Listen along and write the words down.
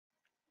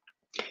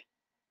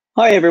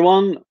Hi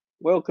everyone,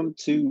 welcome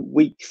to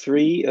week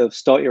 3 of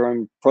Start Your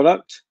Own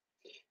Product.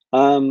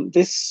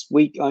 This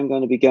week I'm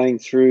going to be going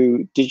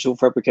through digital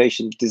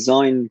fabrication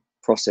design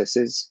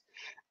processes.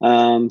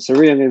 So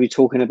really I'm going to be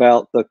talking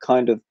about the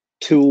kind of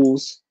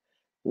tools,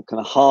 the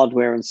kind of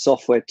hardware and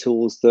software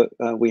tools that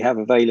we have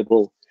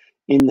available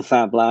in the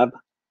Fab Lab,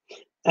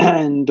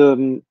 and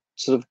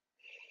sort of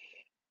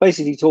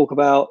basically talk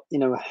about,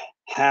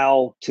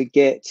 how to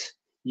get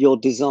your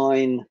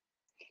design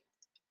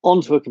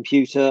onto a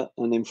computer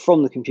and then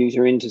from the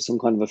computer into some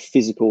kind of a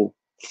physical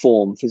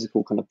form,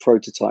 physical kind of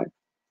prototype.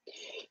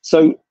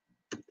 So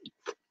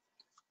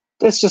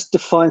let's just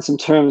define some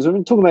terms. When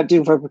we're talking about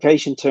digital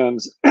fabrication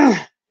terms,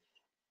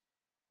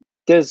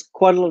 there's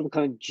quite a lot of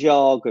kind of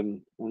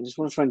jargon. I just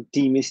want to try and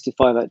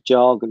demystify that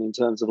jargon in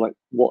terms of like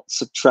what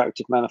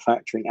subtractive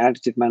manufacturing,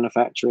 additive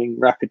manufacturing,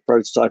 rapid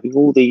prototyping,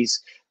 all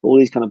these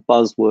kind of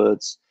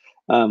buzzwords,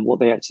 what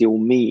they actually all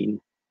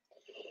mean.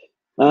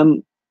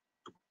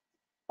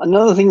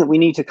 Another thing that we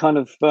need to kind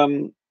of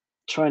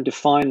try and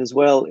define as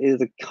well is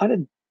the kind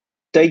of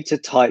data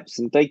types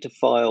and data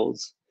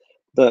files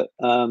that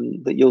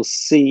that you'll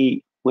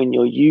see when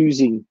you're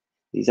using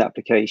these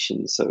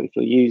applications. So if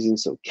you're using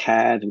sort of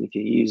CAD and if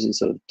you're using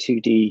sort of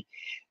 2D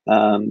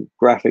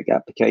graphic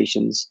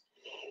applications,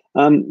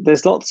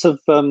 there's lots of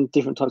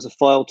different types of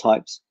file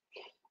types.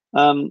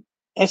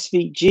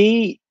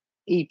 SVG,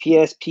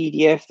 EPS,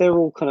 PDF, they're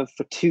all kind of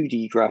for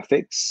 2D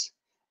graphics,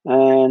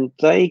 and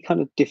they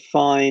kind of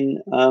define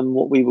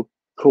what we would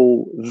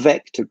call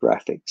vector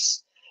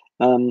graphics.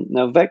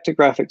 Now, vector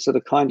graphics are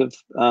the kind of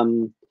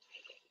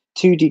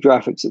 2D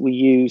graphics that we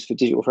use for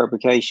digital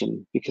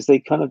fabrication because they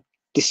kind of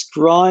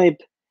describe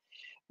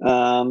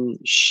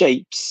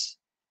shapes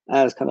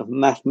as kind of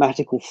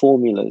mathematical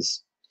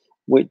formulas,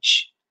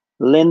 which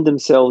lend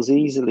themselves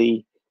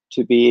easily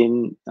to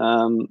being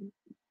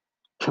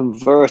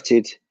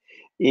converted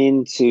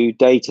into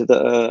data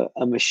that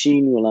a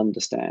machine will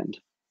understand.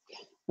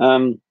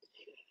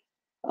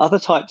 Other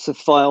types of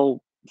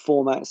file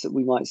formats that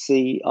we might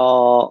see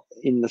are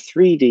in the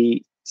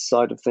 3D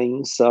side of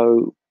things.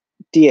 So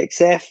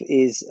DXF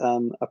is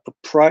a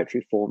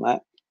proprietary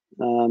format.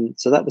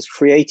 So that was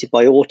created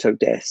by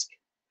Autodesk,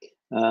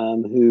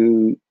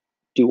 who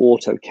do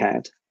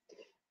AutoCAD.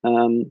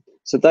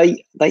 So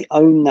they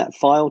own that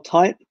file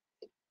type,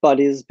 but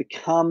it has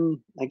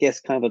become, I guess,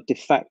 kind of a de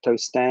facto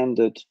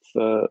standard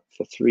for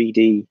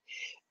 3D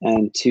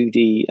and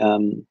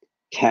 2D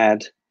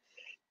CAD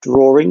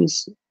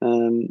drawings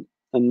and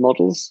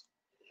models.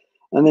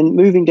 And then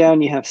moving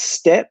down, you have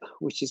STEP,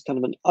 which is kind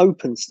of an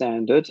open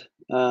standard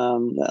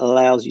that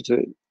allows you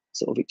to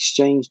sort of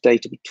exchange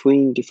data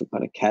between different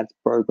kind of CAD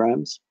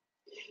programs.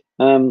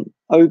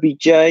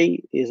 OBJ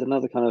is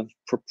another kind of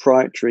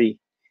proprietary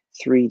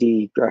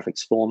 3D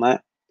graphics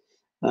format.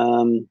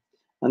 And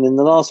then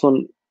the last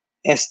one,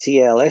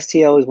 STL.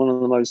 STL is one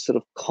of the most sort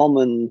of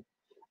common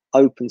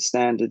open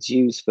standards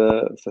used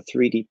for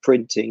 3D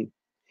printing.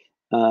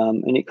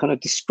 And it kind of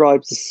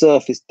describes the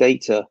surface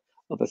data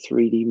of a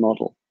 3D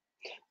model.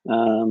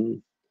 So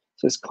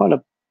it's kind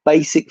of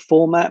basic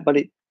format, but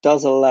it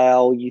does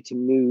allow you to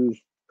move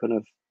kind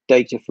of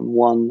data from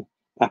one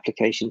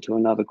application to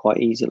another quite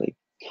easily.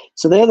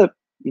 So they're the,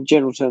 in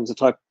general terms,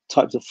 the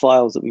types of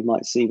files that we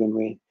might see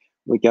when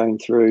we're going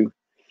through.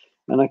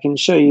 And I can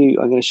show you,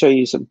 I'm going to show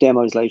you some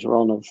demos later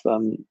on of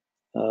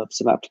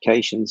some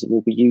applications, and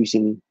we'll be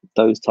using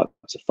those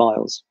types of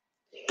files.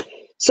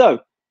 So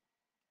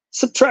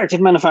subtractive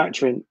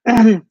manufacturing.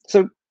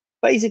 So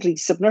basically,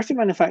 subtractive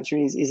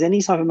manufacturing is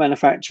any type of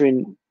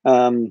manufacturing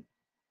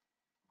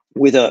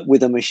with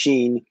a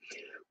machine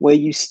where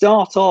you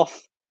start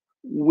off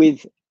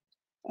with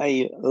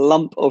a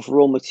lump of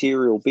raw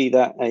material, be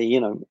that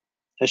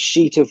a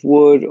sheet of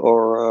wood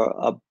or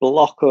a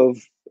block of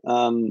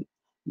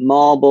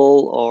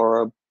marble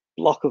or a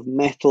block of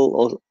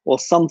metal or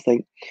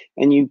something,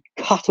 and you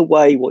cut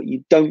away what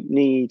you don't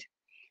need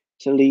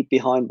to leave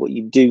behind what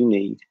you do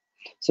need.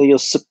 So you're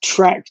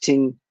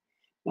subtracting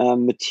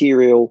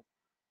material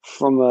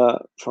from a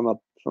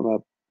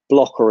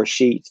block or a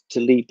sheet to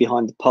leave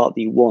behind the part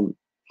that you want.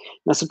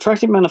 Now,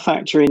 subtractive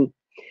manufacturing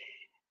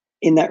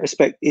in that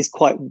respect is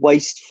quite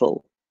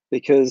wasteful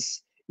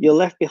because you're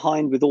left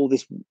behind with all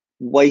this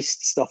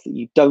waste stuff that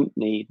you don't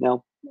need.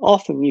 Now,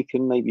 often you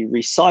can maybe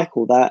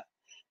recycle that,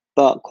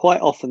 but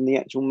quite often the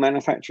actual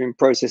manufacturing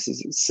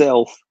processes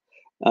itself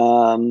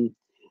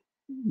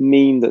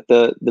mean that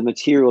the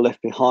material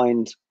left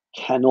behind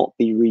cannot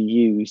be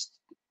reused.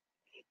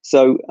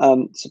 So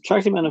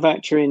subtractive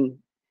manufacturing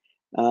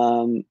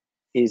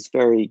is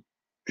very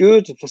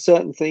good for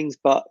certain things,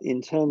 but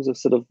in terms of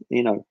sort of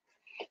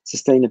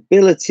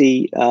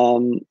sustainability,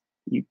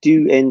 you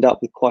do end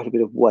up with quite a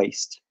bit of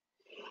waste.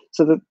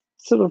 So the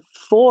sort of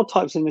 4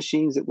 types of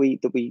machines that we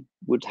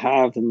would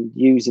have and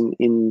use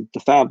in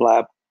the Fab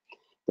Lab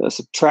that are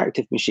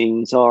subtractive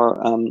machines are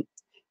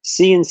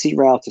CNC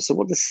routers. So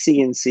what does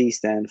CNC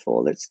stand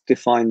for? Let's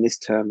define this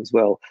term as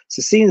well.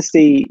 So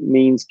CNC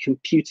means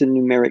computer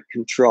numeric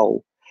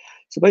control.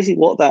 So basically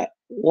what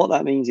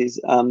that means is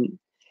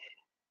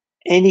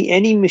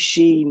any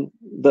machine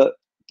that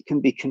can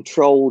be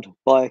controlled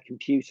by a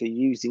computer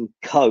using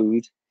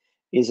code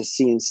is a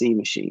CNC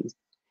machine.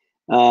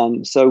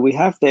 So we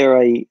have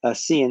there a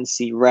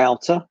CNC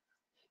router,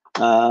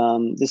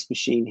 this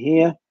machine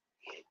here.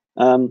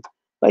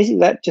 Basically,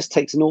 that just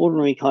takes an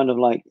ordinary kind of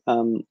like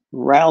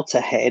router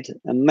head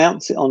and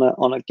mounts it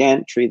on a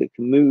gantry that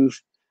can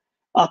move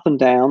up and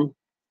down,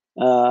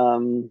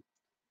 and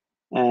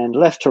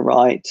left to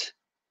right,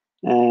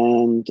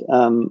 and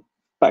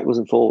backwards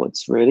and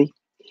forwards, really.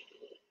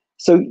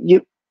 So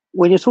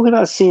when you're talking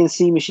about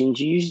CNC machines,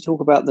 you usually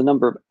talk about the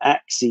number of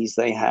axes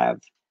they have.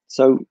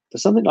 So for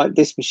something like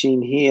this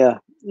machine here,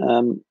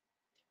 the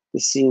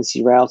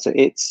CNC router,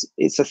 it's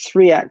a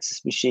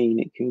 3-axis machine.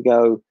 It can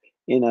go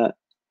in a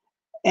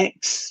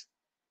X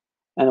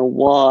and a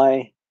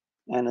Y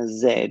and a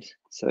Z.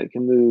 So it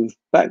can move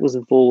backwards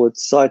and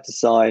forwards, side to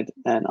side,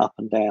 and up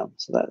and down.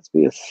 So that's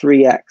be a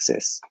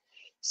 3-axis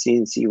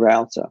CNC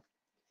router.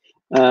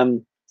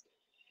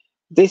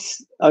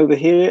 This over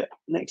here,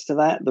 next to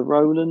that, the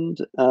Roland,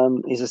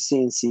 is a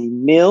CNC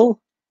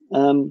mill.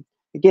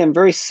 Again,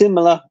 very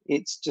similar.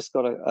 It's just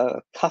got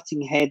a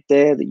cutting head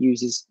there that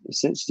uses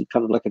essentially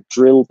kind of like a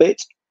drill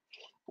bit.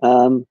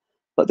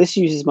 But this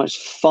uses much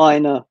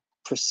finer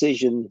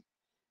precision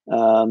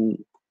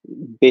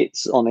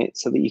bits on it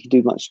so that you can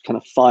do much kind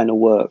of finer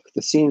work.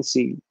 The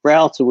CNC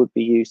router would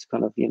be used to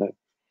kind of,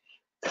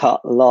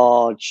 cut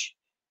large,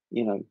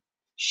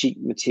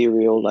 sheet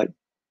material like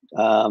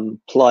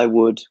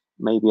plywood,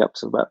 maybe up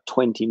to about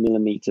 20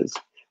 millimeters,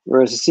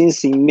 whereas a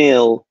CNC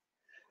mill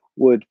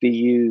would be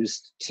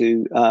used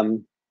to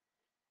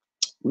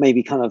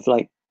maybe kind of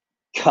like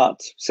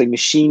cut, say,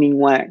 machining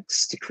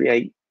wax to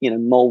create,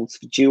 molds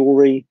for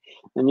jewelry.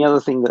 And the other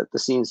thing that the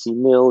CNC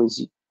mill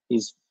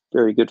is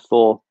very good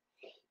for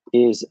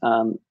is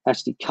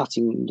actually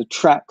cutting the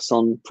tracks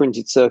on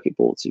printed circuit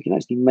boards. So you can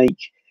actually make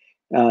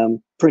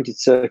printed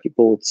circuit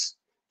boards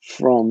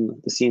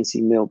from the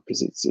CNC mill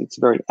because it's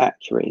very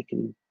accurate. It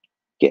can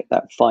get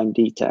that fine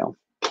detail.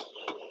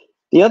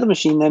 The other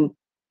machine then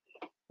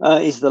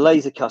is the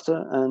laser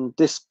cutter, and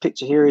this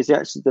picture here is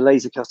actually the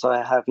laser cutter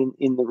I have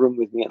in the room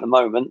with me at the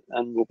moment,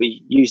 and we'll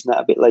be using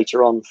that a bit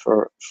later on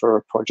for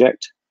a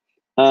project.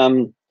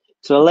 So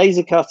a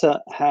laser cutter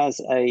has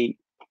a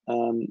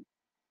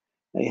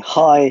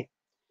high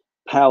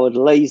powered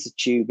laser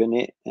tube in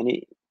it, and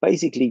it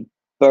basically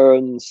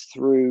burns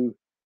through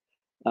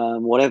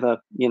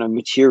whatever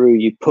material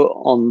you put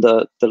on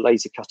the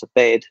laser cutter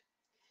bed,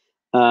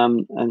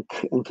 and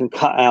can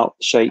cut out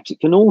shapes. It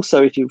can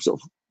also, if you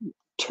sort of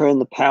turn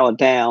the power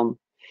down,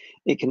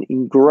 it can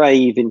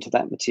engrave into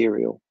that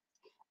material.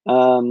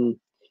 The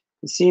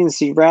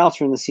CNC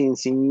router and the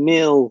CNC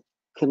mill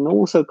can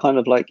also kind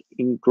of like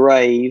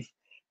engrave,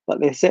 but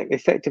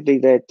effectively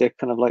they're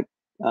kind of like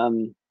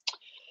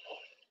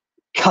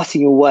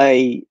cutting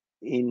away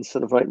in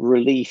sort of like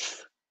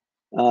relief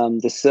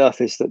the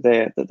surface that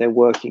they're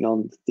working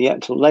on. The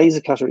actual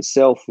laser cutter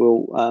itself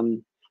will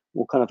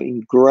kind of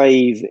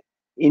engrave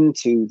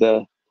into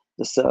the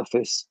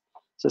surface.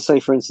 So say,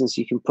 for instance,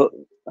 you can put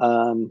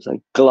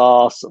say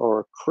glass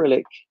or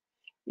acrylic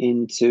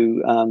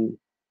into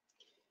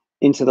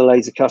the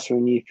laser cutter,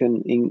 and you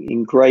can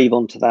engrave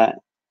onto that,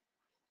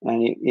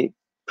 and it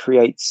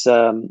creates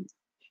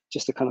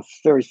just a kind of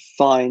very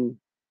fine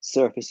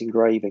surface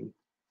engraving.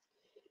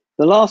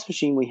 The last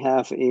machine we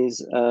have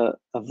is a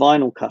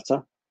vinyl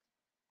cutter.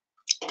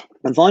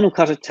 A vinyl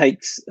cutter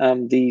takes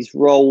these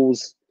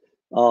rolls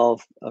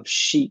of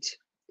sheet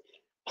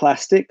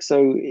plastic.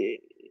 So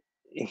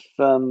if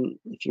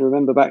you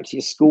remember back to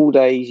your school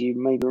days, you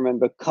maybe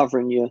remember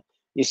covering your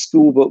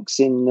school books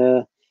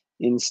in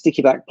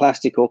sticky back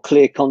plastic or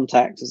clear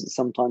contact, as it's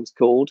sometimes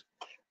called.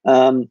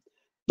 The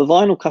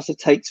vinyl cutter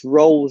takes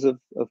rolls of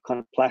kind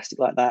of plastic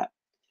like that,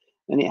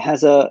 and it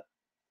has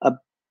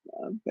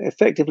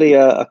effectively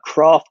a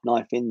craft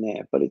knife in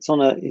there, but it's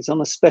on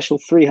a special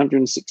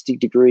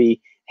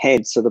 360-degree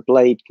head, so the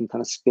blade can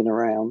kind of spin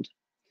around.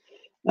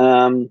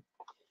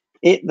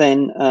 It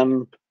then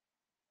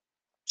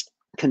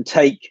can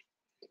take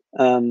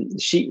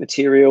sheet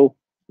material,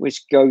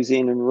 which goes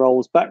in and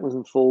rolls backwards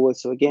and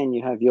forwards. So again,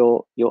 you have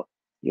your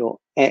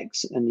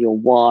X and your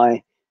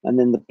Y, and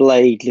then the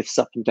blade lifts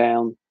up and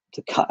down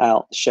to cut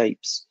out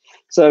shapes.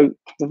 So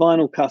the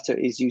vinyl cutter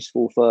is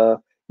useful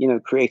for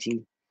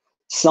creating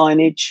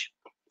signage,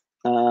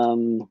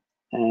 and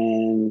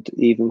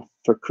even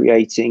for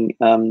creating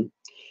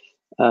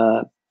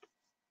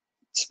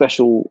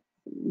special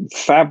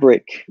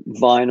fabric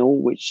vinyl,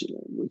 which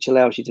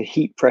allows you to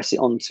heat press it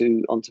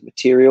onto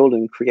material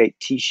and create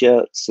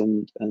t-shirts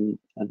and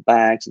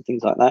bags and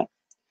things like that.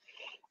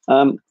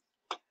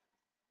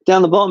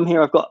 Down the bottom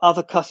here, I've got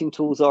other cutting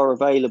tools are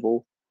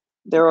available.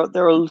 There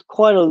are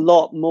quite a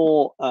lot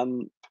more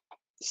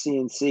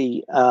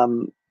CNC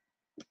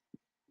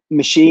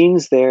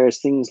machines. There's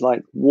things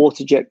like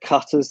water jet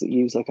cutters that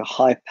use like a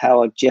high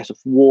powered jet of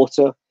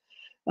water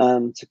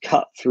to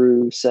cut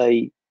through,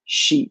 say,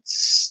 sheet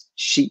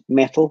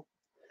metal,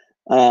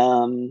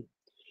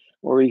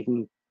 or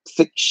even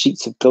thick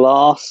sheets of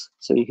glass,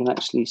 so you can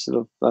actually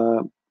sort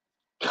of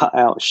cut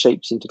out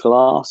shapes into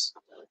glass.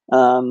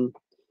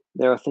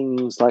 There are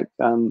things like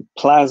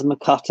plasma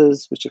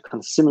cutters, which are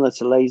kind of similar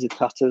to laser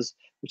cutters,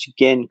 which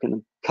again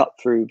can cut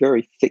through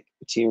very thick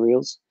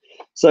materials.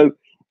 So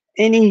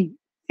any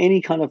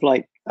kind of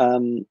like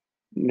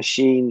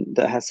machine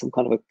that has some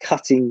kind of a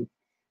cutting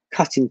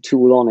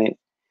tool on it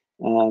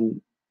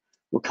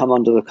will come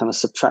under the kind of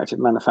subtractive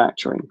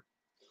manufacturing.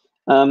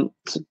 So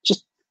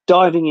just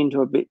diving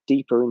into a bit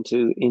deeper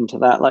into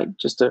that, like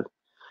just to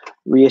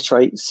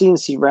reiterate,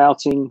 CNC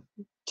routing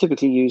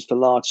typically used for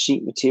large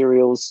sheet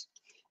materials,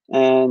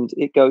 and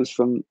it goes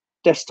from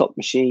desktop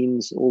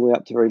machines all the way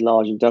up to very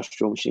large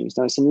industrial machines.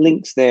 Now, some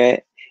links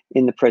there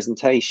in the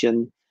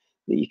presentation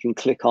that you can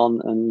click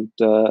on and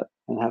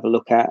have a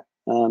look at.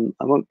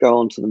 I won't go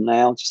on to them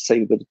now, just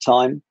save a bit of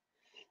time.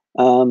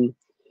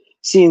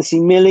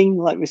 CNC milling,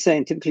 like we're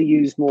saying, typically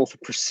used more for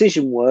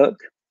precision work.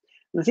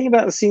 And the thing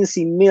about the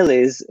CNC mill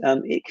is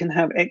it can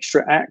have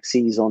extra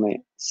axes on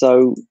it.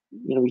 So,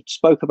 you know, we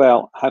spoke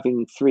about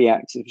having 3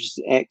 axes, which is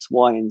X,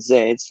 Y, and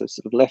Z, so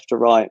sort of left to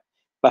right,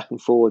 back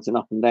and forwards, and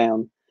up and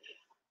down.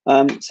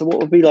 So what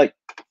would be like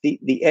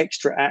the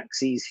extra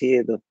axes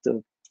here, the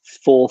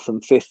 4th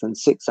and 5th and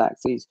 6th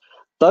axes,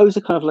 those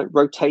are kind of like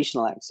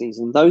rotational axes,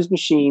 and those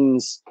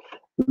machines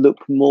look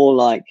more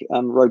like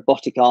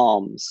robotic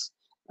arms,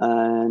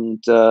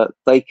 and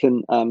they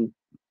can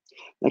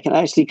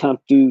actually kind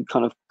of do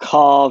kind of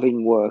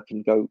carving work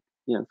and go,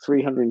 you know,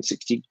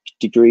 360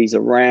 degrees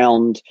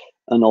around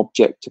an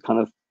object to kind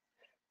of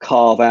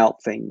carve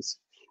out things.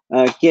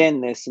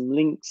 Again, there's some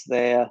links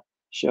there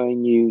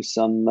showing you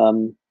some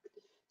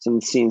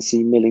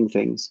CNC milling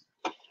things.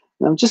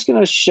 And I'm just going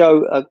to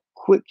show a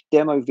quick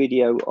demo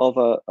video of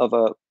a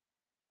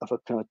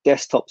kind of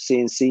desktop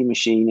CNC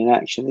machine in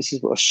action. This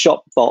is what a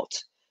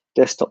ShopBot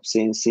desktop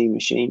CNC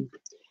machine.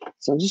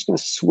 So I'm just going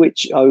to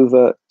switch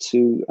over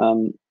to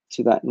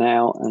that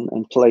now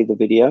and play the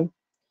video.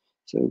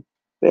 So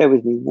bear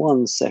with me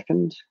 1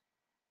 second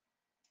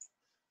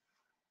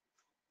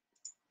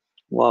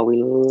while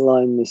we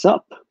line this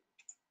up.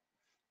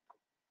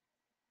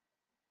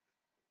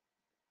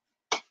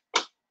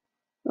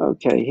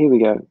 Okay, here we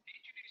go.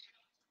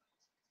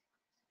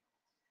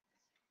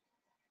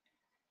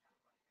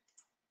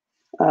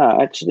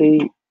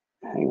 Actually,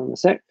 hang on a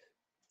sec.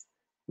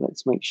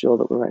 Let's make sure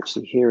that we're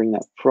actually hearing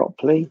that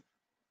properly.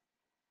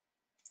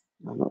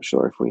 I'm not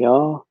sure if we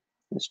are.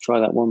 Let's try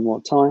that one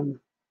more time.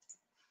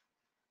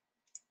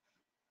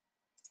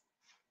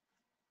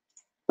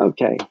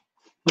 Okay,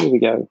 here we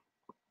go.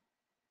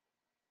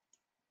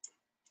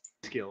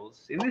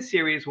 Skills. In this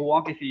series, we'll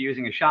walk you through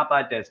using a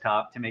ShopBot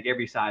desktop to make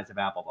every size of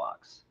Apple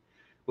box.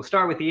 We'll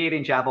start with the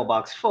 8-inch Apple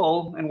box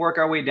full and work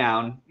our way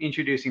down,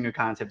 introducing new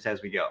concepts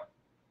as we go.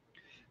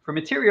 For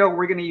material,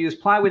 we're going to use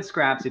plywood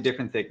scraps at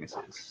different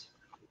thicknesses.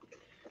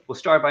 We'll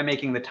start by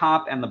making the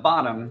top and the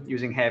bottom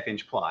using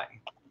 1/2-inch ply.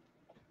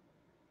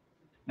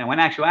 Now, in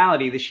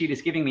actuality, the sheet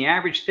is giving me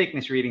average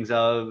thickness readings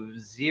of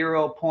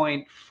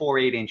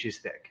 0.48 inches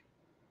thick.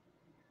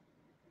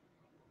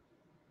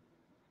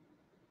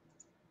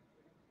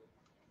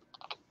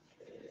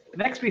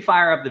 Next, we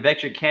fire up the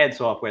Vector CAD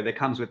software that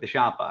comes with the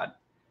ShopBot.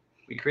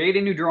 We create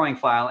a new drawing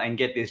file and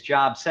get this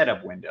job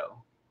setup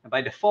window. And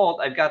by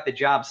default, I've got the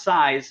job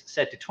size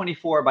set to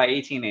 24 by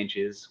 18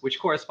 inches, which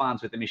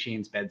corresponds with the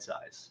machine's bed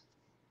size.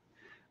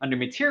 Under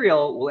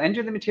material, we'll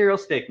enter the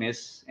material's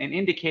thickness and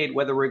indicate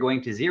whether we're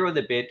going to zero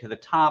the bit to the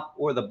top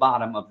or the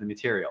bottom of the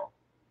material.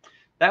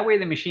 That way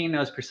the machine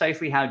knows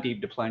precisely how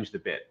deep to plunge the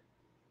bit.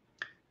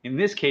 In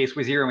this case,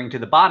 we're zeroing to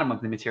the bottom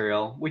of the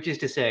material, which is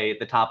to say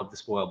the top of the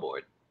spoil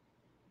board.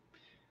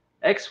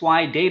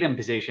 XY datum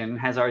position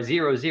has our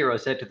 0, 0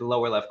 set to the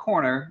lower left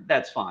corner.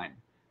 That's fine.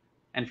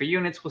 And for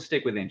units, we'll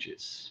stick with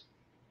inches.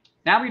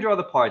 Now we draw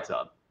the parts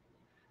up.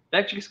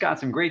 Vectric's got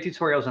some great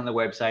tutorials on the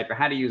website for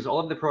how to use all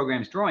of the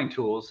program's drawing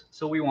tools,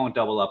 so we won't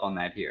double up on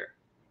that here.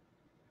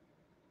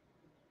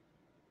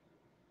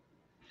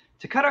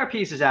 To cut our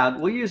pieces out,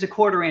 we'll use a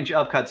 1/4-inch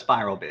upcut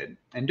spiral bit.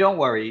 And don't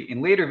worry,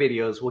 in later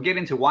videos, we'll get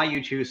into why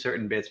you choose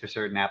certain bits for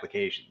certain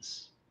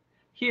applications.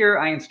 Here,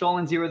 I install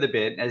and zero the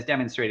bit, as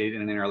demonstrated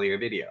in an earlier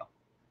video.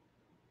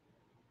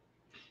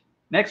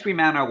 Next, we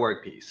mount our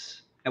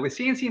workpiece. Now, with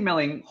CNC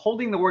milling,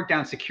 holding the work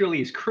down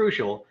securely is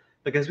crucial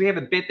because we have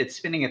a bit that's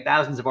spinning at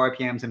thousands of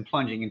RPMs and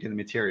plunging into the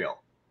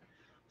material.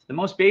 So the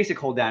most basic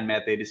hold-down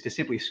method is to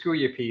simply screw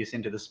your piece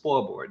into the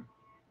spoil board.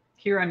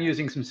 Here, I'm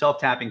using some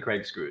self-tapping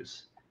Craig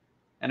screws.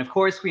 And of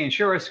course, we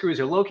ensure our screws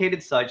are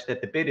located such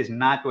that the bit is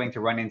not going to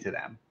run into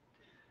them.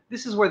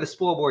 This is where the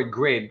spoil board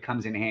grid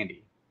comes in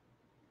handy.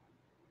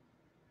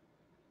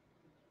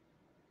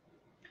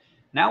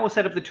 Now we'll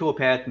set up the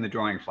toolpath in the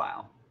drawing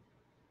file.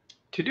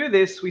 To do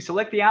this, we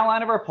select the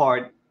outline of our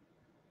part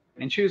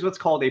and choose what's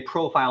called a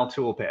profile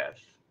toolpath.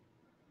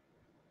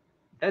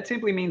 That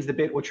simply means the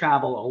bit will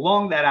travel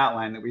along that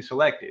outline that we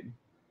selected.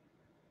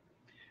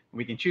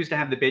 We can choose to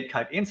have the bit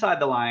cut inside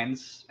the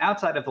lines,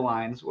 outside of the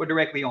lines, or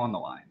directly on the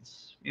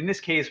lines. In this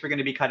case, we're going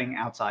to be cutting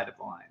outside of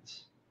the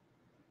lines.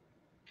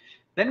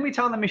 Then we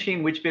tell the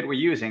machine which bit we're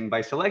using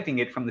by selecting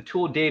it from the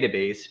tool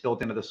database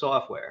built into the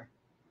software.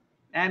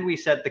 And we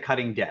set the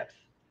cutting depth.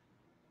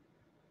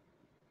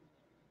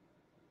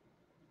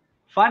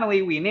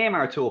 Finally, we name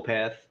our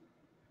toolpath,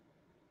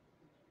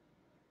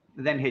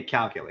 then hit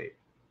calculate.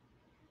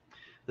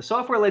 The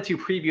software lets you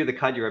preview the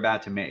cut you're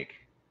about to make.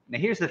 Now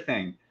here's the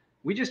thing.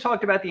 We just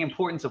talked about the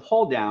importance of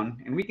hold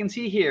down, and we can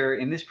see here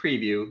in this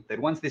preview that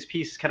once this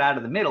piece is cut out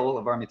of the middle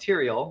of our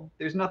material,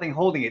 there's nothing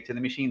holding it to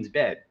the machine's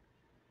bed.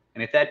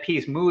 And if that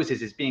piece moves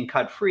as it's being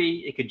cut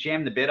free, it could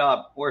jam the bit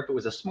up, or if it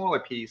was a smaller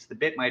piece, the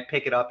bit might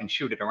pick it up and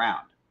shoot it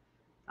around.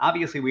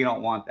 Obviously, we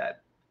don't want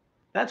that.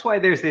 That's why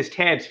there's this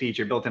tabs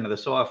feature built into the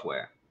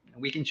software.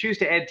 We can choose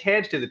to add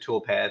tabs to the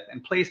toolpath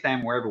and place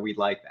them wherever we'd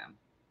like them.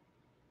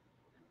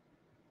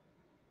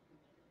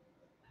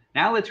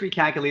 Now let's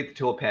recalculate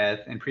the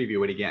toolpath and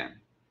preview it again.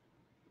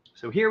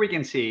 So here we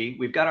can see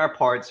we've got our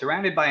part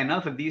surrounded by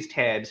enough of these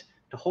tabs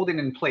to hold it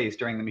in place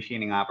during the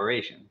machining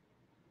operation.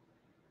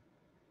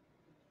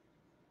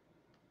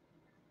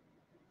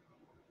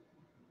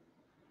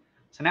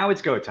 So now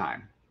it's go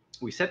time.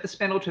 We set the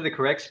spindle to the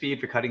correct speed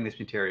for cutting this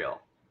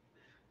material.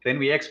 Then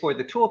we export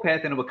the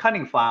toolpath into a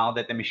cutting file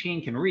that the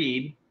machine can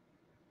read,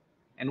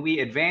 and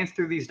we advance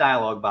through these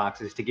dialog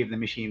boxes to give the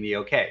machine the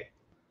OK.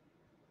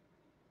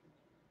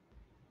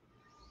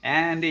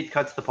 And it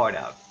cuts the part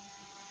out.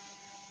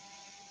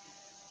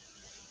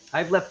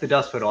 I've left the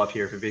dust foot off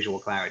here for visual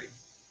clarity.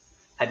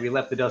 Had we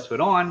left the dust foot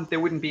on,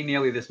 there wouldn't be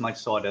nearly this much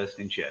sawdust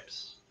and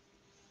chips.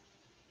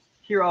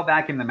 Here I'll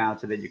vacuum them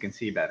out so that you can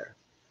see better.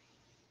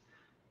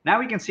 Now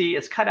we can see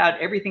it's cut out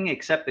everything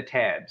except the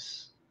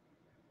tabs.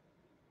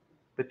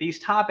 But these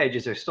top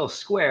edges are still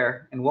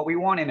square, and what we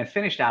want in a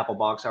finished apple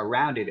box are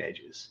rounded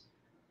edges.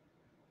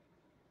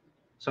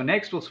 So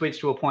next we'll switch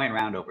to a point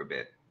roundover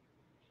bit.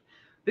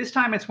 This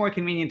time it's more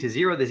convenient to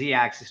zero the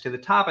z-axis to the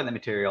top of the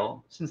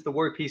material since the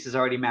workpiece is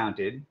already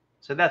mounted,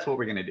 so that's what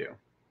we're going to do.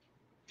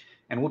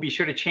 And we'll be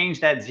sure to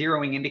change that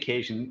zeroing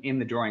indication in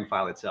the drawing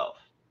file itself.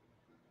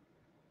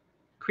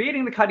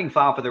 Creating the cutting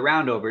file for the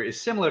roundover is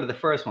similar to the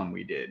first one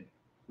we did.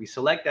 We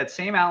select that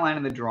same outline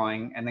in the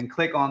drawing and then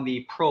click on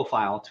the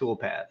Profile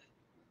toolpath.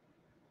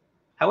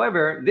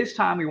 However, this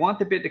time we want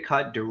the bit to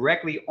cut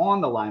directly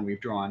on the line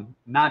we've drawn,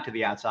 not to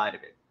the outside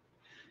of it.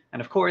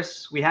 And of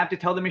course, we have to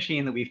tell the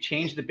machine that we've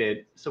changed the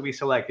bit, so we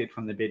select it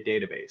from the bit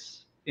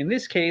database. In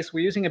this case,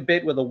 we're using a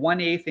bit with a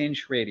 1/8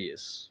 inch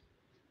radius.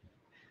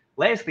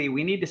 Lastly,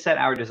 we need to set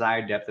our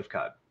desired depth of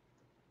cut.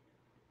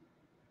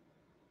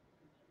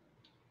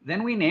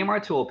 Then we name our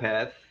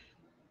toolpath,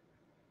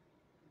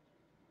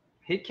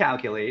 hit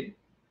calculate,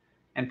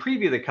 and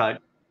preview the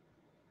cut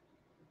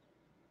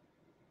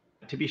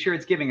to be sure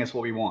it's giving us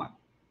what we want.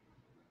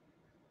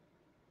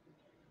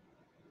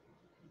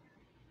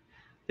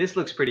 This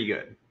looks pretty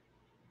good.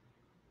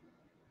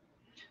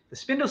 The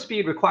spindle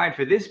speed required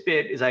for this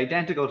bit is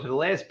identical to the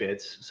last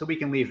bits, so we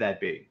can leave that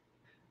be.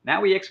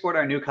 Now we export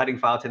our new cutting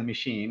file to the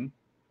machine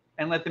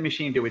and let the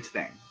machine do its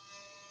thing.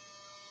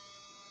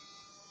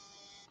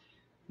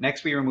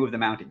 Next, we remove the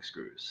mounting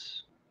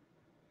screws.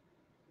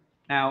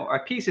 Now,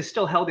 our piece is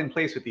still held in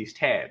place with these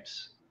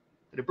tabs.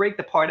 So to break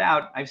the part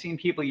out, I've seen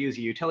people use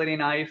a utility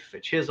knife, a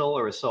chisel,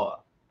 or a saw.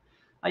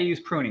 I use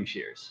pruning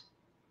shears.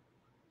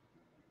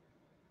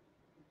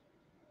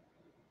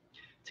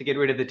 To get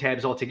rid of the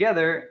tabs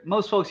altogether,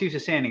 most folks use a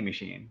sanding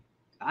machine.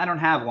 I don't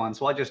have one,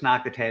 so I'll just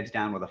knock the tabs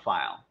down with a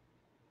file.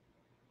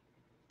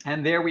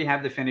 And there we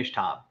have the finished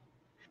top.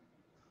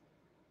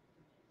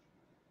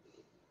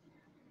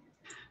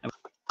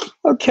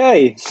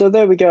 Okay, so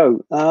there we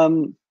go.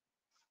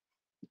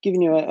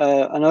 Giving you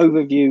an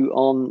overview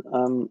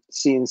on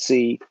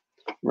CNC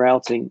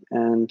routing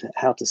and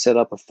how to set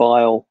up a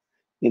file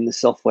in the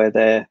software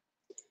there.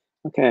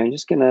 Okay, I'm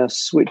just going to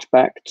switch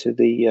back to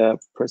the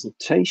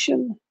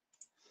presentation.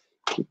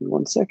 Give me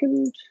 1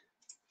 second.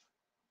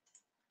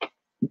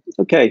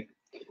 Okay,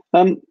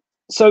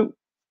 so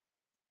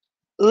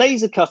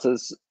laser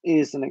cutters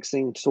is the next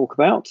thing to talk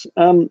about.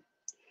 A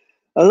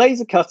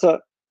laser cutter,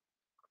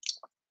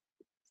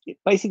 it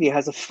basically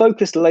has a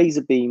focused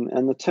laser beam,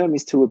 and the term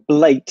is to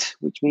ablate,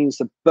 which means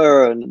to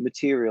burn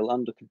material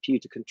under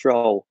computer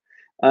control.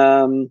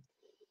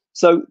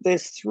 So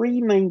there's three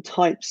main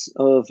types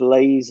of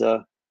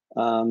laser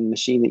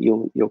machine that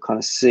you'll kind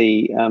of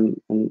see, and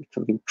kind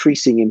of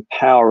increasing in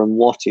power and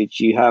wattage.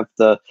 You have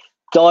the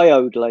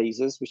diode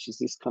lasers, which is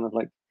this kind of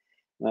like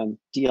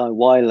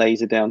DIY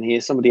laser down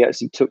here. Somebody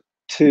actually took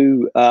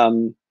two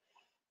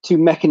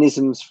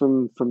mechanisms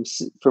from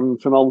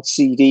old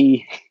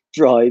CD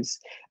drives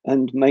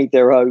and made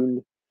their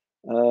own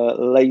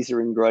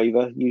laser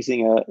engraver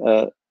using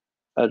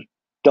a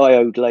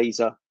diode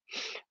laser.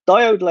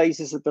 Diode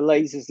lasers are the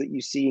lasers that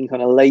you see in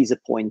kind of laser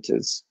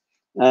pointers.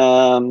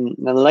 Now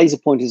the laser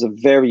pointers are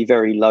very,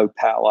 very low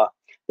power,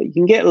 but you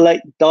can get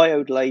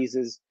diode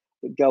lasers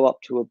that go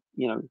up to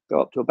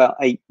about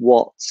 8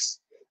 watts,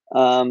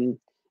 and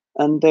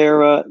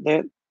they're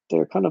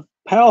kind of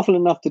powerful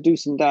enough to do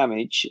some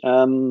damage.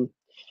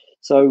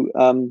 So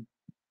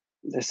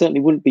they certainly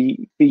wouldn't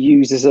be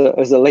used as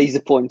a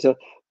laser pointer,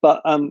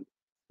 but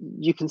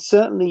you can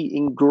certainly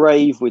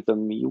engrave with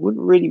them. You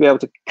wouldn't really be able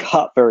to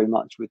cut very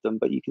much with them,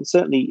 but you can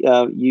certainly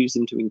use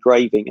them to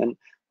engraving, and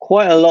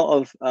quite a lot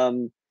of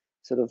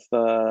sort of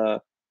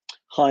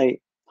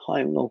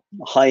not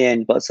high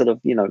end, but sort of,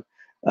 you know,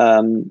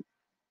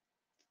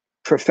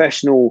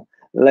 professional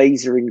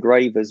laser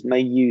engravers may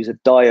use a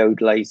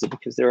diode laser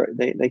because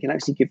they can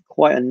actually give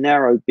quite a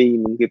narrow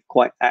beam and give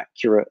quite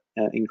accurate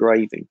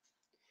engraving.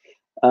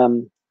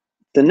 The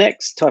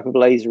next type of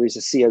laser is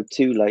a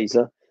CO2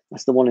 laser.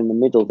 That's the one in the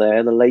middle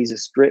there, the laser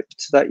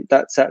stripped.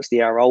 That's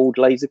actually our old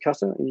laser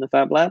cutter in the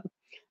Fab Lab.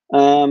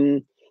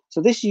 So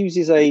this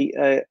uses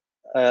a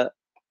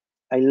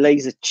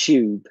laser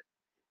tube.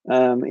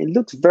 It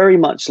looks very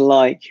much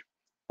like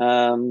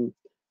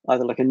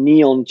either like a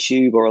neon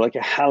tube or like a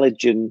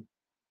halogen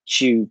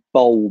tube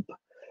bulb,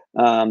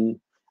 and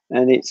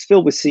it's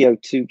filled with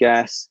CO2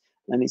 gas,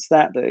 and it's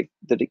that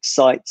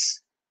excites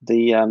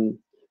the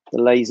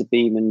laser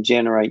beam and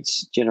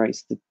generates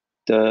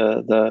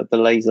the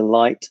laser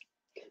light,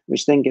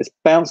 which then gets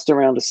bounced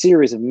around a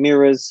series of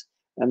mirrors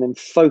and then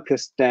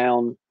focused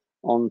down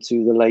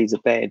onto the laser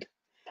bed.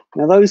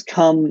 Now those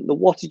the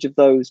wattage of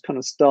those kind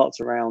of starts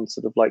around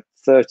sort of like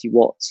 30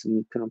 watts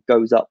and kind of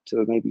goes up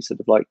to maybe sort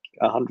of like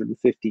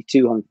 150,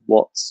 200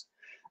 watts.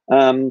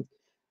 And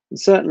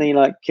certainly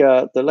like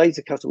the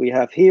laser cutter we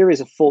have here is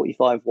a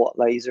 45 watt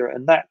laser,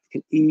 and that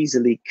can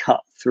easily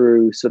cut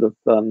through sort of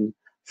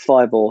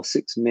 5 or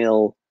 6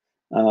 mil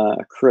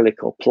acrylic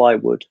or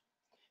plywood.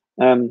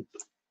 And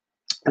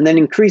then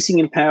increasing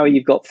in power,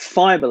 you've got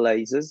fiber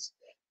lasers.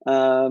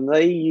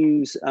 They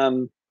use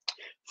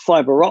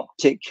fiber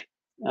optic,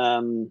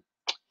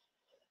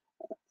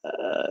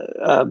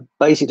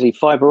 basically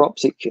fiber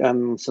optic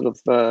sort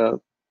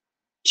of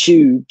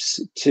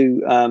tubes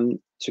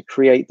to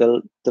create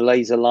the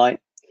laser light,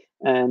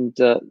 and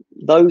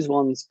those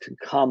ones can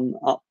come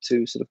up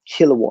to sort of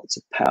kilowatts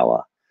of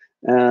power,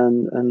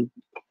 and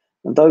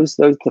those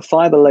the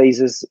fiber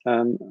lasers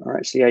are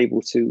actually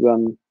able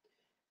to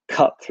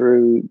cut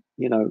through,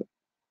 you know,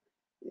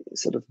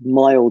 sort of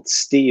mild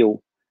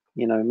steel,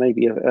 you know,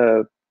 maybe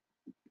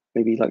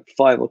maybe like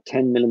 5 or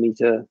 10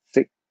 millimeter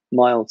thick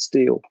mild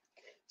steel.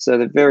 So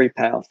they're very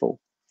powerful.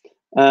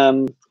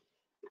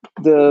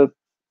 The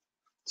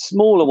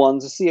smaller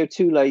ones, the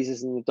CO2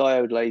 lasers and the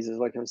diode lasers,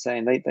 like I was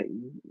saying,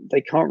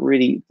 they can't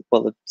really,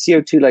 well, the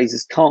CO2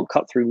 lasers can't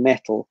cut through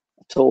metal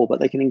at all,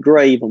 but they can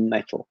engrave on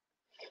metal.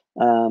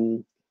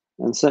 And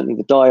certainly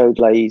the diode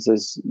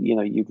lasers, you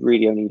know, you'd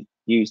really only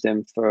use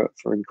them for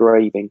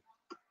engraving.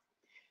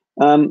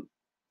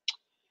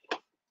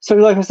 So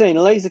like I was saying,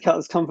 laser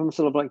cutters come from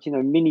sort of like, you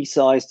know, mini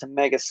size to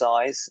mega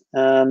size.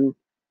 There's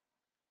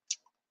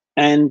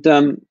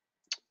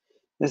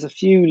a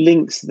few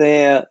links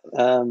there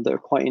that are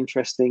quite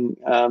interesting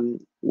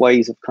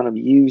ways of kind of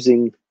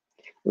using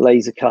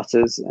laser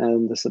cutters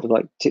and the sort of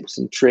like tips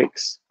and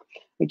tricks.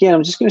 Again,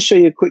 I'm just going to show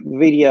you a quick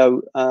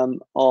video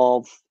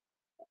of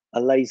a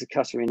laser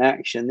cutter in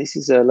action. This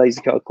is a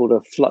laser cutter called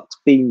a Flux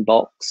Beam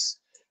Box,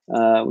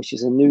 which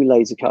is a new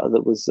laser cutter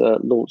that was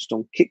launched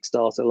on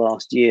Kickstarter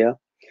last year.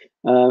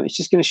 It's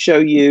just going to show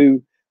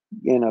you,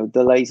 you know,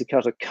 the laser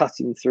cutter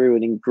cutting through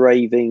and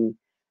engraving,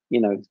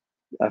 you know,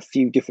 a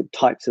few different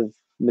types of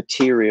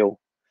material.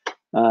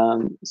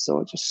 So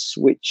I'll just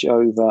switch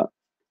over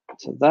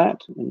to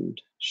that and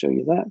show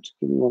you that.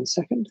 Give me 1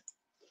 second.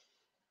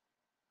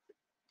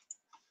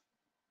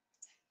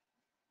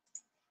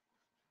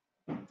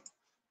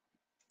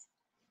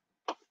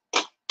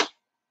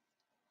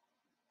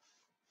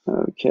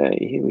 Okay,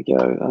 here we go.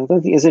 I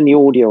don't think there's any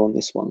audio on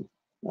this one,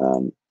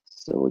 so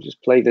we'll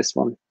just play this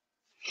one.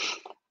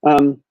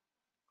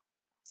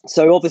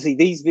 So obviously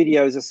these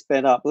videos are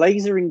sped up.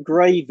 Laser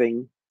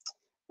engraving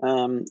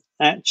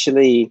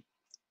actually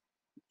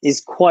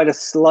is quite a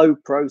slow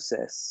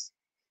process,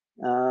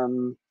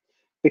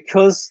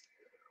 because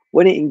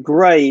when it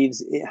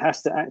engraves, it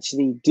has to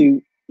actually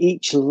do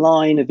each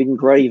line of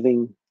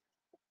engraving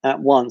at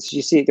once.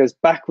 You see it goes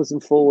backwards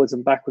and forwards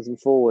and backwards and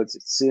forwards.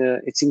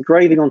 It's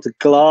engraving onto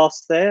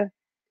glass there,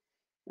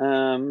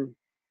 and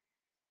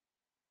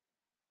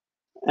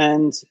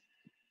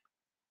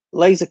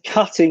laser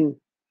cutting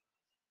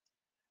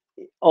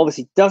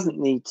obviously doesn't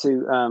need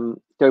to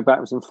go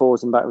backwards and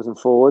forwards and backwards and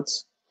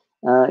forwards.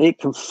 It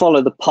can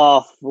follow the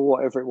path for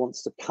whatever it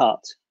wants to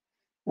cut.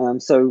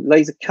 So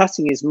laser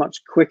cutting is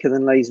much quicker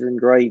than laser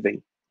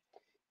engraving.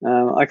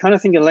 I kind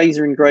of think of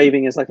laser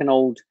engraving as like an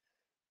old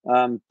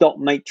dot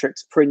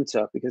matrix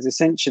printer, because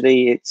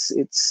essentially it's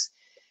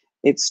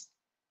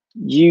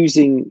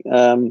using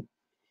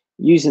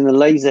using the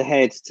laser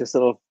head to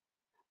sort of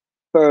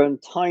burn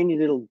tiny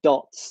little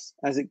dots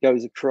as it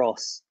goes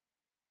across.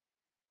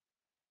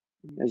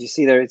 As you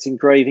see there, it's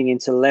engraving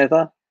into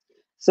leather.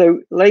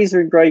 So laser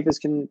engravers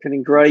can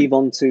engrave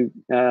onto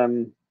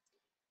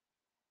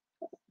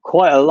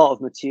quite a lot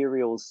of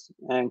materials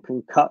and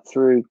can cut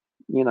through,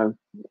 you know,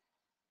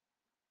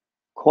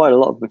 quite a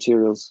lot of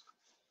materials.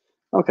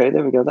 Okay,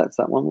 there we go. That's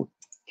that one. We'll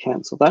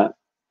cancel that.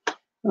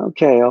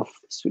 Okay, I'll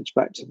switch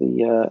back to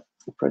the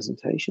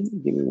presentation.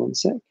 Give me 1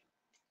 sec.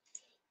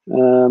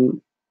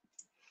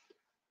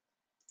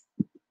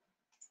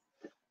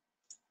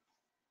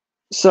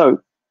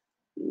 So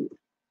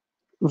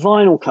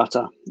vinyl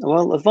cutter.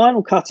 Well, a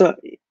vinyl cutter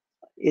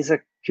is a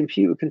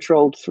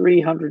computer-controlled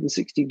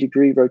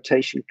 360-degree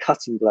rotation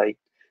cutting blade.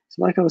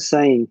 So like I was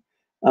saying,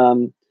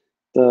 the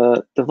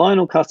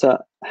vinyl cutter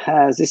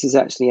has, this is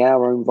actually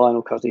our own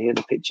vinyl cutter here,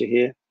 the picture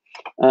here.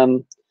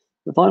 The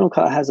vinyl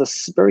cutter has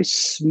a very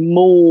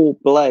small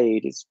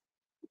blade. It's,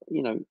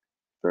 you know,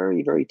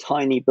 very, very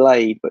tiny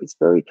blade, but it's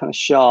very kind of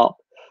sharp,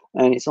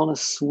 and it's on a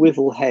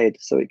swivel head.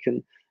 So it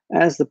can,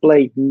 as the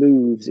blade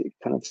moves, it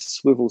kind of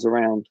swivels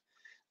around.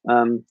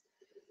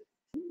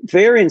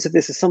 Variants of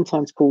this are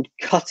sometimes called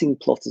cutting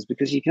plotters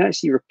because you can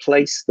actually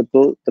replace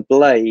the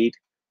blade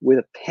with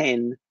a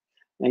pen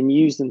and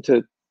use them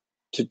to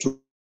draw,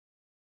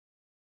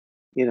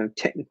 you know,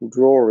 technical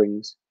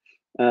drawings.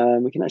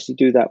 We can actually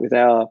do that with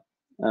our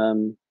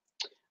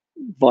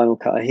vinyl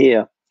cutter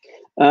here.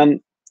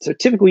 So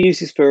typical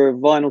uses for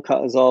vinyl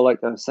cutters are,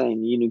 like I was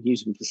saying, you know,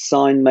 use them for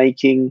sign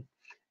making,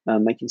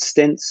 making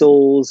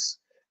stencils,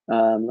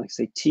 like I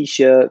say,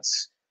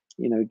 t-shirts,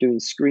 you know, doing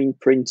screen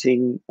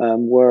printing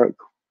work,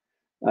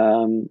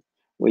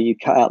 where you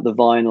cut out the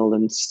vinyl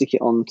and stick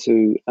it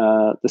onto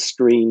the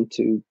screen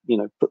to, you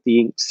know, put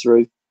the inks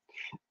through.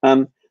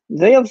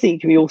 The other thing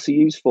it can be also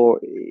used for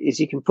is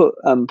you can put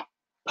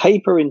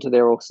paper into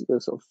there, or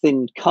sort of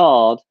thin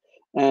card,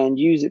 and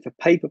use it for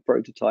paper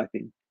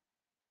prototyping.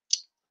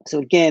 So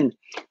again,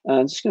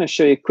 I'm just going to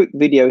show you a quick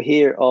video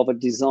here of a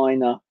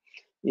designer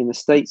in the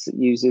States that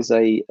uses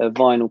a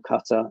vinyl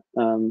cutter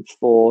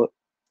for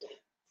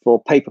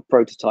paper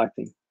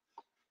prototyping.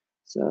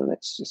 So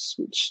let's just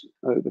switch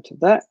over to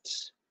that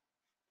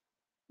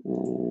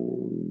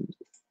and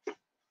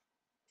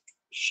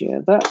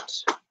share that.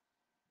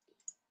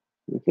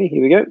 Okay,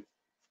 here we go.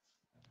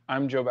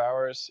 I'm Joe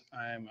Bowers.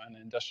 I'm an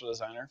industrial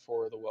designer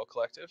for the Well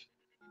Collective.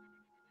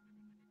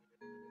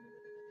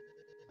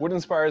 What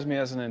inspires me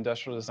as an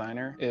industrial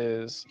designer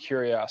is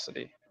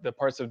curiosity. The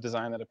parts of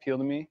design that appeal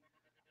to me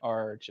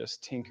are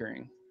just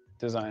tinkering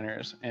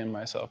designers and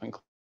myself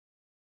included,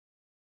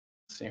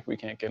 see if we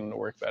can't get them to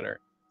work better.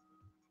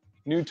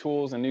 New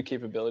tools and new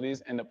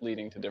capabilities end up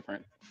leading to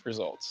different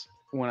results.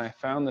 When I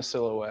found the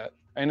silhouette,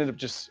 I ended up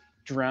just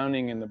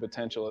drowning in the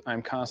potential.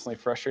 I'm constantly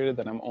frustrated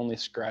that I'm only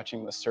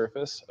scratching the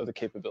surface of the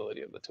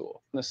capability of the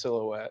tool. The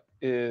silhouette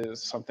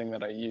is something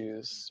that I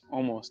use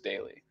almost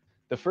daily.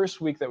 The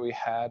first week that we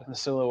had the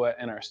silhouette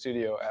in our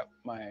studio at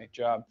my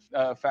job,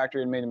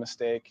 factory had made a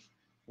mistake.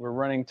 We're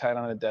running tight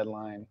on a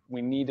deadline.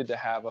 We needed to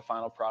have a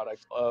final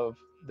product of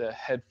the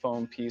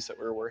headphone piece that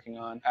we were working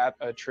on at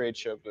a trade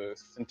show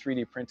booth, and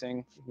 3D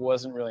printing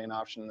wasn't really an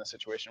option in this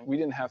situation. We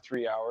didn't have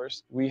 3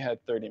 hours, we had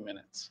 30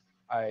 minutes.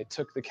 I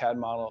took the CAD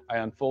model, I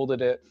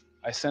unfolded it,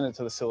 I sent it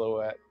to the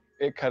silhouette,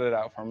 it cut it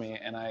out for me,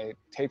 and I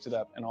taped it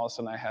up, and all of a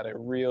sudden I had a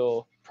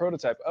real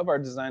prototype of our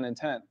design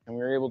intent. And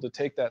we were able to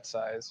take that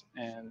size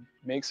and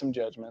make some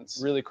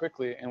judgments really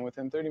quickly, and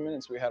within 30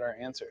 minutes we had our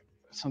answer.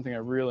 Something I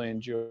really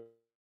enjoy.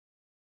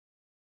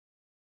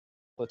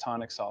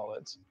 Platonic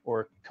solids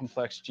or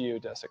complex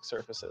geodesic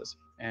surfaces,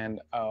 and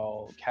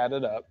I'll CAD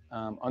it up,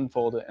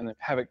 unfold it, and then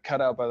have it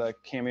cut out by the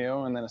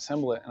Cameo and then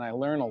assemble it, and I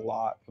learn a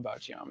lot about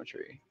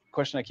geometry. The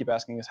question I keep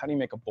asking is, how do you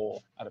make a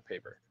bowl out of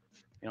paper?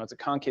 You know, it's a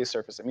concave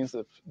surface. It means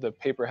that the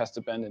paper has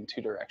to bend in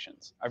 2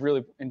 directions. I've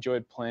really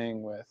enjoyed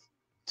playing with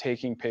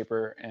taking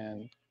paper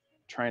and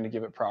trying to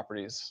give it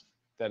properties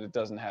that it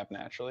doesn't have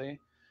naturally,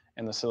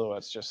 and the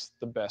silhouette's just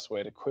the best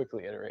way to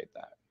quickly iterate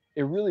that.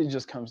 It really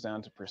just comes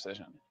down to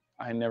precision.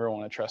 I never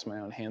want to trust my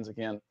own hands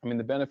again. I mean,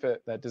 the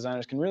benefit that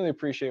designers can really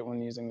appreciate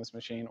when using this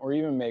machine, or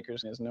even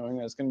makers, is knowing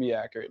that it's going to be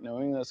accurate,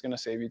 knowing that it's going to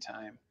save you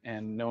time,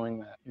 and knowing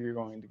that you're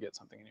going to get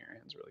something in your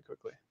hands really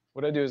quickly.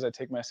 What I do is I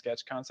take my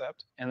sketch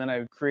concept, and then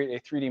I create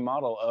a 3D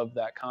model of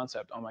that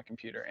concept on my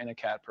computer in a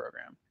CAD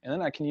program. And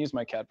then I can use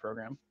my CAD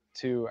program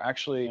to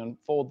actually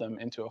unfold them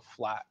into a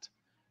flat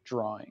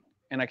drawing.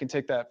 And I can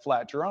take that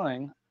flat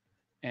drawing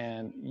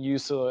and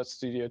use Silhouette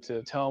Studio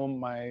to tell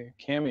my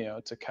Cameo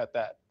to cut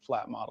that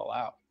flat model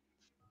out.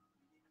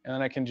 And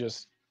then I can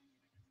just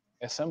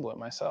assemble it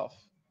myself.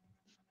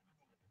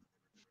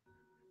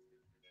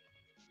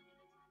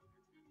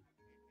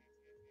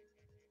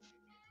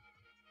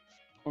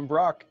 When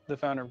Brock, the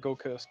founder of Gold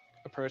Coast,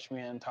 approached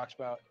me and talked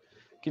about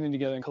getting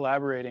together and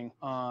collaborating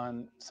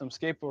on some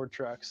skateboard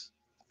trucks,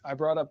 I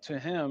brought up to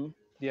him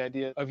the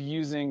idea of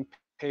using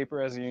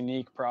paper as a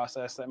unique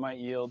process that might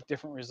yield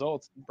different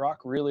results. Brock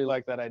really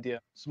liked that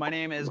idea. So my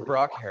name is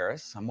Brock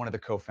Harris. I'm one of the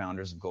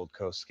co-founders of Gold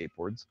Coast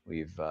Skateboards.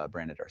 We've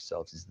branded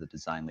ourselves as the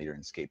design leader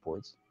in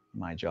skateboards.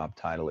 My job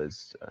title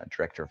is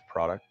Director of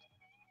Product.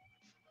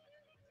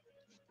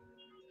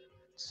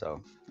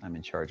 So I'm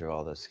in charge of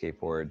all the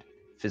skateboard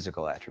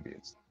physical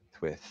attributes.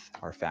 With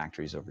our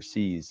factories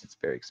overseas, it's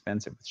very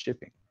expensive with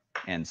shipping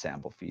and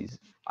sample fees.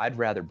 I'd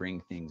rather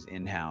bring things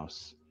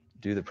in-house,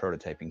 do the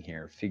prototyping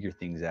here, figure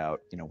things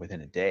out,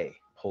 within a day,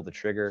 pull the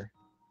trigger,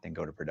 then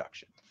go to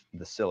production.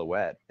 The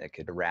silhouette, that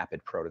could a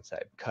rapid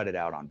prototype, cut it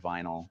out on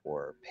vinyl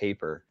or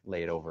paper,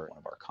 lay it over one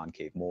of our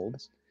concave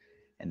molds,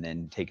 and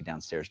then take it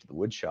downstairs to the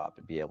wood shop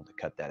and be able to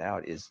cut that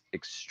out is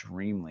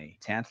extremely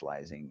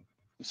tantalizing.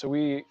 So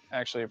we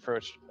actually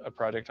approached a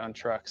project on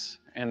trucks,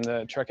 and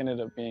the truck ended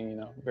up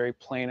being, very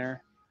planar,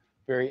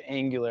 very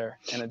angular,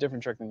 and a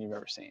different truck than you've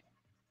ever seen.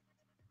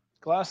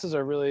 Glasses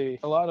are really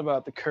a lot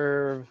about the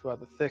curve, about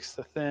the thicks,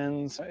 the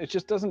thins. It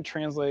just doesn't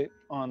translate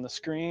on the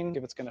screen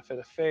if it's going to fit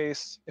a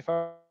face. If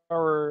I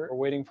were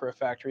waiting for a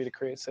factory to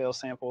create sales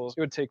samples, it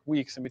would take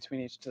weeks in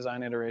between each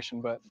design iteration.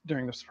 But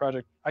during this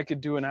project, I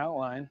could do an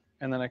outline,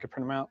 and then I could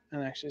print them out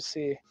and actually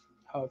see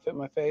how it fit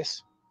my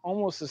face.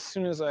 Almost as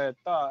soon as I had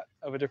thought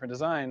of a different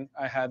design,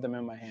 I had them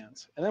in my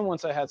hands. And then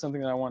once I had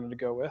something that I wanted to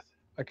go with,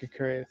 I could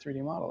create a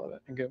 3D model of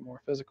it and get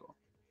more physical.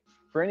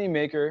 For any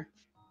maker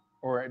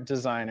or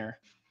designer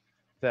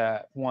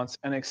that wants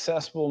an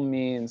accessible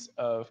means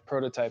of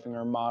prototyping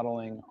or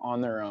modeling on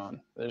their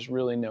own, there's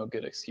really no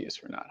good excuse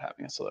for not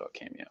having a Silhouette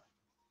Cameo.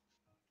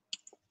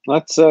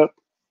 That's a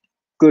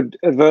good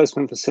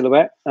advertisement for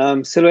Silhouette.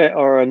 Silhouette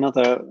are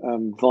another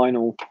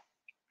vinyl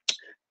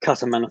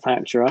cutter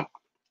manufacturer.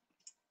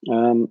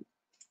 I'll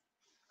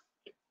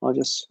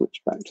just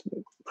switch back to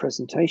the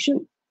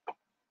presentation.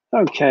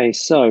 Okay,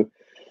 so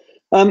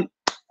I'm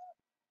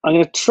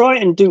going to try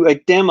and do a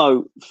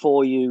demo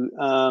for you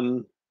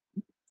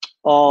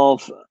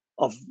of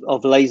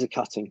laser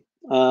cutting.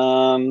 So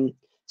I'm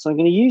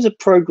going to use a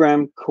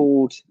program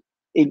called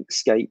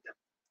Inkscape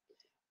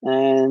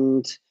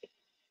and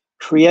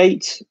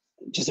create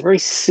just a very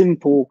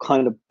simple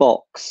kind of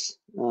box.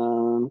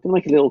 I'm going to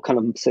make a little kind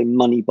of, say,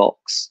 money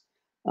box,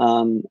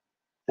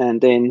 and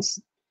then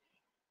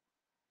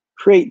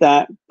create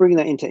that, bring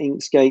that into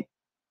Inkscape,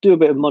 do a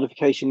bit of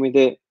modification with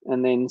it,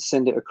 and then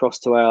send it across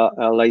to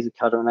our laser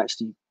cutter and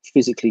actually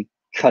physically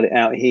cut it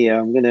out here.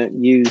 I'm going to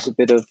use a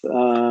bit of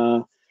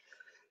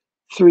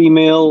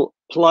 3mm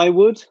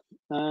plywood,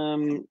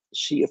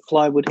 sheet of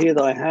plywood here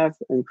that I have,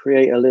 and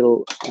create a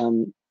little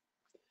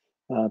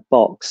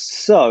box.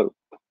 So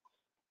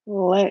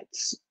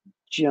let's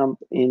jump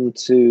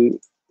into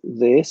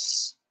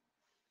this.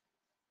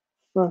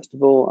 First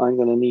of all, I'm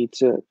going to need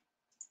to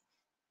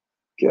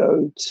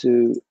go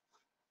to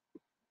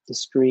the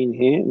screen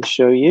here and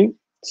show you.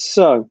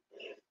 So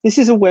this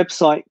is a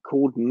website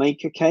called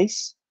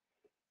MakerCase.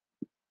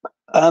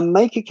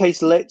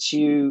 MakerCase lets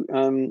you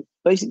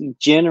basically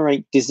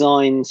generate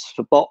designs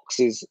for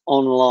boxes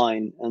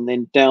online and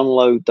then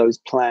download those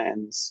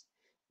plans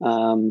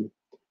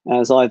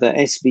as either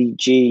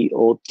SVG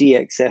or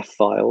DXF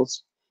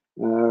files.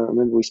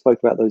 Remember we spoke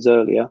about those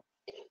earlier.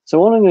 So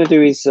what I'm going to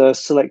do is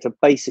select a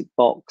basic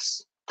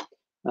box.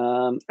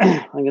 I'm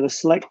going to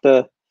select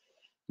the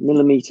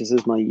millimeters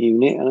as my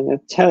unit, and I'm going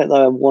to tell it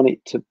that I want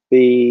it to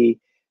be,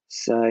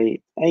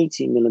 say,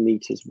 80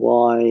 millimeters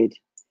wide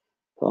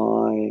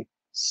by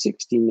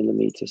 60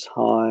 millimeters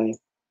high,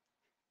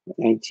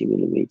 80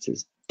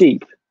 millimeters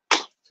deep.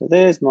 So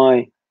there's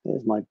my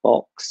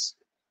box.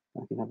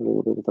 I can have a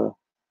little bit of a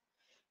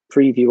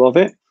preview of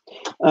it.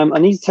 I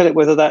need to tell it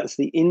whether that's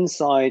the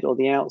inside or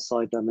the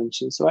outside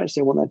dimension. So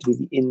actually I want that to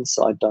be the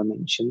inside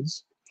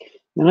dimensions.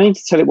 And I need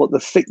to tell it what the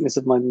thickness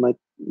of my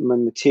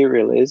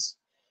material is.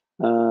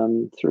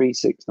 3,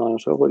 6, 9, or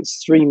 12. Well,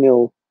 it's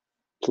 3mm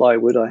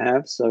plywood I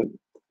have, so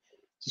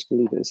just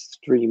going to leave it as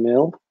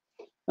 3mm.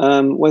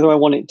 Whether I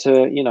want it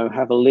to,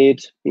 have a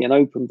lid, be an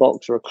open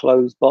box or a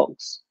closed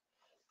box.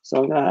 So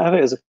I'm going to have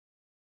it as a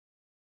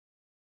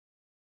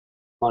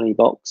money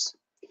box.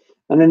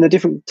 And then the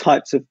different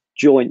types of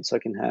joints I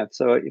can have.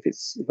 So if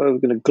I were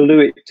going to glue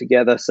it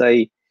together,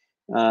 say,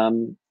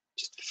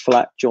 just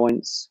flat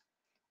joints.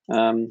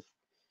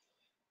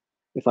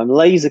 If I'm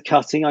laser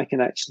cutting, I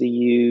can actually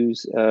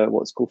use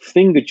what's called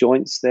finger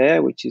joints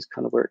there, which is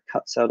kind of where it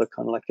cuts out a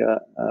kind of like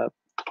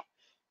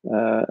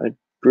a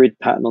grid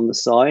pattern on the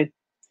side.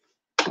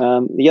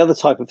 The other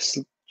type of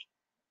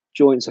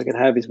joints I can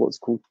have is what's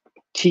called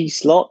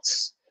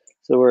T-slots,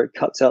 so where it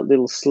cuts out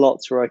little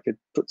slots where I could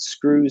put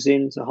screws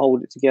in to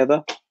hold it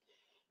together.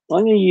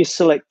 I'm going to use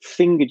select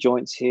finger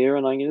joints here,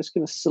 and I'm just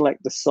going to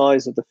select the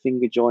size of the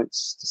finger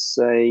joints to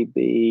say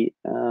be,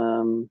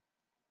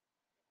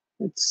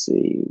 let's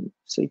see,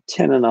 say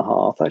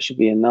 10.5. That should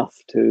be enough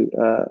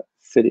to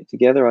fit it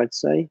together, I'd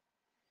say.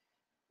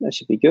 That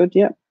should be good.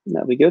 Yeah,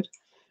 that'll be good.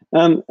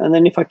 And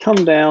then if I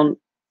come down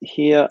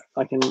here,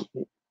 I can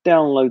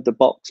download the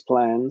box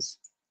plans.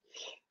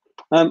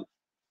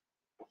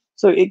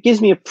 So it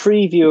gives me a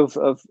preview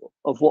of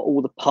what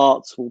all the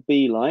parts will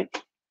be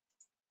like.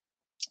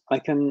 I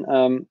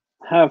can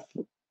have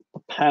the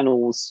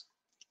panels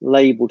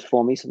labeled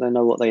for me so they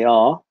know what they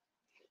are.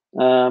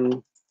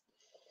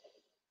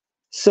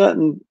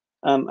 Certain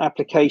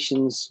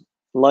applications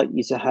like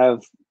you to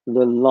have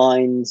the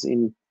lines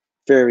in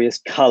various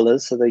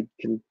colors so they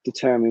can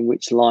determine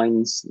which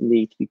lines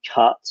need to be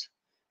cut.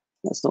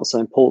 That's not so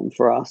important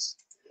for us.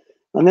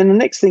 And then the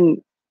next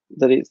thing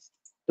that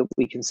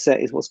we can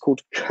set is what's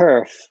called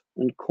kerf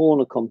and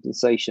corner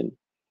compensation.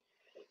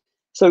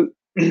 So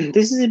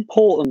this is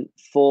important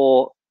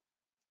for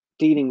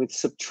dealing with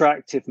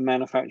subtractive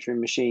manufacturing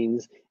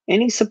machines.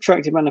 Any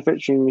subtractive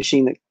manufacturing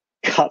machine that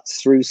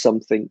cuts through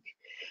something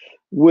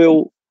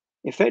will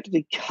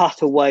effectively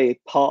cut away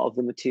part of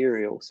the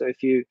material. So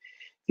if you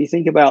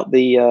think about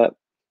the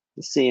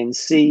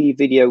CNC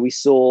video we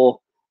saw,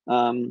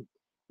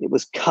 it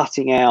was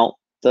cutting out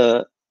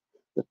the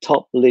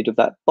top lid of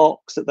that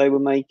box that they were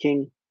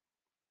making,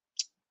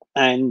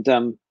 and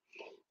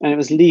it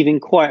was leaving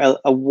quite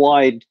a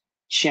wide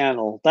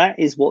channel. That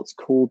is what's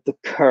called the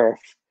kerf.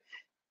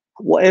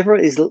 Whatever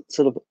is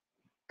sort of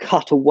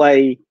cut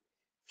away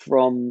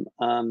from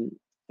a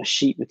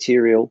sheet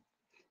material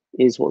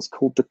is what's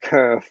called the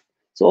kerf.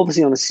 So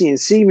obviously on a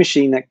CNC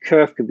machine, that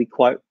kerf can be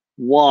quite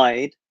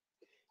wide.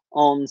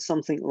 On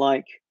something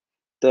like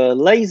the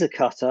laser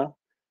cutter,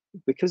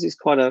 because it's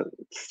quite a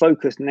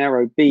focused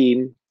narrow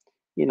beam,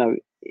 you know,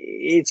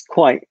 it's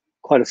quite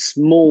a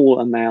small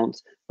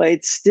amount, but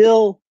it's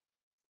still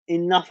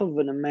enough of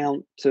an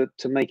amount to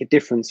make a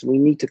difference. We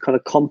need to kind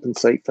of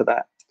compensate for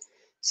that.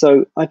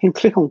 So I can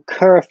click on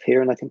kerf here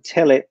and I can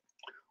tell it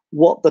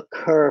what the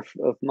kerf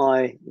of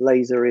my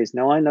laser is.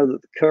 Now I know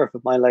that the kerf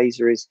of my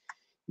laser is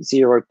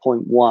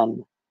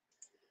 0.1.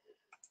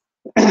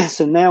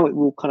 So now it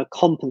will kind of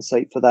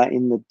compensate for that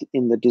in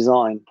the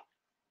design.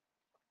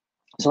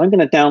 So I'm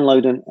going to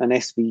download an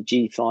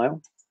SVG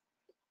file.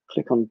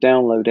 Click on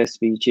download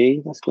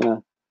SVG. That's going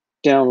to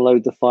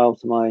download the file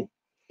to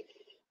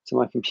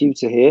my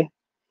computer here.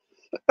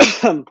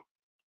 I'm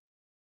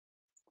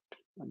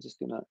just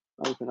going to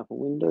open up a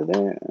window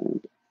there,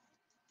 and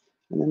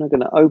then I'm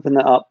going to open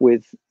that up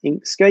with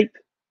Inkscape.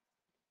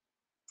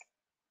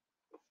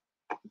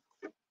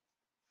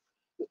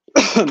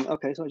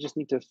 Okay, so I just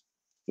need to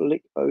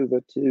flick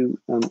over to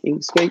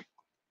Inkscape.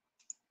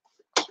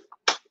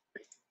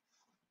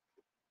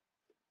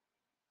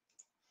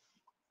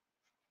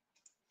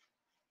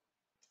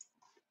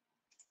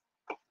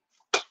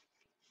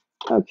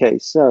 Okay,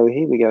 so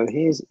here we go.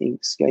 Here's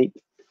Inkscape.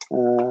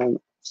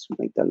 Let's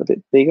make that a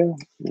bit bigger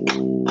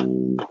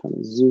and kind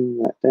of zoom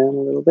that down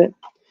a little bit.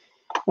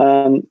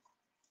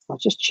 I'll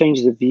just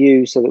change the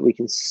view so that we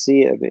can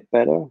see it a bit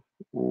better.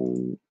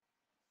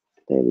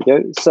 There we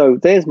go. So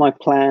there's my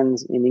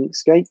plans in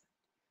Inkscape.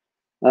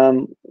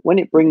 When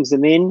it brings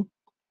them in,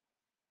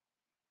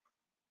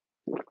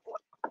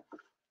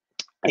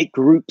 it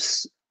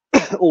groups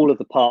all of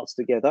the parts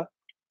together.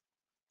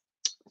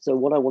 So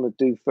what I want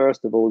to do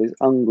first of all is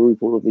ungroup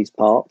all of these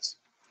parts.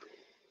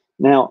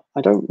 Now,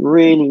 I don't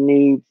really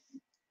need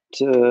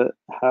to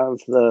have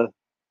the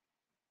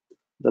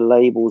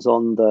labels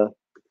on the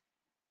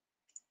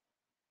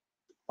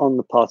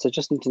parts. I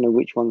just need to know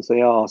which ones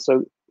they are.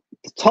 So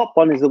the top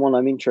one is the one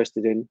I'm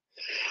interested in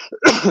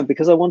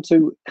because I want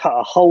to cut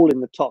a hole in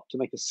the top to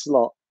make a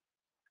slot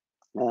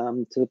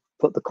to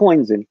put the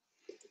coins in.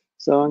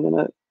 So I'm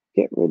going to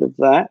get rid of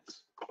that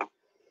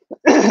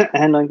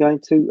and I'm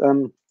going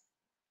to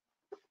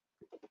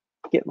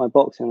get my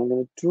box and I'm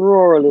going to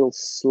draw a little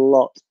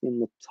slot in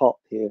the top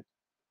here.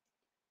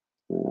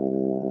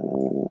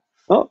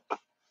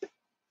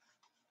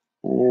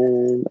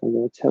 And I'm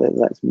going to tell it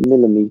that's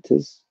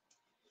millimeters.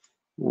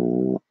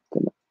 I'm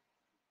going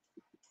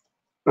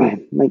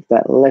to make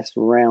that less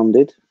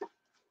rounded.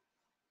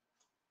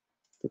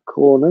 The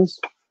corners,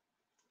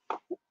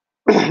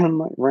 I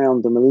might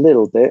round them a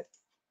little bit.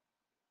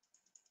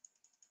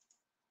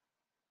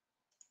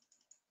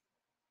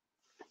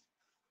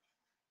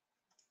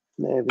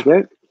 There we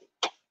go.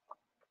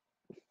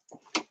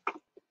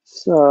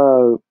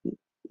 So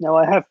now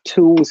I have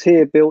tools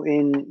here built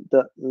in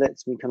that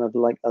lets me kind of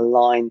like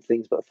align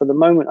things, but for the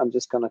moment I'm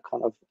just going to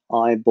kind of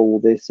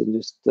eyeball this and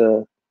just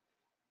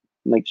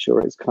make sure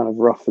it's kind of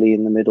roughly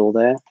in the middle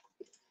there.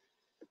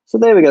 So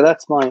there we go.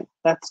 That's going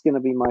to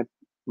be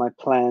my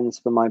plans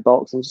for my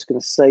box. I'm just going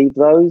to save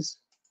those.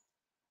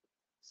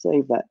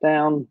 Save that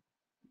down.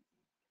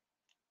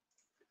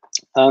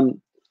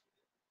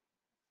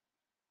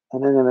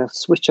 And then I'm going to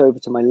switch over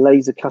to my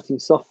laser cutting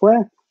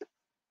software.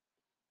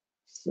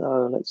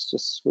 So let's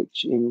just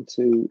switch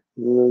into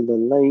the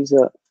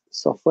laser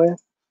software.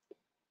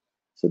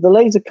 So the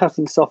laser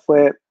cutting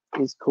software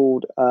is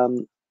called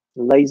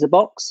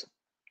LaserBox.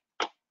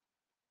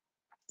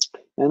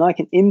 And I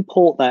can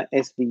import that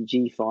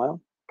SVG file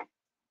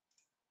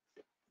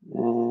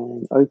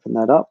and open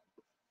that up,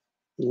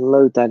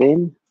 load that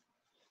in.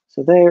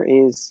 So there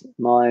is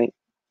my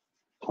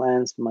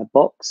plans for my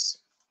box.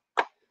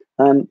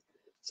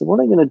 So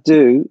what I'm going to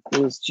do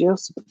is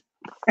just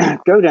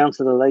go down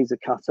to the laser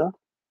cutter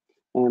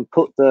and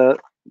put the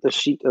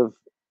sheet of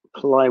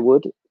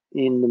plywood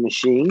in the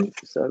machine.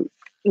 So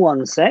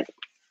one sec.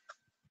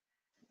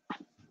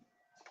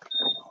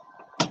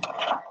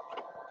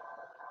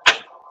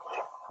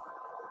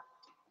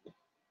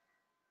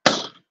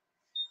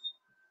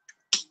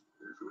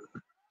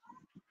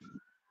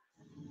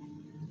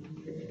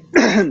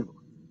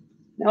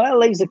 Now our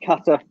laser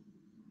cutter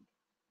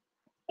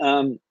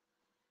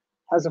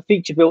has a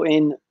feature built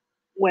in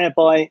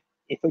whereby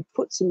if we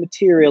put some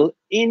material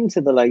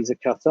into the laser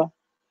cutter,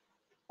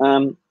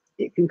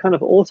 it can kind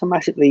of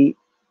automatically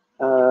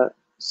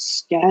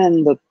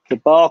scan the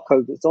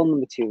barcode that's on the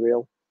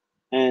material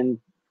and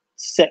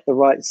set the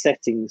right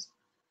settings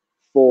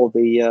for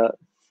the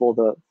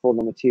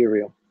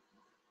material.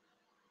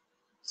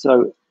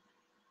 So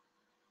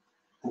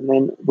And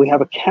then we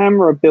have a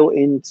camera built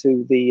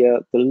into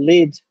the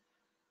lid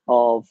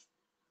of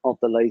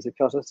the laser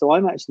cutter. So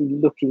I'm actually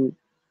looking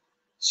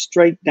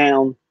straight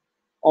down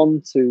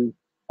onto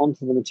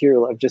the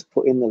material I've just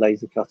put in the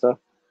laser cutter.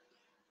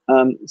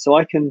 So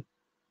I can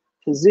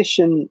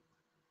position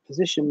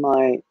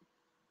my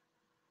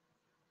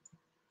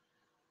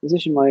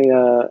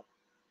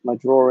my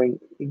drawing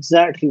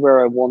exactly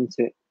where I want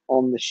it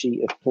on the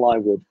sheet of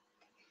plywood.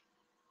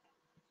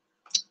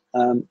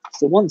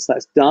 So once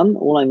that's done,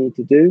 all I need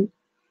to do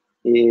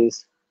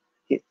is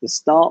hit the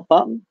start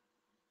button,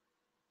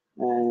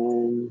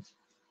 and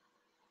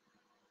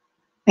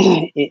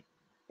it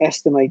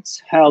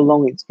estimates how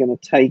long it's going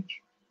to take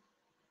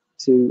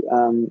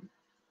to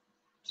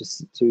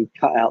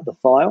cut out the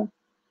file.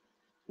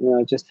 And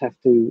I just have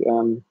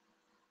to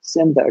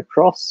send that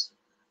across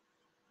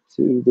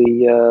to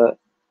the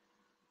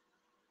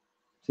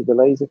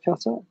laser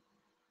cutter.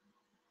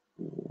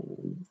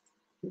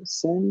 Hit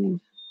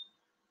send,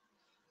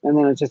 and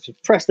then I just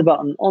press the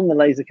button on the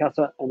laser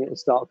cutter, and it will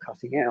start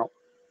cutting out.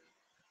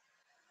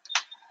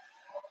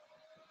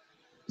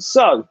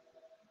 So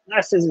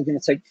that says it's going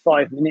to take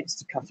 5 minutes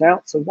to cut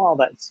out. So while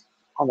that's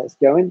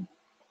going,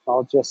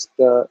 I'll just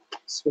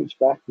switch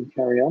back and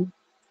carry on.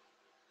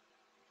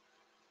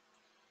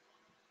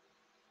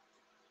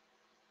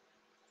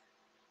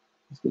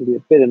 There's going to be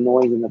a bit of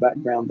noise in the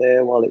background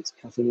there while it's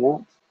cutting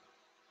out.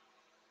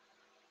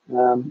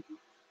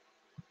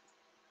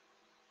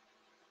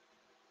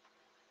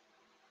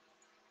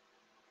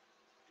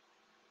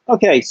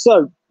 Okay,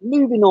 so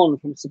moving on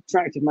from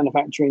subtractive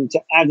manufacturing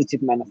to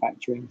additive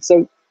manufacturing.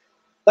 So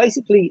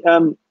basically,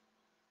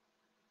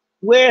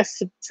 where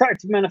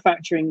subtractive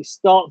manufacturing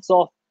starts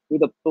off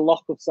with a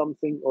block of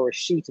something or a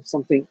sheet of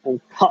something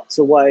and cuts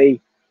away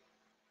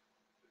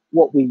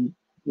what we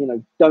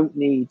don't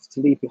need to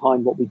leave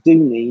behind what we do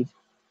need,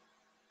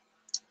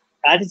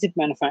 additive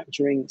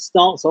manufacturing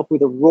starts off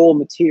with a raw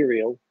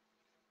material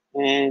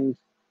and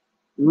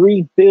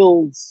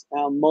rebuilds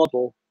our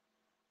model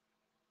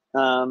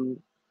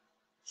from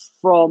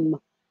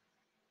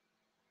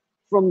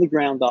the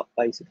ground up,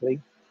 basically.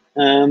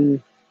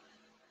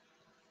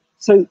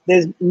 So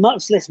there's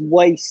much less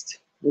waste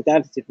with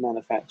additive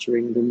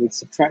manufacturing than with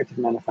subtractive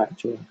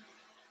manufacturing,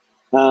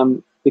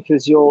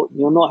 because you're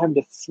not having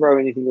to throw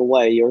anything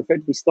away. You're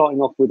effectively starting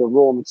off with a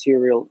raw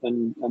material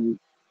and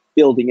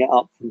building it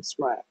up from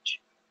scratch.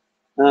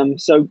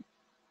 So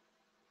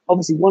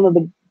obviously one of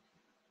the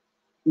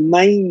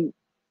main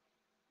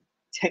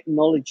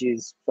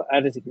technologies for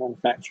additive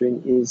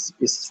manufacturing is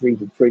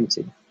 3D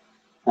printing.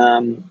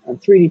 And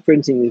 3D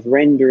printing is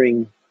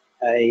rendering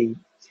a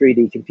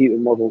 3D computer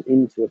model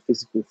into a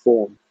physical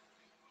form.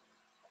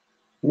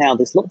 Now,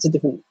 there's lots of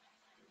different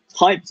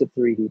types of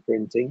 3D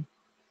printing.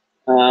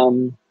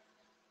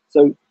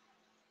 So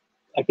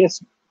I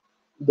guess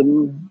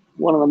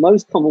one of the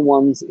most common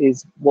ones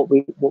is what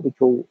we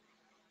call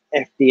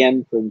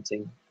FDM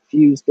printing,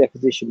 fused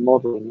deposition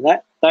modeling.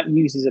 That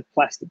uses a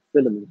plastic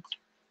filament.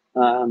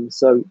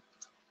 So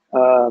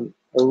a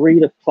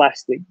reed of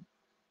plastic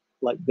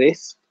like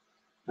this.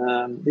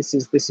 This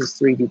is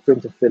 3D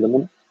printer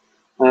filament.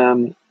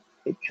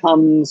 It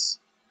comes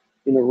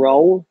in a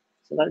roll,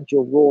 so that's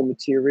your raw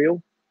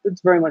material. It's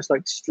very much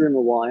like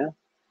strimmer wire.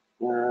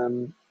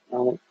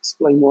 I'll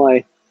explain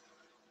why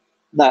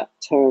that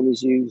term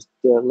is used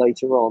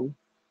later on.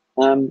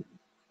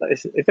 But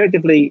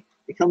effectively,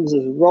 it comes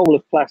as a roll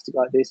of plastic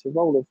like this, a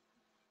roll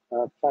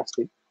of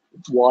plastic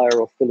wire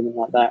or filament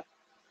like that.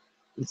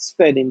 It's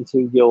fed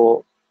into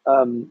your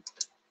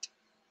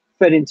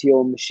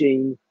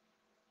machine,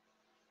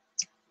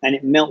 and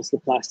it melts the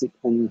plastic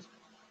and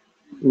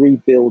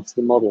rebuilds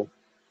the model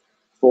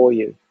for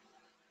you.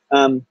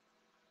 The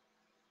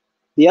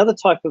other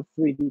type of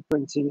 3D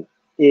printing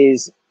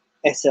is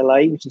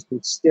SLA, which is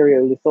called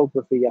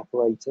stereolithography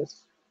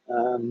apparatus.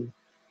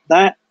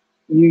 That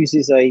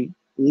uses a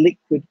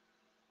liquid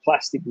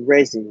plastic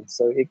resin,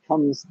 so it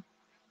comes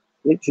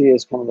literally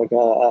as kind of like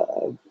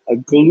a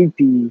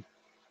gloopy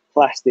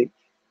plastic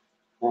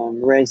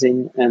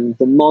resin, and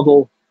the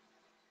model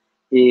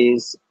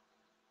is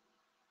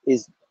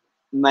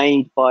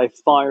made by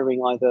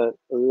firing either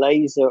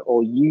laser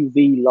or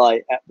UV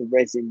light at the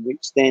resin,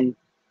 which then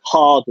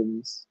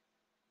hardens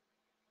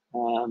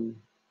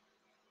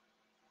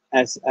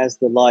as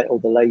the light or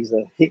the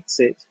laser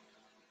hits it,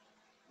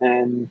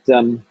 and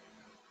then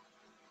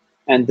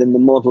the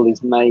model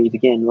is made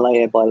again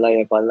layer by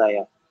layer by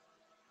layer.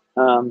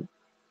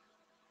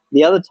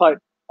 The other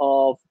type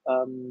of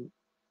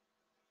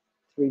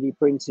 3D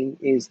printing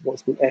is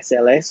what's called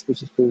SLS,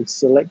 which is called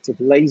selective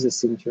laser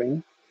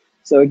sintering.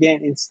 So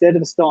again, instead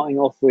of starting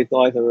off with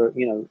either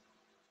a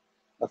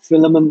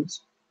filament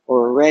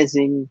or a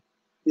resin,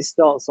 this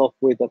starts off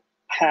with a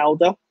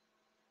powder.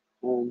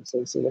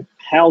 So sort of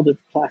powdered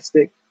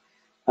plastic,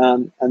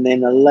 and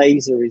then a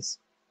laser is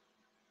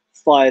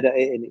fired at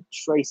it, and it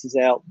traces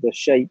out the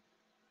shape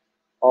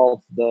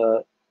of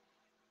the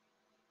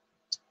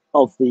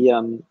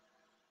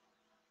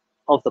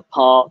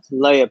part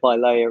layer by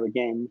layer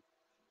again,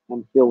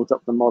 and builds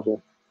up the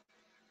model.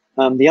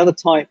 The other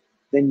type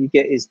then you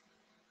get is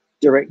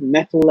direct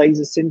metal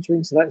laser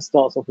sintering. So that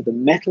starts off with a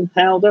metal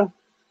powder.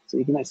 So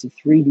you can actually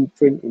 3D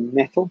print in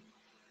metal.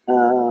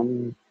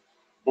 And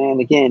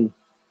again,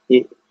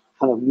 it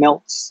kind of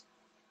melts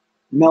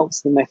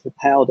the metal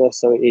powder,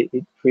 so it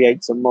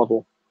creates a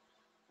model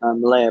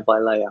layer by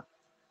layer.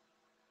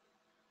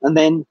 And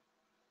then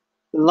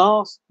the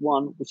last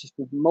one, which is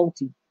called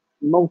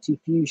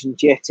multi-fusion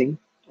jetting,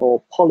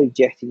 or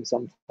polyjetting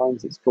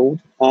sometimes it's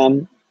called,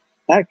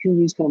 that can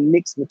use kind of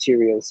mixed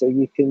materials. So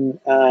you can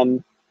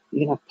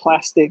have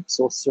plastics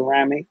or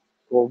ceramic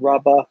or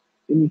rubber,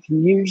 and you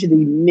can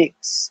usually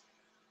mix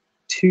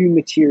two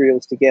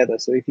materials together.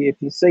 So if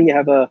you say you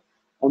have a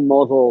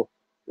model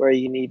where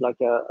you need like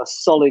a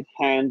solid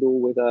handle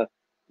with a,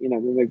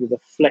 maybe with a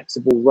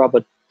flexible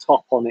rubber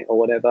top on it or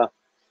whatever,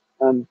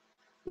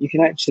 you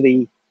can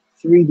actually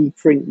 3D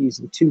print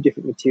using two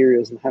different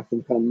materials and have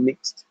them kind of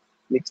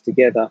mixed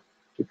together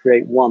to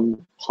create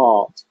one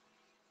part.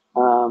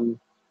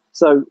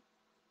 So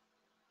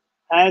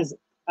as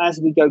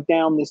we go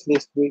down this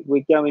list,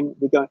 we're going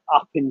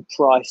up in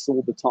price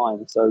all the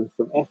time. So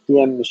from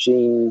FDM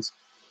machines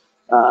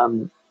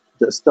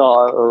that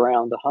start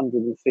around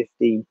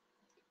 150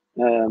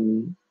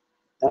 euros,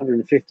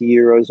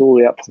 all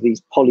the way up to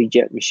these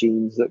polyjet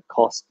machines that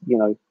cost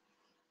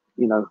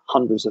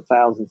hundreds of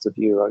thousands of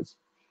euros.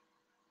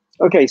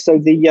 Okay, so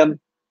the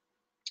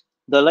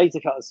laser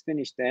cut is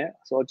finished there.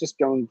 So I'll just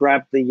go and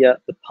grab the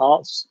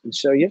parts and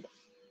show you.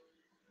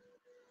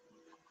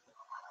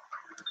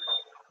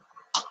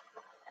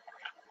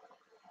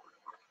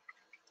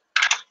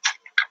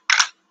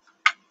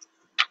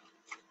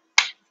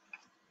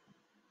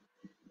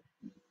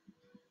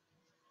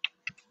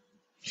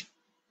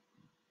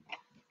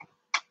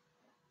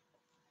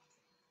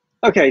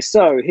 Okay,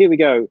 so here we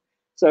go.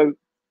 So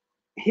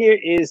here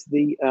is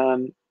the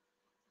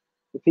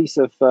piece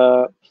of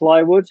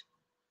plywood.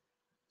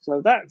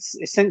 So that's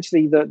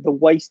essentially the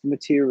waste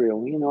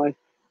material. I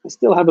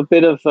still have a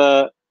bit of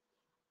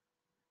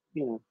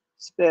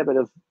spare bit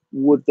of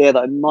wood there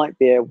that I might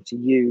be able to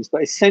use,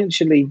 but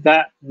essentially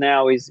that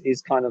now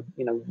is kind of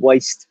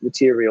waste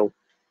material.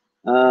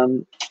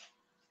 So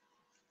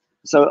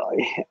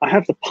I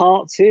have the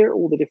parts here,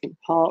 all the different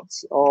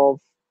parts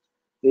of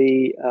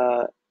the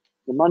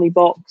money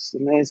box,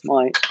 and there's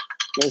my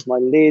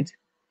lid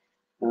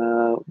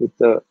with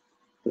the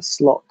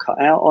slot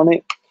cut out on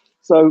it.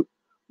 So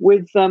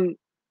with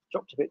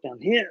dropped a bit down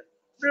here.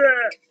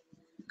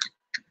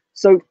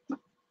 So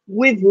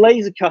with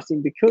laser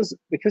cutting, because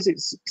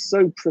it's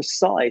so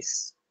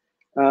precise,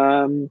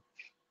 let's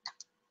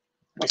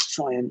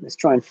try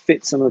and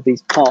fit some of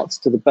these parts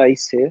to the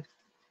base here.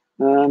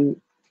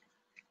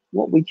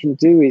 What we can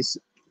do is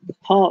the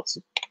parts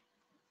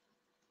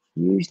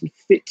usually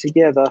fit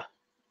together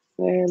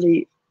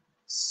fairly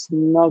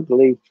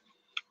snugly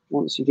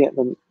once you get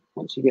them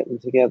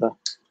together.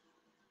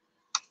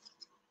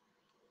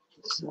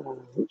 So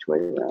which way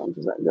around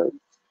does that go?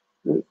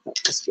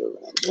 Let's go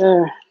around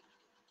there.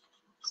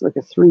 It's like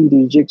a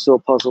 3D jigsaw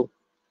puzzle.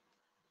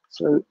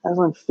 So as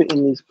I'm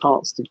fitting these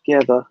parts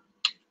together,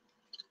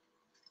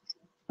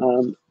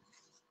 they're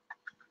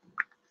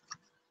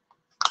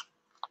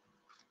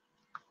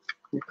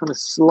kind of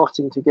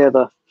slotting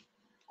together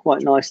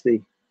quite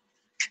nicely.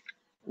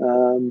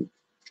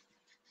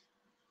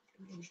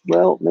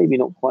 Well, maybe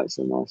not quite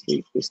so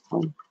nicely this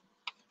time.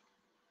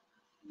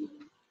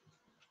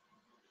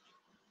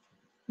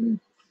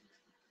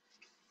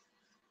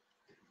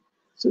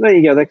 So there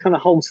you go. They kind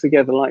of holds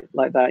together like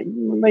that.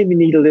 You maybe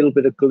need a little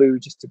bit of glue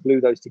just to glue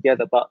those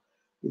together, but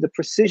the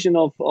precision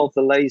of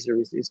the laser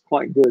is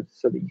quite good,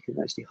 so that you can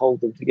actually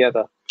hold them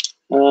together.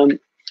 I'll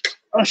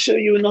show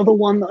you another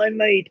one that I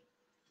made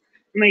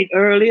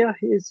earlier.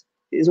 Here's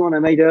one I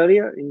made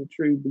earlier in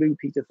true Blue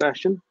Peter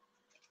fashion.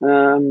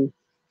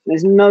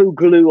 There's no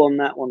glue on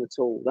that one at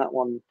all. That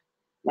one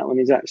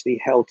is actually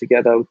held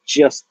together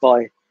just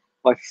by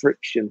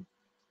friction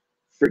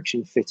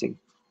fitting.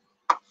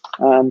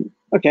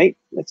 Okay,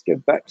 let's go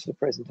back to the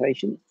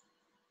presentation.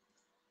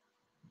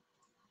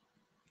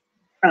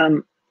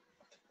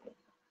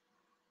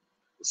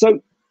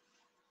 So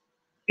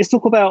let's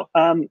talk about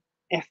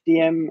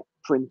FDM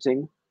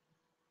printing.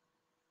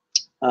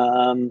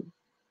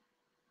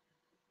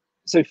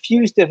 So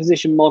fused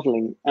deposition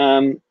modeling.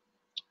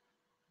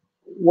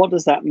 What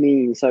does that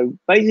mean? So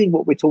basically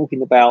what we're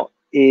talking about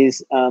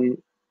is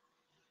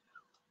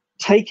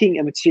taking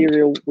a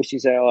material, which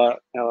is our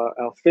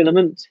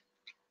filament,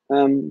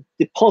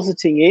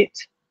 depositing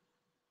it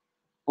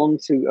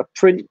onto a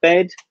print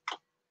bed,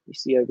 you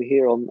see over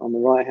here on the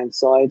right hand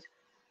side,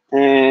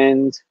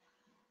 and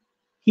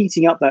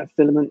heating up that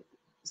filament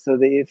so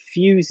that it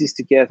fuses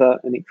together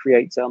and it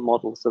creates our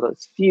model. So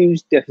that's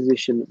fused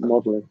deposition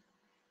modeling.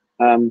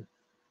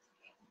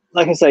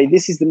 Like I say,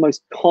 this is the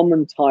most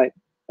common type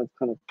of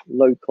kind of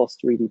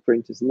low-cost 3D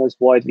printers, the most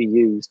widely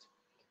used.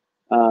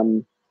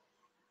 And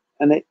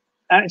it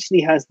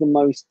actually has the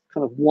most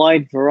kind of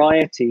wide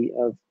variety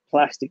of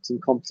plastics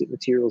and composite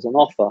materials on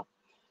offer.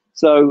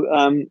 So,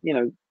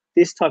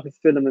 this type of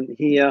filament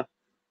here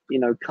you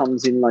know,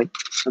 comes in like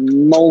a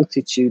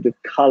multitude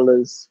of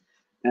colors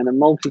and a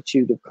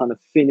multitude of kind of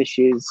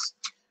finishes.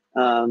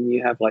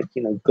 You have like,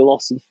 you know,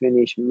 glossy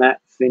finish,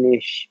 matte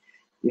finish.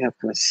 You have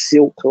kind of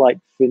silk-like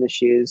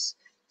finishes,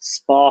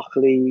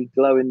 sparkly,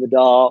 glow in the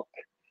dark.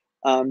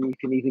 You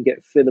can even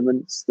get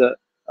filaments that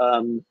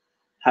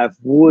have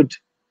wood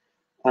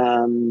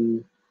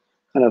kind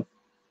of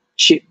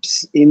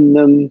chips in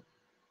them,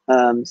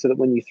 so that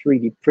when you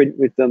 3D print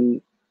with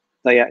them,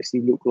 they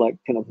actually look like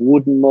kind of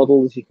wooden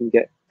models. You can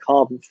get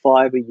carbon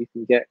fiber. You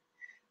can get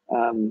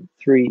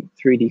 3D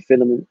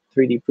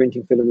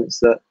printing filaments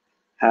that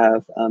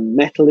have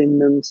metal in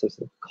them, so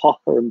sort of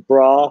copper and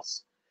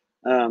brass.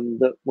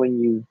 That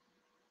when you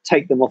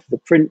take them off the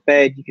print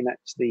bed, you can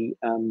actually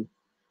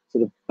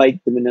sort of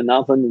bake them in an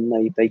oven,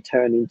 and they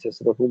turn into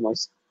sort of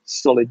almost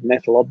solid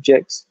metal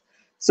objects.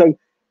 So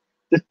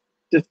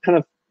the kind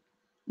of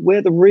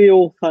where the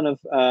real kind of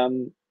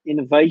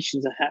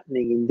innovations are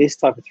happening in this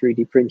type of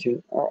 3D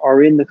printing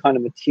are in the kind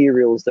of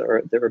materials that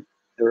are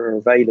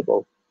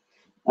available.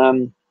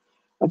 I'm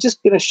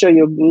just going to show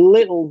you a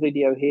little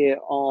video here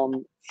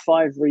on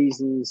 5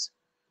 reasons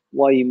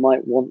why you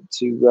might want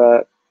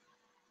to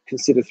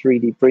consider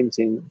 3D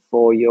printing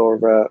for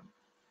your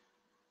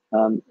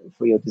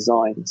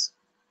designs.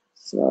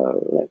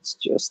 So let's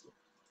just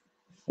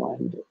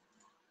find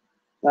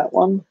that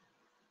one.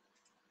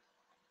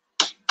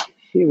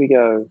 Here we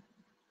go.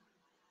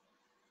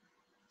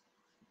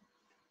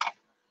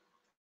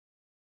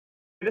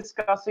 We're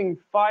discussing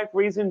 5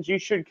 reasons you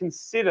should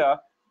consider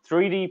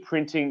 3D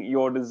printing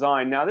your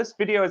design. Now, this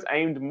video is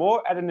aimed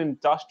more at an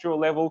industrial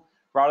level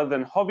rather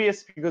than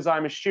hobbyists, because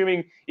I'm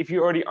assuming if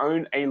you already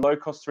own a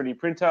low-cost 3D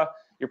printer,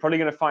 you're probably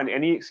going to find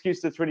any excuse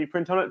to 3D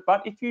print on it.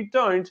 But if you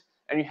don't,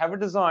 and you have a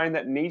design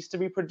that needs to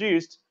be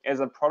produced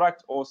as a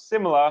product or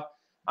similar,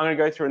 I'm going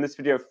to go through in this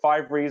video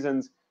 5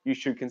 reasons you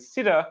should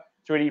consider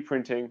 3D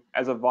printing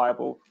as a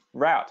viable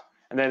route.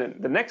 And then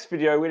in the next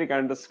video, we're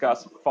going to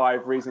discuss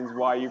 5 reasons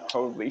why you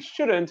probably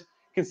shouldn't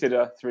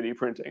consider 3D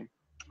printing.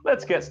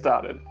 Let's get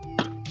started.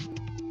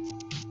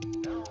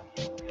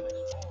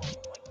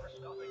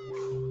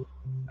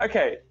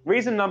 Okay,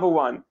 reason number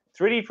 1,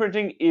 3D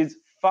printing is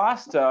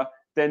faster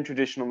than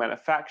traditional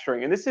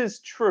manufacturing. And this is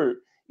true.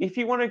 If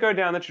you want to go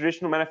down the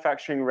traditional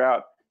manufacturing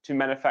route to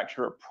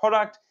manufacture a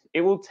product,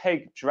 it will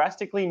take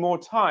drastically more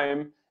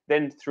time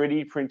than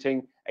 3D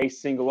printing a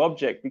single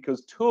object,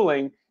 because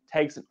tooling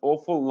takes an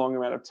awful long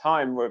amount of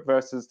time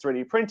versus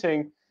 3D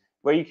printing,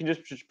 where you can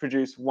just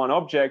produce one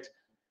object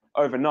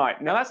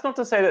overnight. Now, that's not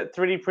to say that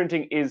 3D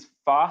printing is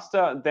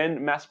faster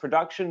than mass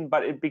production,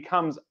 but it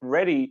becomes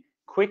ready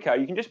quicker.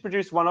 You can just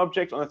produce one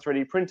object on a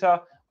 3D printer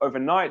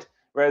overnight,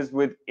 whereas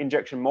with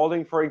injection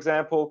molding, for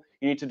example,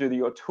 you need to do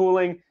your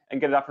tooling and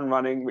get it up and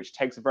running, which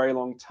takes a very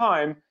long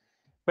time.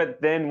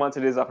 But then once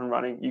it is up and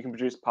running, you can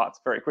produce parts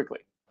very quickly.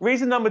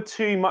 Reason number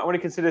 2, you might want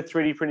to consider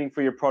 3D printing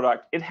for your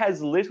product. It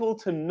has little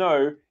to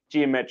no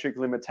geometric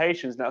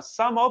limitations. Now,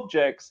 some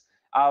objects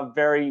are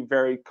very,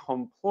 very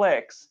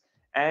complex,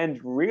 and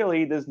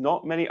really there's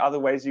not many other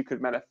ways you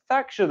could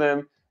manufacture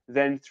them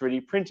than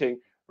 3D printing.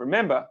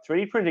 Remember,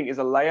 3D printing is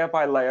a layer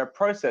by layer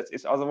process.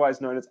 It's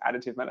otherwise known as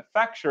additive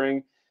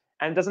manufacturing,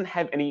 and doesn't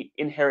have any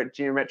inherent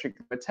geometric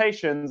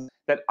limitations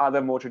that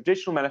other more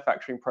traditional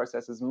manufacturing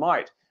processes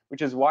might,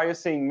 which is why you're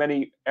seeing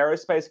many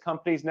aerospace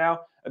companies now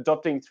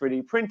adopting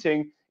 3D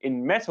printing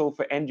in metal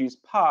for end-use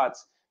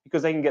parts,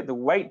 because they can get the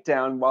weight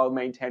down while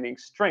maintaining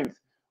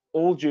strength,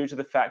 all due to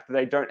the fact that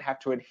they don't have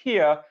to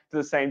adhere to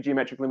the same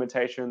geometric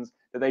limitations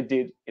that they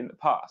did in the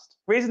past.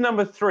 Reason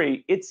number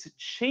 3, it's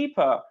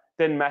cheaper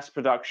than mass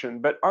production,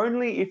 but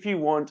only if you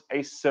want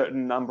a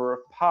certain number of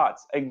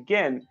parts.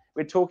 Again,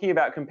 we're talking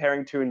about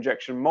comparing to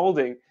injection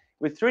molding.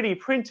 With 3D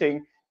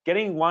printing,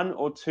 getting 1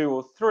 or 2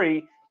 or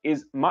 3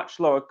 is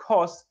much lower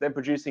cost than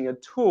producing a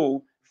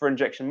tool for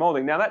injection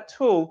molding. Now, that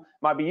tool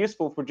might be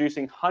useful for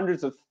producing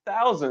hundreds of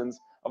thousands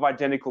of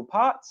identical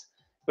parts,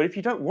 but if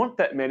you don't want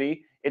that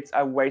many, it's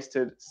a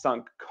wasted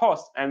sunk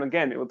cost. And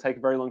again, it will take a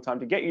very long time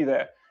to get you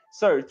there.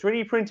 So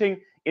 3D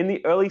printing in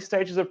the early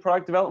stages of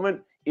product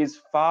development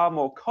is far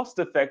more cost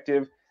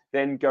effective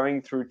than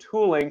going through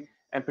tooling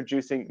and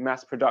producing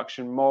mass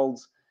production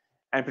molds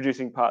and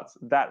producing parts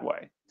that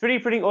way.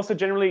 3D printing also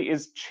generally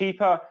is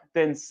cheaper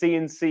than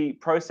CNC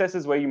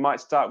processes, where you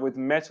might start with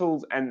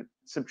metals and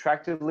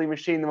subtractively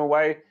machine them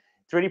away.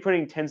 3D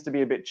printing tends to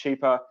be a bit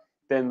cheaper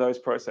than those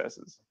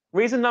processes.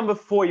 Reason number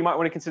 4, you might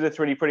want to consider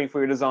 3D printing for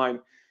your design.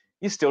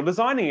 You're still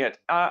designing it.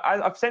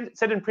 I've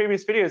said in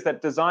previous videos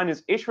that design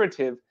is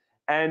iterative,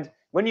 and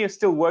when you're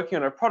still working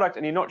on a product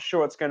and you're not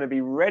sure it's going to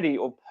be ready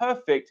or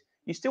perfect,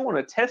 you still want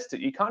to test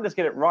it. You can't just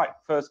get it right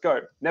first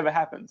go. Never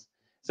happens.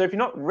 So if you're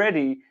not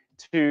ready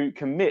to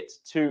commit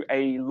to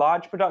a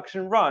large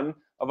production run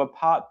of a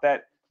part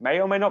that may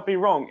or may not be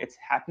wrong, it's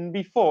happened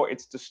before,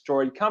 it's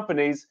destroyed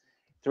companies,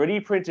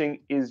 3D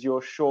printing is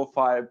your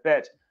surefire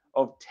bet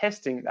of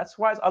testing. That's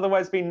why it's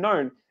otherwise been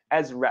known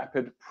as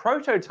rapid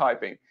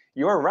prototyping.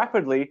 You're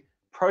rapidly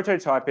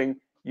prototyping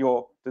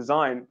your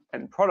design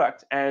and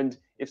product, and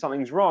if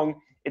something's wrong,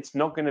 it's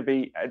not going to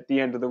be at the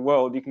end of the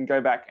world. You can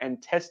go back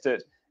and test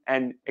it.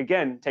 And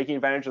again, taking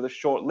advantage of the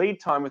short lead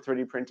time with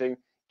 3D printing,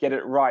 get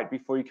it right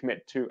before you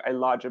commit to a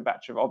larger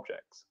batch of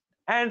objects.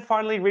 And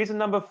finally, reason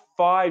number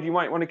 5, you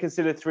might want to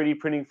consider 3D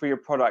printing for your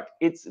product.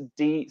 It's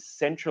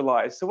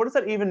decentralized. So what does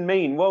that even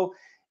mean? Well,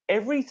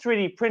 every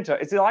 3D printer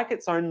is like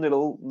its own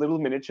little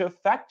miniature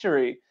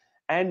factory.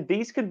 And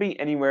these could be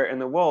anywhere in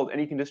the world. And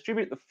you can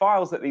distribute the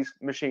files that these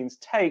machines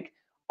take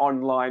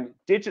online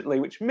digitally,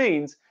 which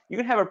means you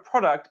can have a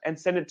product and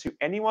send it to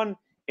anyone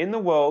in the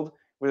world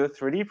with a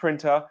 3D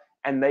printer,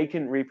 and they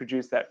can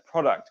reproduce that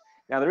product.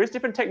 Now, there is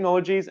different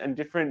technologies and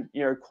different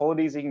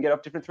qualities you can get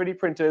off different 3D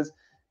printers,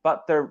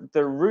 but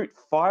the root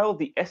file,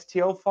 the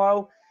STL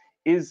file,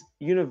 is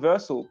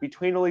universal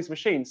between all these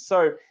machines.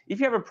 So if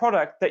you have a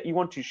product that you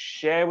want to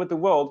share with the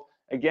world,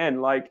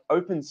 again, like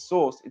open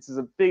source, it's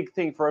a big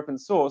thing for open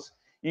source,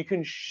 you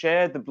can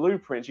share the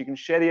blueprints, you can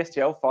share the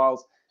STL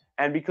files,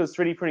 and because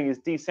 3D printing is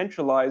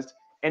decentralized,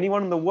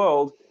 anyone in the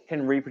world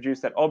can reproduce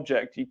that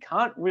object. You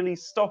can't really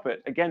stop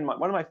it. Again,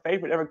 one of my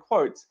favorite ever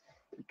quotes,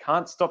 you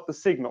can't stop the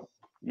signal.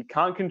 You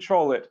can't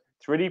control it.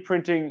 3D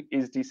printing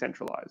is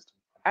decentralized.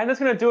 And that's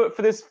going to do it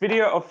for this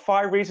video of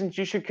 5 reasons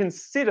you should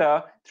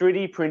consider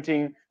 3D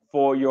printing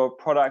for your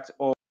product.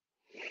 Or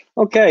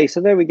okay,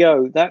 so there we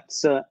go.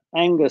 That's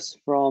Angus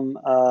from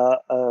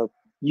a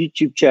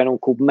YouTube channel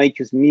called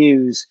Maker's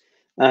Muse.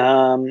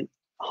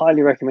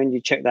 Highly recommend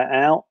you check that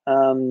out.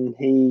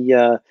 He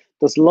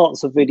does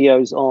lots of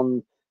videos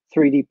on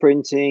 3D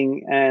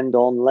printing and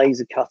on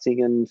laser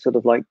cutting and sort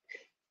of like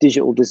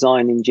digital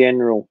design in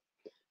general.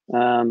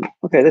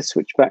 Okay, let's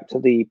switch back to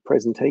the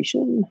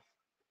presentation.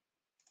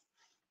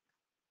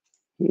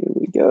 Here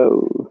we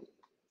go.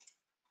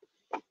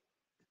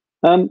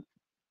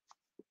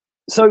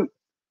 So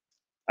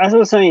as I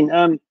was saying,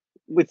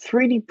 with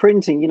 3D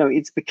printing,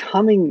 it's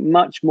becoming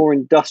much more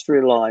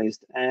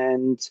industrialized,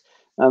 and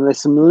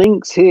there's some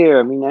links here.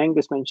 I mean,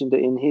 Angus mentioned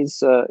it in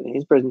his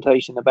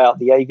presentation about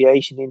the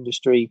aviation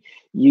industry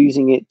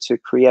using it to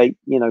create,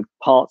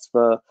 parts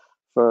for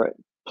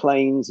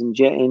planes and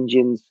jet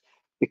engines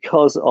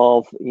because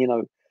of,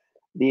 the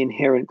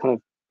inherent kind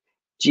of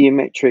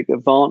geometric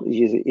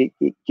advantages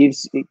it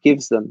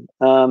gives them.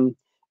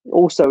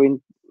 Also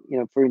in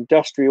for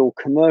industrial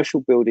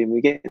commercial building, we're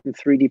getting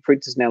 3D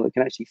printers now that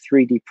can actually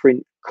 3D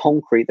print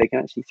concrete. They can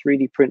actually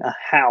 3D print a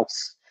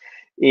house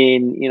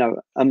in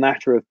a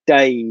matter of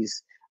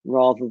days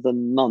rather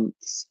than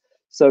months.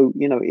 So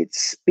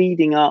it's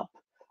speeding up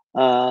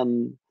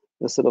the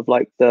sort of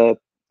like the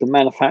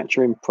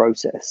manufacturing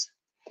process.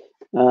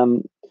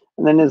 And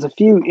then there's a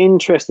few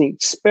interesting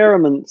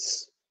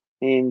experiments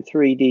in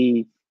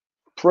 3D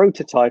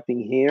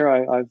prototyping here.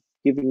 I've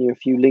given you a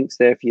few links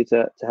there for you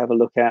to have a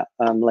look at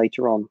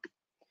later on.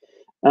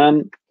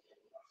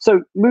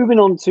 So moving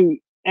on to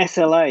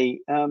SLA,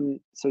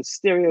 so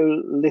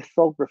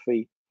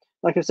stereolithography.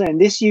 Like I was saying,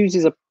 this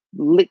uses a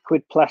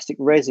liquid plastic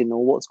resin,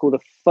 or what's called a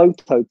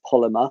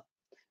photopolymer,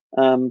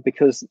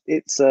 because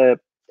it's a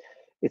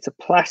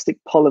plastic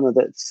polymer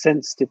that's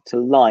sensitive to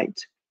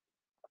light.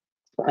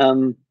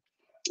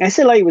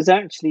 SLA was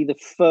actually the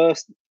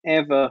first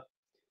ever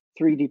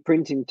 3D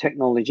printing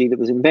technology that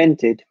was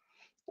invented,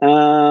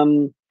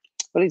 but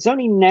it's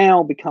only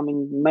now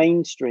becoming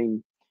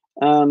mainstream,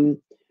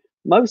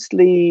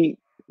 mostly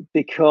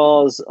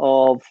because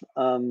of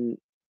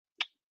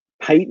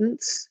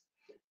patents,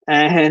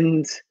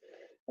 and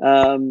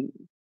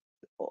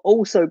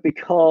also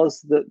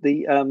because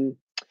the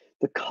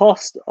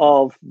cost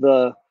of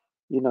the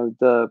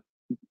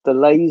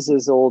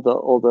lasers or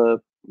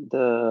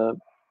the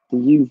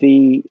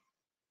UV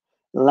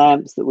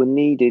lamps that were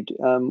needed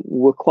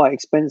were quite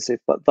expensive,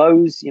 but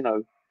those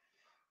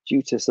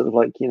due to sort of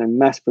like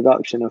mass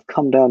production have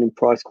come down in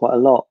price quite a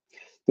lot.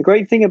 The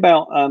great thing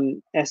about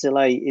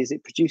SLA is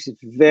it produces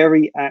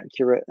very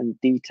accurate and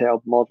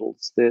detailed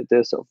models. The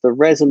sort of the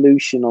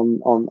resolution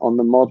on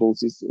the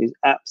models is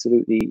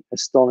absolutely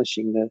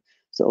astonishing. The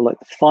sort of like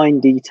the fine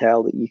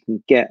detail that you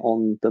can get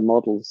on the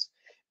models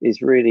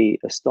is really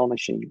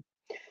astonishing.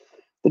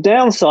 The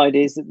downside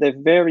is that they're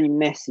very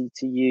messy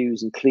to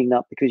use and clean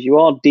up, because you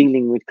are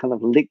dealing with kind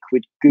of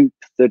liquid goop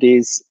that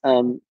is,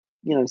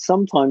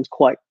 sometimes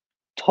quite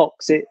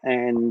toxic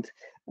and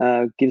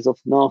gives off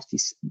nasty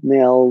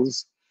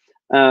smells.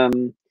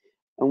 And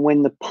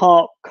when the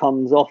part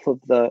comes off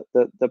of the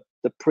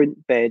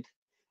print bed,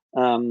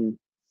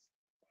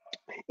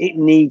 it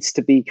needs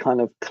to be kind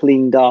of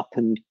cleaned up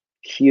and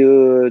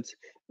cured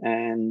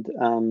and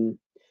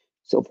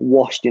sort of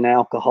washed in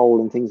alcohol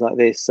and things like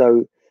this.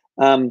 So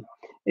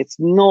it's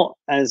not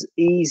as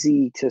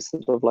easy to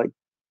sort of like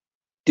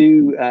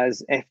do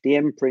as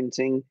FDM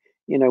printing,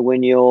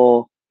 when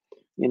you're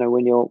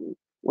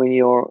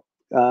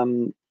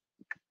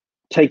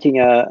taking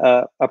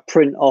a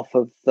print off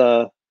of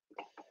the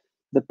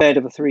bed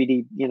of a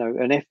 3D,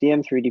 an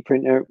FDM 3D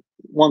printer.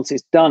 Once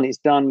it's done, it's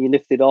done. You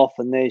lift it off,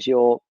 and there's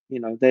your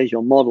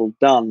model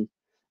done.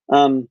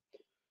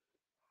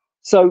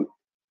 So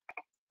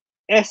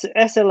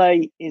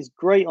SLA is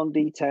great on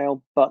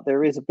detail, but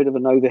there is a bit of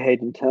an overhead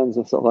in terms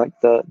of sort of like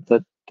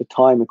the the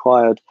time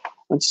required.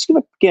 I'm just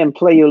going to again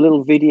play you a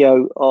little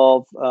video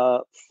of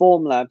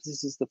Form Labs.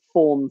 This is the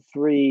Form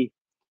 3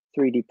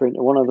 3D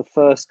printer, one of the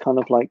first kind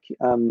of like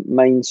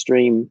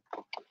mainstream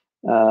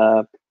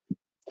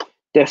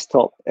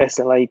desktop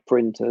SLA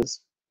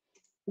printers.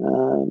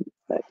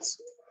 Let's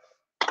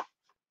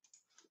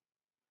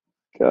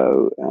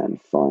go and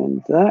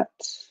find that.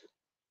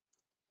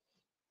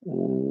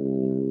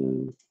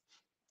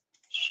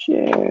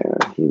 Share.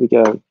 Here we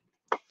go.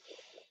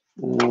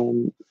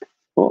 Oh,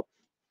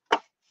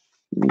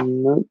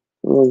 no,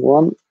 wrong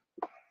one.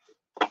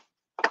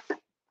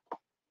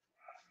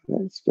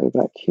 Let's go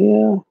back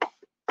here.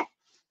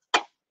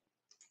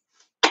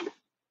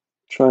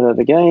 Try that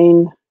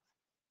again.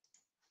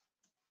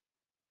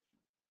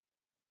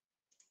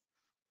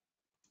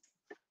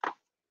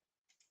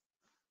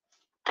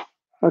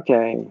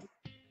 Okay.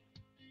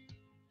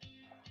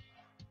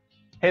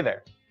 Hey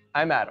there,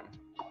 I'm Adam,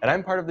 and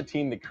I'm part of the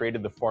team that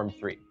created the Form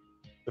 3.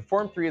 The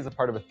Form 3 is a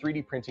part of a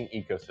 3D printing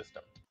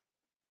ecosystem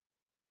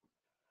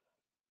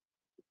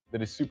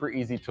that is super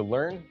easy to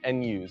learn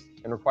and use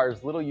and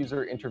requires little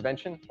user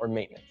intervention or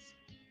maintenance.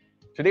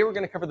 Today we're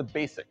going to cover the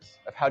basics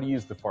of how to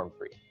use the Form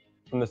 3,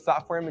 from the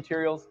software and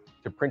materials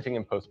to printing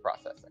and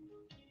post-processing.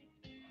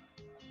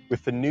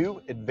 With the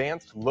new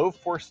advanced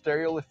low-force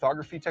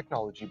stereolithography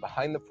technology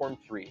behind the Form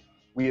 3,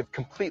 we have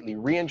completely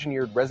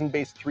re-engineered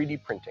resin-based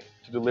 3D printing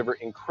to deliver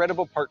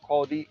incredible part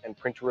quality and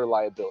printer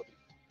reliability,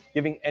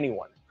 giving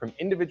anyone, from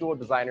individual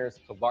designers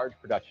to large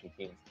production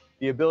teams,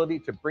 the ability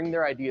to bring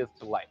their ideas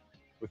to life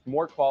with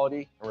more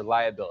quality and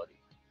reliability.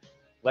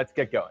 Let's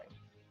get going.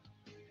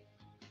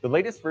 The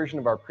latest version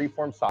of our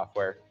preform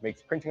software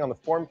makes printing on the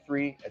Form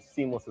 3 as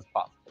seamless as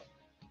possible.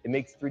 It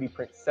makes 3D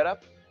print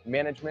setup,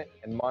 management,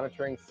 and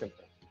monitoring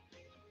simple.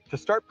 To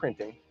start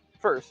printing,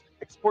 first,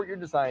 export your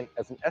design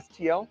as an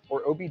STL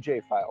or OBJ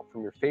file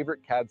from your favorite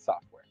CAD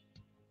software.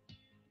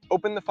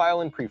 Open the file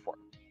in Preform,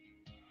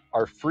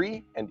 our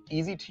free and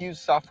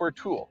easy-to-use software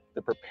tool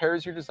that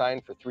prepares your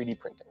design for 3D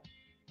printing.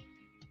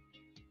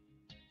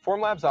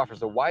 Formlabs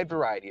offers a wide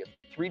variety of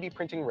 3D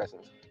printing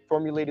resins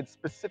formulated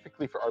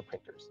specifically for our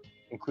printers,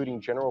 including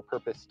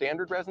general-purpose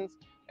standard resins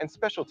and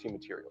specialty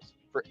materials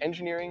for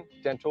engineering,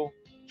 dental,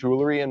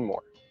 jewelry, and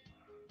more.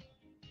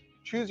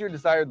 Choose your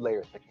desired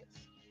layer thickness.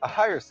 A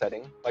higher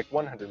setting, like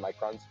 100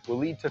 microns, will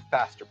lead to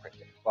faster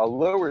printing, while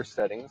lower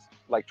settings,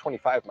 like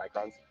 25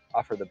 microns,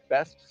 offer the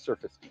best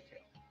surface detail.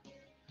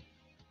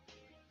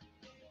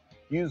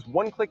 Use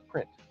one-click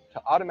print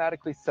to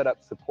automatically set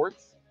up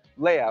supports,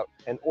 layout,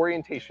 and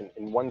orientation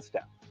in one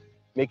step.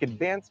 Make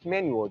advanced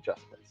manual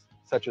adjustments,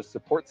 such as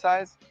support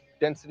size,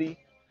 density,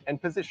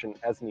 and position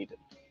as needed.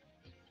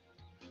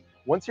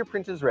 Once your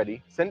print is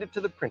ready, send it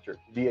to the printer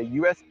via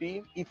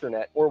USB,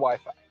 Ethernet, or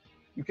Wi-Fi.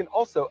 You can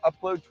also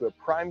upload to a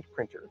primed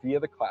printer via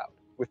the cloud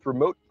with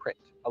remote print,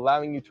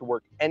 allowing you to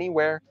work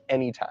anywhere,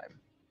 anytime.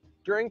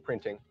 During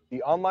printing,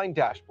 the online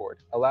dashboard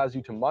allows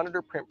you to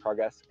monitor print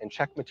progress and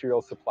check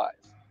material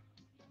supplies,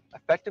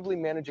 effectively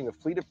managing a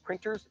fleet of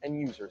printers and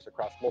users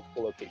across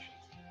multiple locations.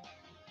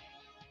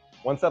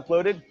 Once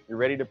uploaded, you're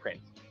ready to print.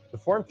 The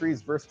Form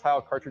 3's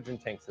versatile cartridge and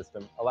tank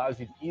system allows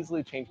you to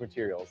easily change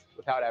materials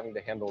without having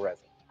to handle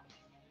resin.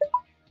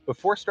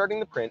 Before starting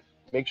the print,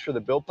 make sure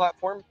the build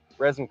platform,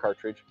 resin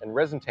cartridge, and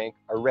resin tank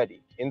are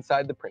ready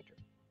inside the printer.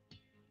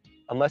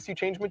 Unless you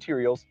change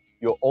materials,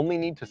 you'll only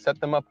need to set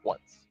them up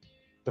once.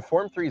 The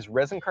Form 3's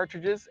resin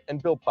cartridges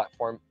and build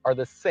platform are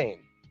the same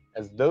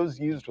as those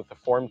used with the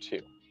Form 2.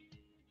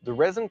 The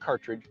resin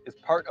cartridge is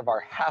part of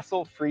our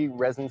hassle-free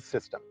resin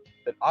system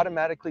that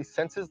automatically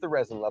senses the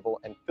resin level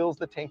and fills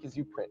the tank as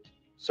you print,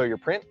 so your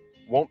print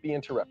won't be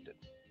interrupted.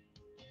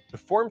 The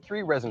Form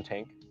 3 resin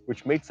tank,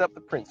 which makes up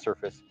the print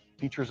surface,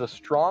 features a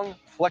strong,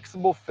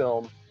 flexible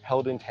film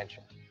held in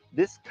tension.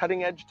 This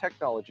cutting-edge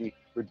technology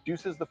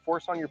reduces the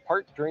force on your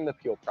part during the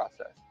peel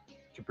process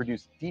to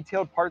produce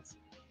detailed parts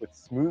with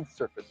smooth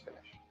surface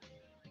finish.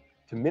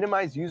 To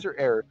minimize user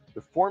error,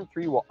 the Form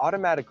 3 will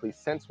automatically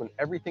sense when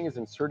everything is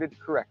inserted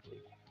correctly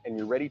and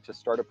you're ready to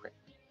start a print.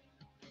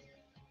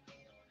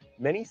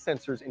 Many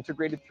sensors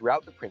integrated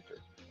throughout the printer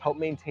help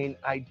maintain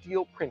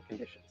ideal print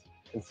conditions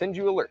and send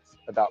you alerts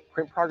about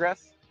print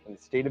progress and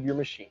the state of your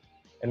machine.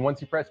 And once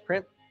you press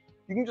print,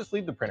 you can just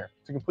leave the printer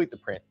to complete the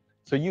print,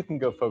 so you can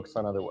go focus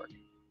on other work.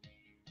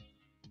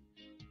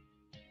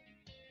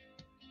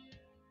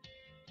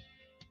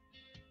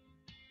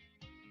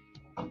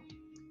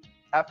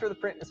 After the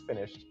print is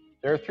finished,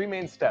 there are three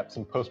main steps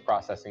in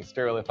post-processing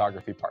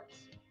stereolithography parts: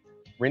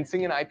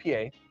 rinsing in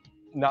IPA,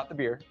 not the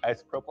beer,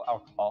 isopropyl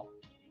alcohol,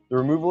 the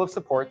removal of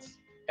supports,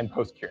 and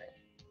post-curing.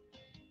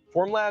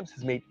 Formlabs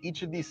has made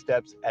each of these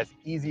steps as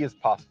easy as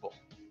possible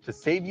to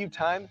save you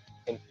time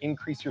and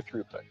increase your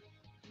throughput.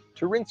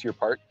 To rinse your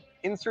part,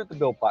 insert the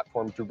build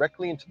platform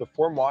directly into the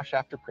form wash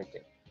after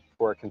printing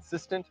for a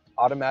consistent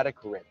automatic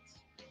rinse.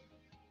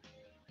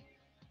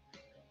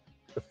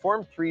 The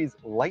Form 3's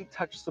light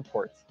touch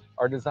supports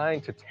are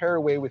designed to tear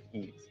away with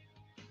ease,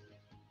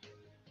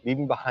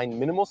 leaving behind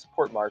minimal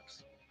support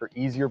marks for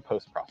easier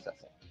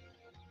post-processing.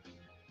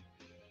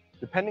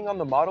 Depending on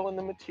the model and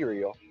the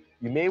material,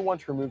 You may want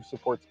to remove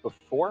supports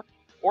before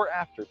or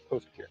after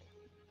post-curing.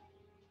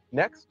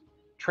 Next,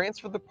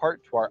 transfer the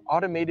part to our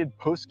automated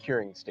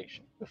post-curing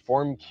station, the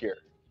Form Cure.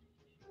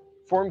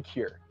 Form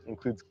Cure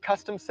includes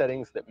custom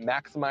settings that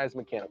maximize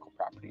mechanical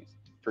properties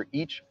for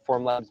each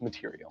Formlabs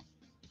material.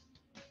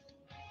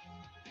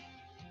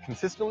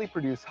 Consistently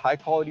produce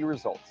high-quality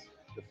results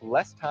with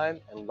less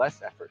time and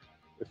less effort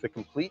with the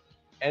complete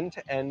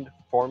end-to-end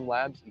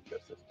Formlabs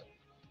ecosystem.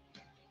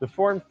 The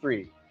Form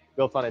 3,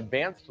 built on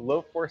advanced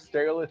low-force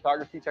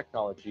stereolithography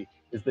technology,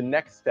 is the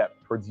next step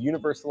towards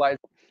universalizing.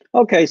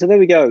 Okay, so there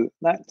we go.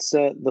 That's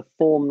the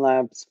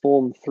Formlabs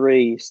Form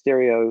 3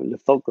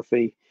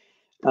 stereolithography.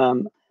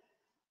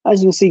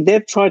 As you can see,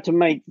 they've tried to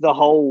make the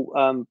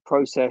whole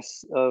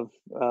process of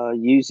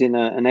using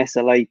an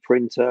SLA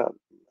printer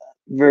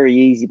very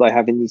easy by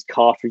having these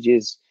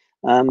cartridges.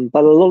 But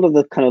a lot of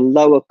the kind of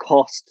lower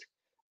cost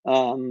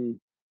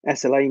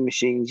SLA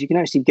machines, you can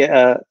actually get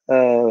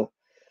a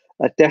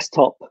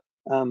desktop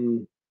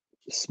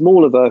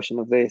smaller version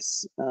of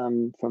this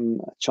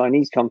from a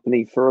Chinese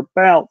company for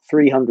about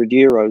 300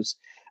 euros.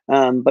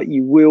 But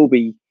you will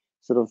be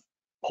sort of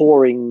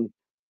pouring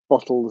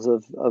bottles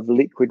of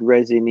liquid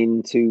resin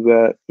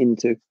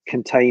into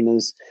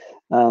containers,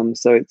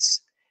 so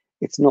it's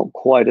not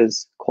quite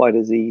as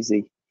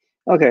easy.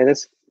 Okay,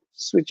 let's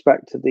switch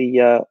back to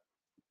the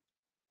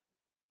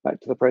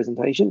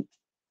presentation.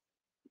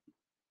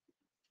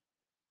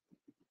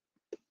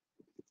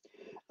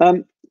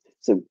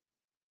 So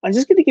I'm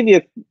just going to give you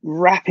a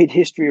rapid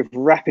history of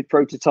rapid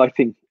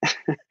prototyping.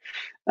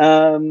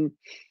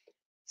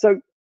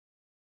 So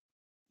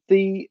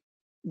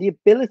the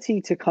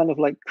ability to kind of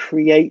like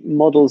create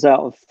models out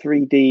of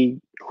 3D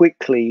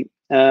quickly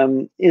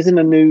isn't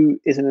a new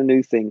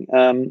thing.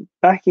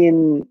 Back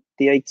in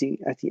the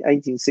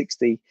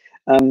 1860,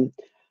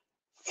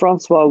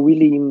 Francois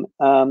William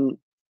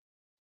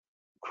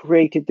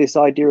created this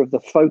idea of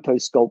the photo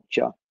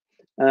sculpture,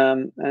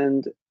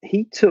 and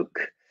he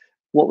took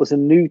what was a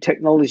new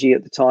technology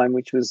at the time,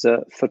 which was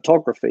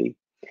photography,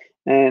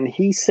 and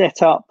he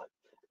set up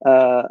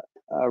a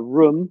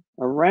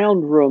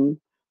round room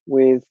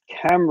with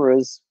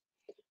cameras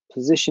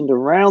positioned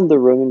around the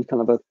room in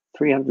kind of a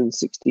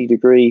 360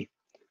 degree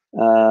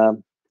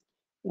sort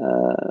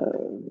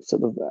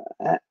of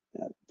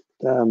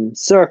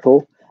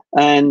circle,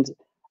 and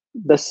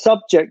the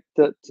subject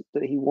that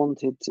he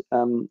wanted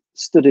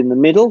stood in the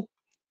middle.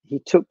 He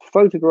took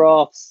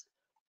photographs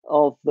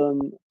of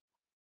them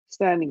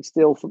standing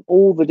still from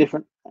all the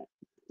different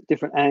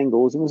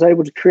angles and was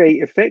able to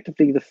create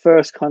effectively the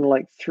first kind of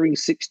like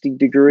 360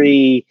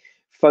 degree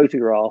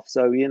photograph.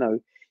 So, you know,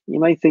 you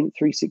may think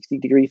 360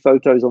 degree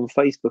photos on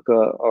Facebook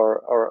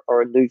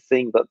are a new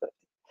thing, but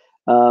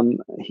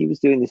he was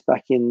doing this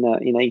back in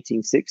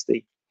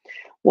 1860.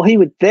 What he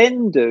would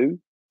then do,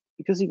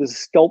 because he was a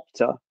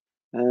sculptor,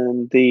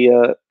 and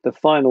the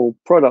final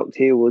product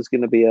here was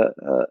going to be a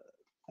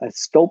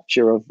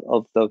sculpture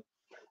of the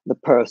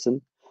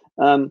person,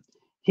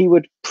 he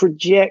would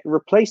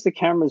replace the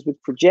cameras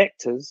with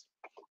projectors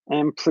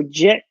and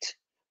project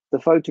the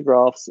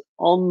photographs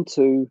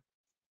onto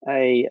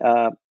a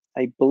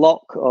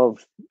block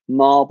of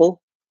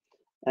marble,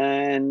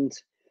 and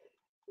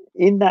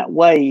in that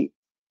way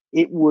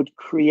it would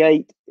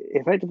create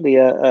effectively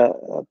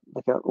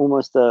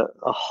almost a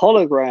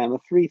hologram, a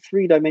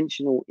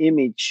three-dimensional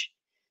image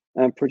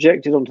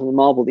projected onto the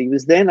marble that he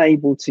was then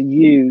able to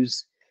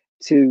use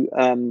to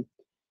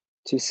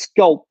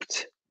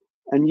sculpt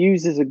and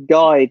use as a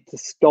guide to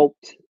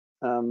sculpt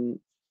and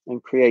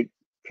create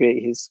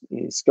his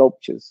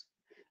sculptures.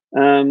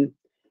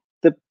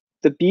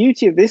 The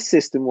beauty of this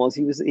system was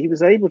he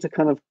was able to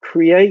kind of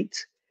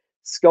create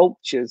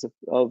sculptures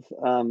of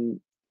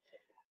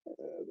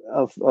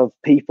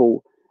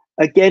people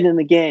again and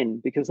again,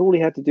 because all he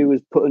had to do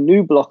was put a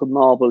new block of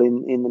marble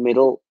in the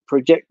middle,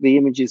 project the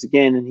images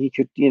again, and he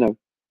could, you know,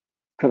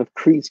 kind of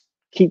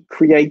keep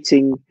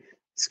creating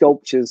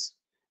sculptures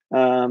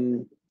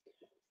from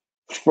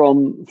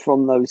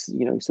those,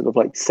 you know, sort of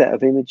like set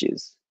of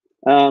images.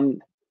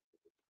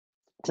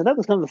 So that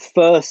was kind of the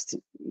first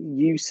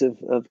use of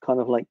kind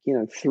of like, you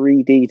know,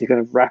 3D to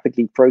kind of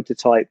rapidly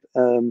prototype,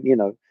 you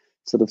know,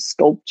 sort of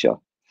sculpture.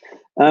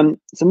 So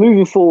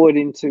moving forward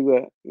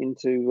into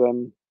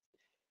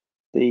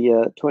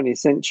the 20th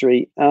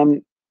century,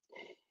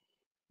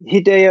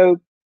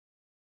 Hideo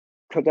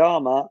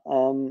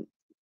Kodama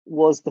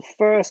was the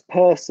first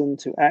person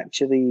to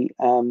actually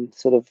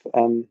sort of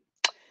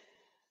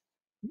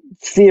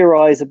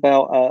theorize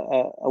about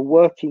a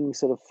working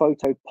sort of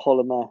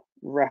photopolymer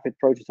rapid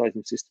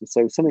prototyping system.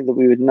 So something that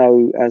we would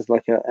know as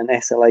like an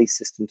SLA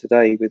system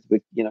today with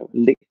you know,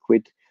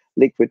 liquid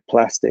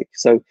plastic.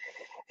 So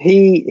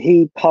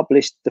he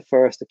published the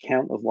first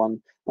account of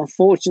one.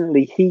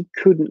 Unfortunately, he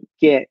couldn't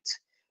get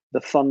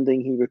the funding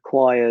he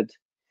required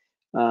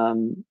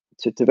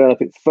to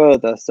develop it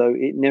further, so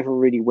it never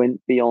really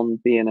went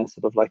beyond being a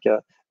sort of like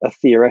a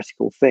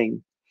theoretical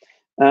thing.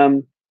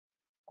 Then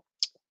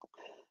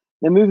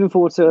moving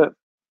forward to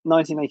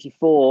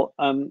 1984,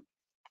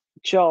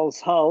 Charles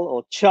Hull,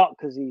 or Chuck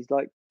as he's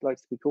like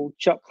likes to be called,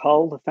 Chuck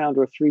Hull, the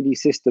founder of 3D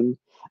System,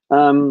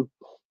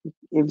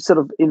 it sort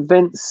of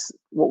invents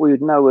what we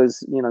would know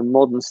as, you know,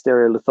 modern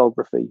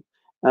stereolithography.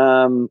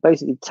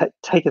 Basically,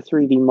 take a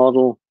 3D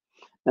model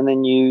and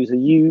then use a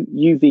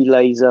UV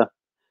laser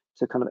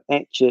to kind of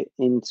etch it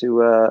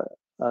into a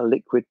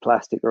liquid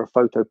plastic or a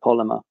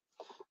photopolymer.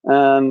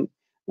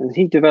 And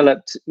he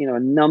developed, you know, a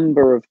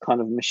number of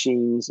kind of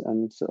machines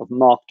and sort of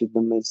marketed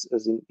them as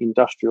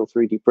industrial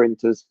 3D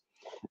printers.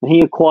 And he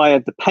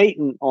acquired the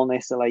patent on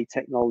SLA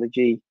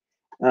technology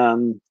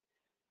in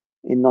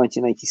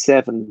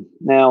 1987.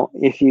 Now,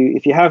 if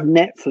you have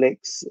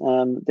Netflix,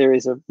 there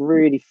is a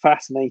really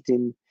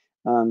fascinating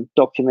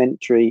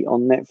documentary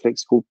on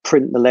Netflix called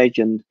Print the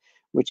Legend,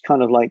 which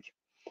kind of like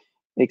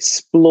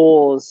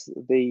explores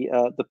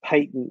the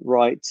patent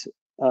right,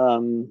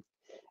 and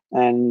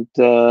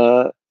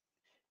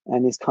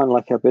it's kind of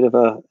like a bit of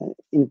a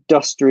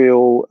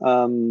industrial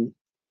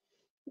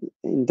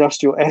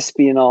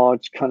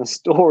espionage kind of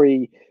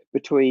story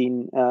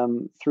between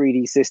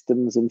 3D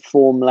Systems and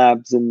Form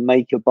Labs and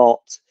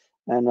MakerBot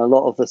and a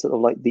lot of the sort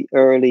of like the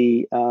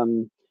early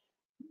you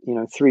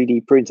know,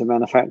 3D printer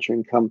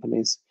manufacturing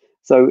companies.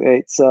 So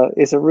it's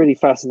a really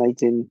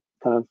fascinating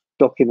kind of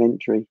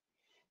documentary.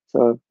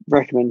 So I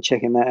recommend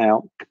checking that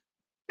out.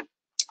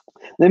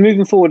 Then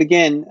moving forward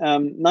again,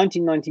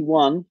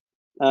 1991,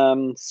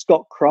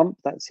 Scott Crump,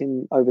 that's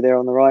him over there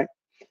on the right,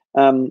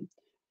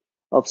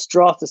 of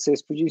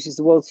Stratasys, produces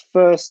the world's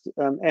first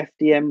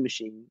FDM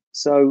machine.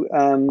 So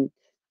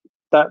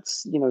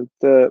that's, you know,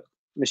 the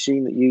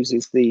machine that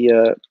uses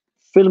the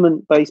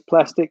filament-based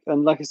plastic.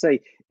 And like I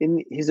say,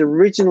 in his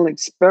original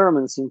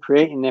experiments in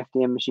creating an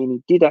FDM machine,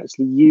 he did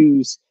actually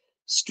use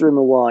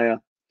strimmer wire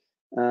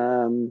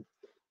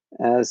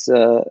as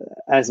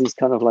his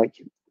kind of like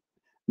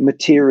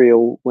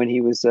material when he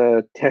was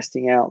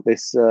testing out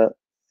this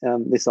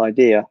this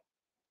idea.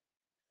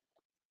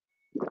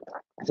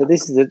 So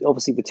this is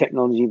obviously the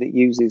technology that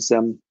uses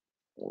an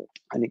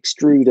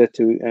extruder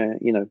to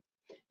you know,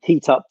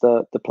 heat up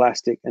the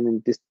plastic and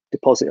then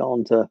deposit it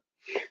onto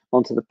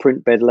the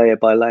print bed layer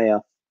by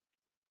layer.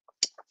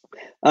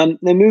 Then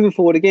moving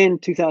forward again,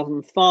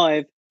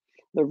 2005,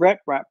 the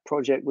RepRap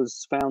project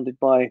was founded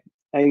by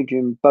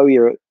Adrian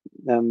Bowyer at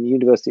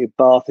University of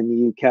Bath in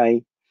the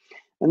UK.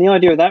 And the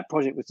idea of that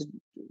project was to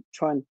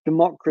try and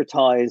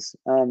democratize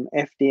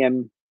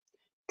FDM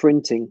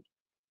printing.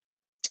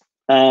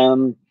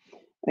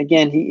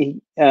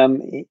 Again,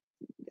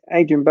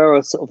 Adrian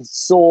Bowyer sort of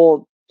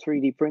saw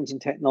 3D printing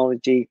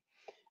technology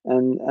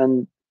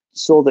and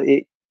saw that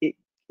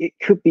it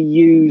could be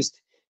used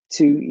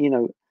to, you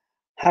know,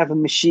 have a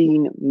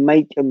machine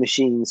make a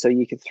machine. So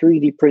you could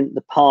 3D print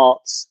the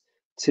parts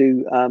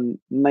to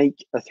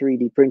make a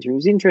 3D printer. He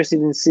was interested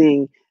in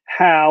seeing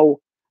how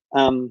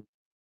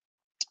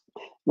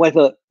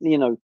whether, you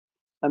know,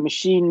 a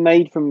machine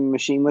made from a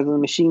machine, whether the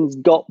machines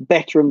got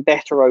better and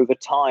better over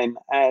time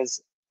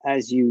as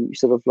you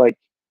sort of like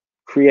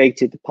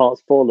created the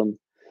parts for them.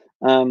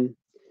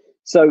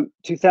 So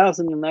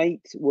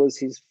 2008 was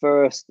his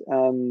first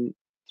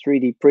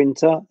 3D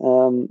printer,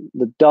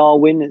 the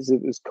Darwin, as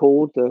it was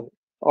called, the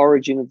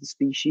origin of the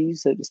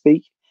species, so to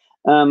speak.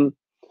 And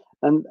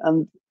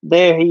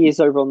there he is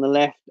over on the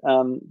left,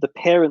 the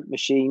parent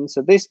machine.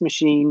 So this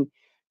machine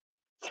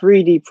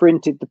 3D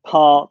printed the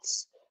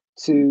parts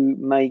to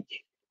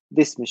make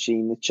this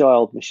machine, the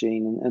child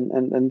machine,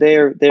 and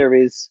there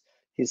is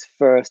his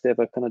first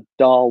ever kind of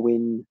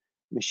Darwin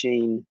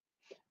machine,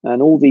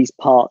 and all these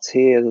parts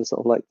here are sort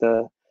of like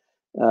the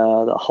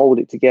that hold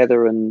it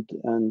together and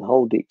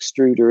hold the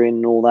extruder in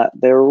and all that.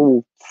 They're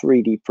all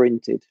 3D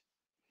printed.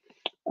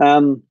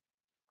 So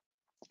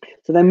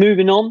then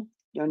moving on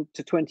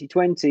to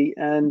 2020,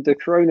 and the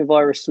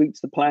coronavirus sweeps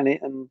the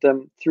planet, and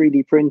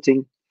 3D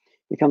printing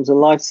becomes a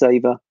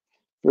lifesaver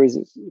for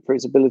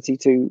its ability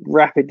to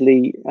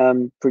rapidly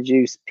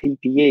produce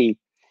PPE.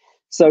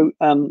 So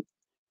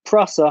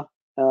Prusa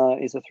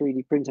is a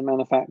 3D printer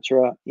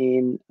manufacturer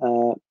in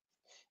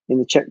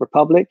the Czech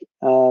Republic,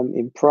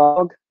 in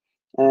Prague,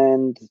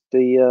 and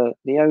the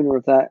owner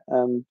of that,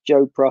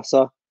 Joe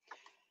Prusa,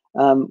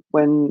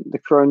 when the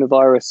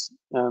coronavirus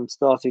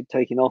started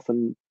taking off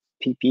and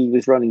PPE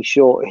was running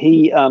short,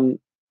 he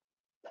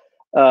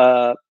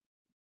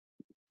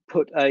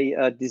put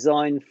a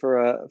design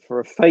for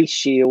a face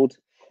shield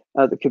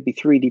that could be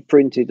 3D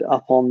printed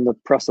up on the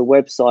Prusa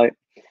website,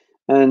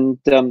 and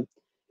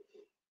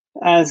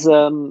as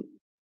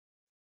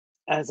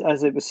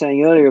it was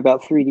saying earlier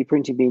about 3D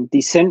printing being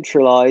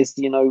decentralized,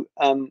 you know,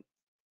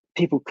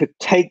 people could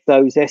take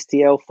those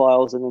STL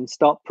files and then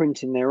start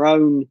printing their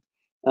own,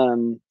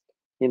 you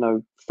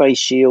know, face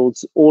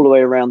shields all the way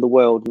around the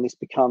world, and this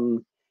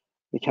became,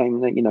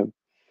 you know,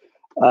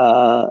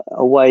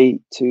 a way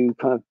to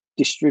kind of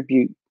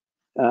distribute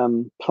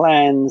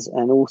plans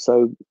and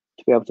also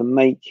to be able to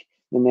make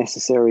the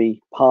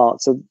necessary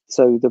parts.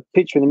 So the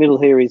picture in the middle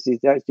here is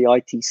actually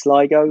IT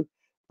Sligo.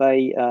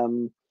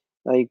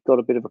 They've got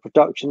a bit of a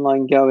production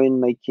line going,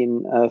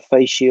 making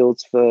face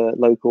shields for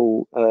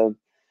local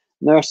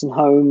nursing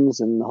homes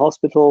and the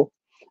hospital.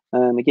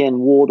 And again,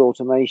 Ward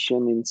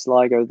Automation in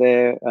Sligo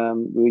there,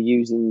 we're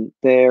using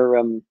their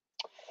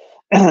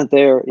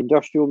their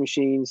industrial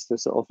machines to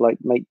sort of like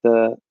make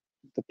the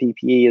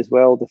PPE as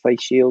well, the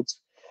face shields.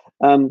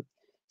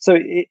 So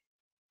it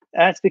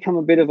has become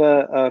a bit of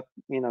a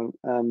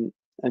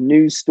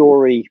news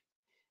story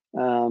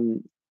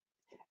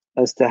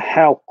as to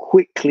how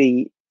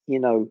quickly,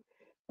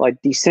 by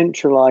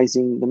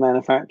decentralizing the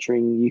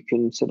manufacturing, you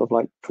can sort of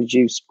like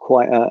produce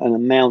quite an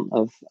amount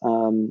of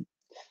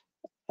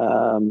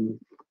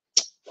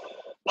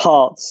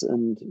parts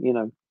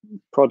and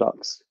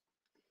products.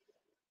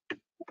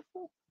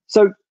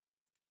 So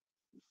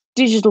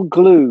digital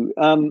glue,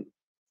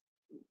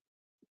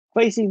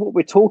 basically what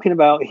we're talking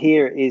about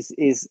here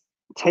is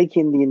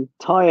taking the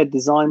entire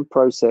design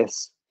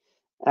process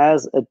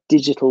as a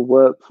digital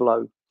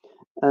workflow.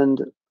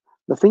 And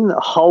the thing that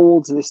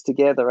holds this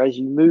together as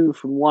you move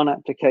from one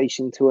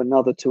application to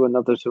another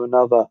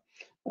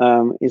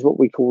is what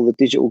we call the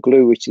digital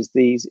glue, which is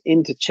these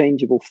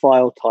interchangeable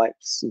file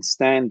types and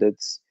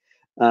standards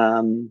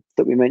that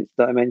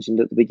I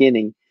mentioned at the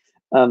beginning,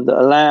 that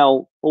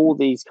allow all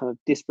these kind of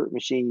disparate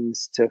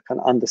machines to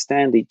kind of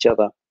understand each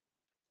other.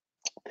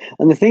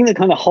 And the thing that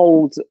kind of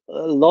holds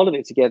a lot of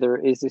it together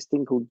is this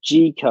thing called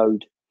G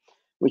code,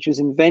 which was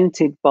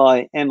invented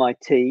by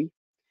MIT,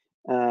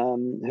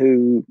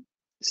 who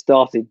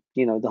started,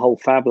 the whole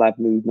Fab Lab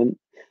movement.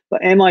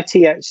 But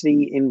MIT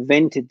actually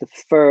invented the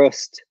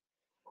first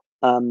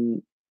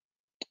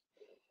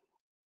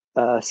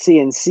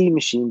CNC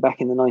machine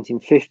back in the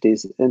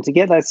 1950s. And to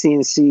get that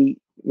CNC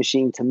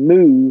machine to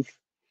move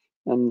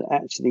and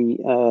actually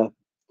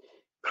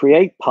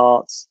create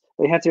parts,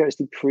 they had to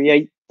actually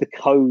create the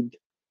code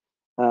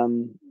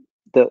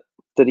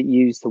that it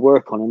used to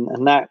work on,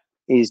 and that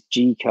is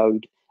G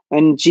code.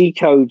 And G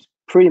code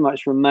pretty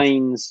much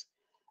remains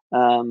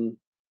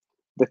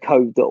the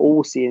code that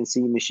all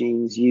CNC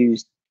machines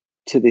use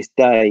to this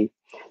day.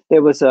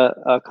 There was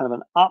a kind of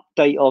an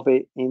update of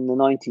it in the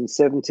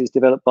 1970s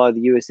developed by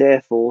the US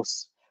Air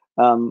Force,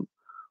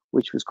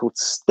 which was called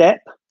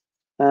STEP,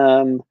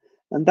 and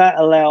that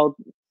allowed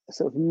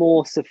sort of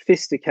more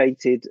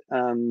sophisticated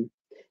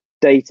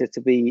data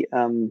to be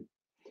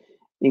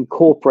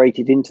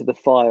incorporated into the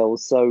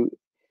files. So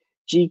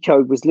G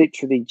code was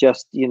literally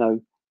just,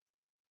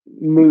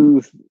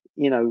 move,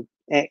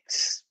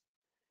 X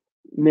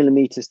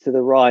millimeters to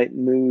the right,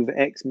 move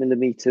X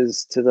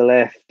millimeters to the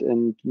left,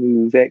 and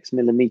move X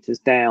millimeters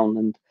down.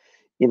 And,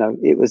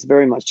 it was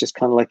very much just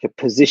kind of like a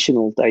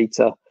positional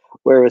data,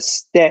 whereas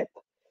STEP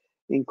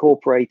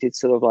incorporated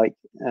sort of like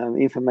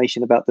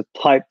information about the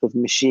type of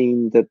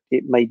machine that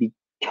it may be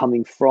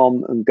coming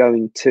from and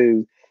going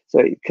to. So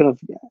it kind of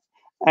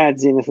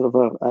adds in a sort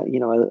of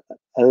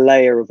a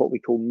layer of what we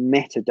call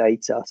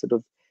metadata, sort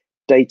of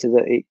data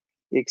that it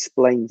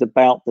explains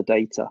about the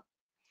data.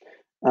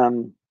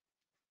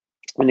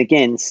 And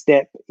again,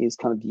 STEP is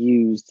kind of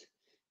used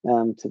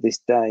to this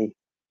day.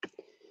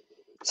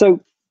 So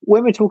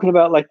when we're talking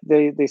about like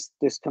this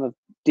kind of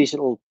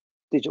digital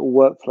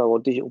workflow or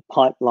digital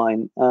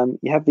pipeline,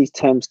 you have these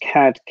terms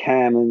CAD,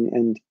 CAM,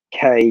 and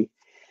K.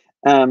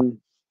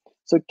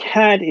 So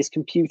CAD is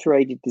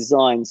computer-aided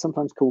design,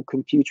 sometimes called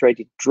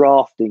computer-aided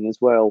drafting as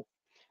well.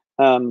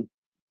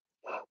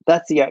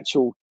 That's the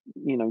actual,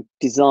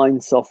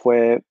 design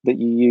software that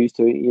you use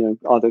to,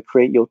 either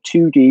create your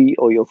 2D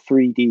or your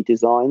 3D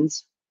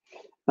designs.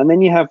 And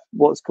then you have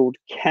what's called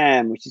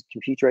CAM, which is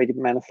computer-aided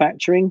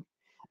manufacturing.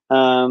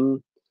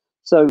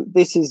 So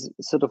this is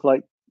sort of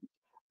like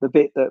the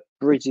bit that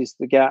bridges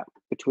the gap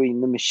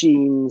between the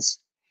machines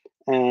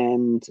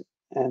and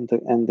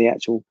the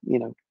actual,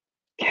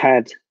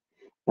 CAD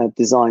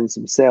designs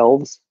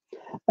themselves.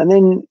 And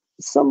then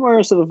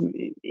somewhere sort of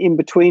in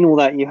between all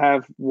that, you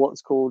have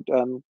what's called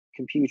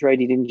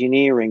computer-aided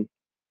engineering.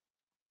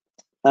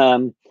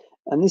 And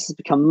this has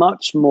become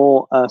much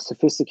more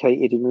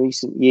sophisticated in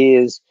recent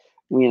years,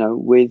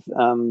 with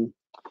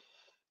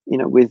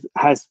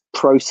has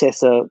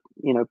processor,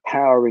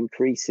 power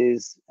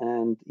increases,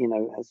 and,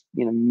 as,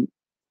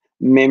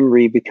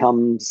 memory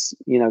becomes,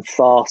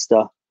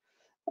 faster.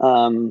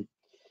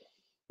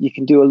 You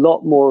can do a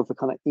lot more of the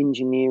kind of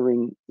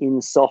engineering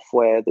in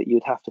software that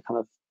you'd have to kind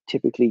of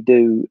typically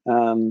do,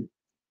 in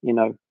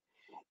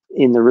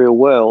the real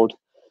world.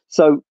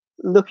 So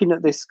looking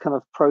at this kind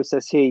of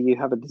process here, you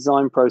have a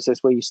design process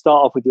where you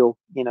start off with your,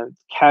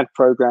 CAD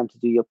program to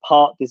do your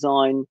part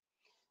design,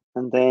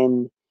 and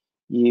then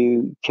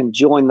you can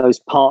join those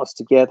parts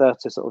together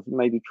to sort of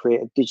maybe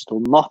create a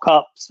digital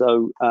mock-up.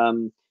 So, a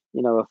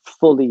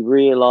fully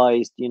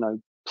realized,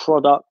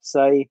 product,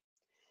 say,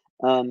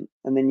 and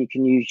then you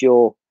can use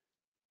your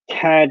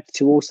CAD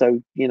to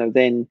also,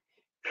 then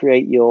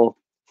create your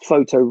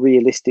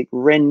photorealistic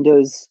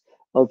renders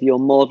of your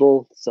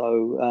model.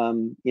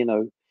 So,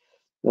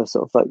 they're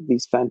sort of like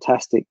these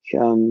fantastic,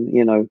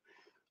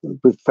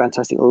 with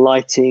fantastic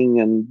lighting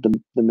and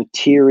the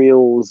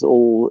materials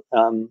all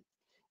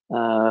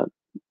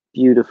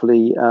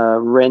beautifully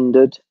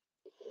rendered.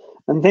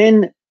 And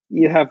then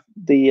you have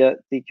the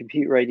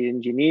computer-aided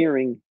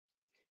engineering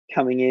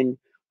coming in,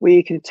 where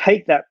you can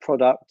take that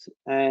product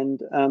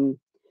and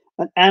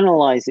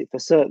analyze it for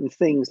certain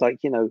things, like,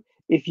 you know,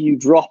 if you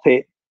drop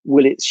it,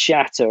 will it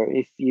shatter?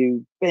 If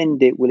you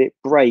bend it, will it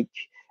break?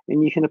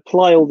 And you can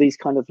apply all these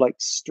kind of like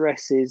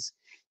stresses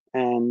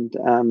and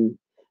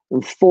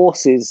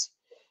forces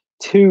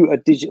to a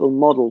digital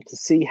model to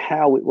see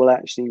how it will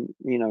actually,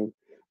 you know,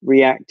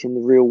 react in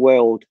the real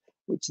world,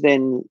 which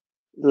then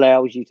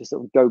allows you to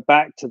sort of go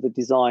back to the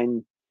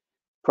design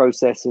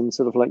process and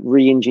sort of like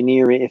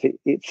re-engineer it if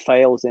it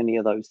fails any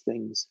of those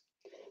things.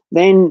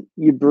 Then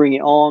you bring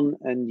it on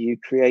and you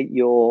create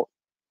your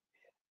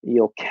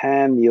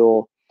CAM,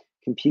 your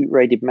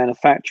compute-aided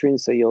manufacturing,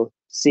 so your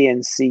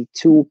CNC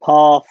tool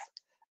path.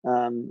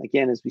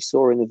 Again, as we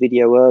saw in the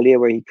video earlier,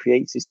 where he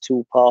creates his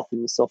tool path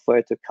in the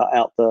software to cut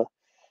out the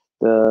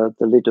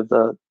lid of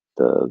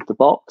the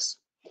box.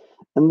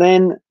 And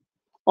then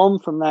on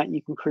from that,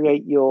 you can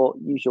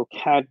use your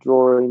CAD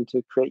drawing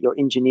to create your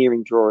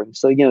engineering drawing.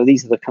 So, you know,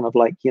 these are the kind of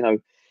like, you know,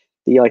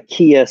 the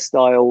IKEA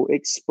style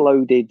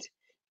exploded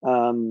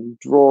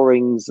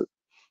drawings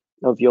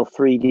of your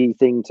 3D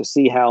thing to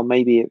see how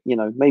maybe, you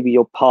know, maybe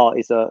your part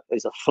is a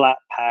flat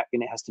pack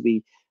and it has to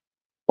be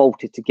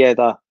bolted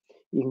together.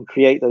 You can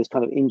create those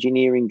kind of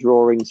engineering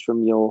drawings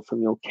from your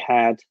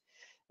CAD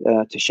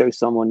to show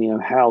someone, you know,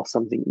 how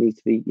something needs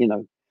to be, you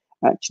know,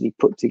 actually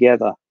put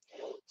together.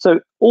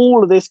 So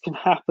all of this can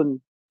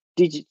happen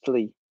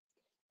digitally,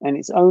 and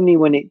it's only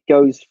when it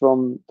goes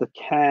from the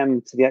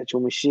CAM to the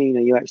actual machine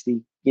are you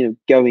actually, you know,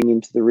 going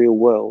into the real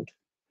world.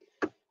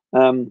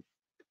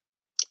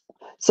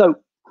 So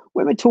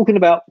when we're talking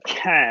about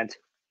CAD,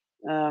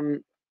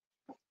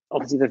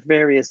 obviously the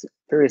various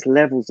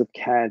levels of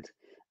CAD.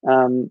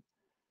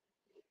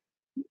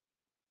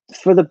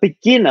 For the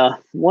beginner,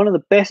 one of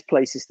the best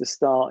places to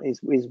start is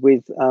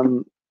with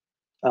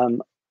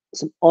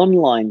some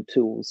online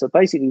tools. So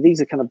basically, these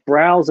are kind of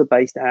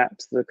browser-based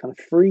apps that are kind of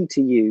free to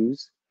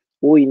use.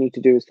 All you need to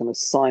do is kind of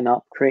sign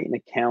up, create an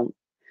account.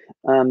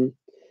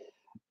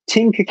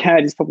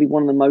 Tinkercad is probably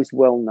one of the most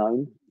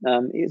well-known.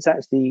 It's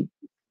actually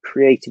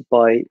created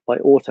by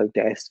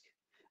Autodesk,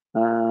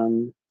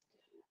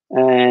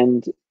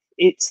 and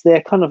it's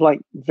their kind of like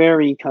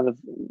very kind of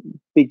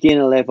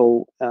beginner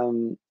level,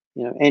 you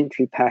know,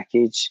 entry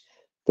package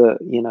that,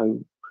 you know,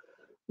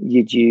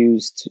 you'd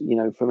use to, you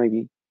know, for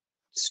maybe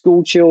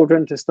school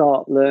children to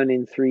start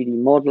learning 3D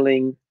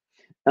modeling.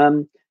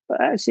 But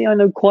actually, I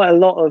know quite a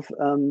lot of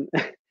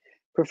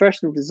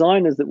professional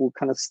designers that will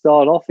kind of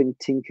start off in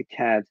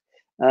Tinkercad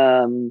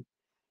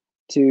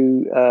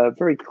to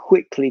very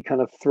quickly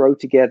kind of throw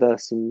together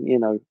some, you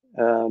know,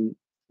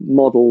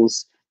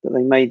 models that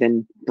they may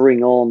then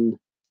bring on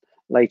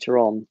later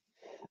on.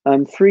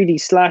 3D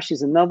Slash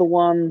is another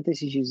one.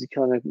 This is usually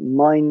kind of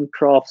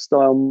Minecraft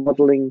style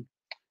modeling,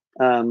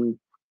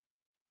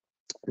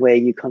 where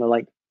you kind of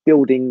like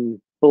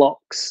building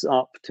blocks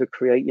up to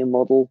create your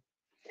model.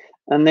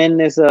 And then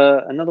there's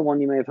another one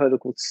you may have heard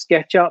of called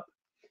SketchUp.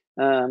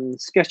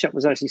 SketchUp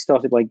was actually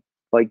started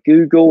by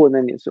Google, and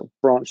then it sort of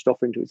branched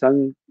off into its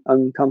own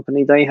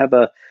company. They have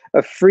a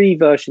free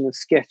version of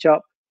SketchUp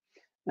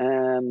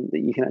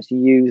that you can actually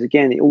use.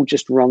 Again, it all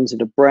just runs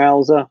in a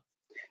browser.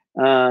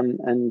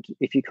 And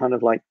if you kind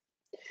of like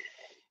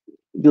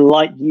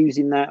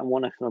using that and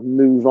want to kind of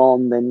move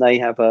on, then they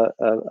have a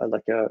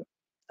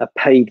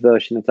paid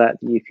version of that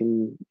you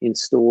can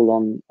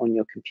install on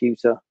your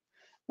computer.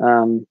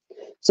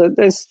 So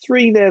there's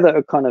three there that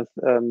are kind of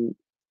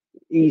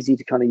easy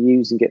to kind of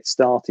use and get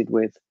started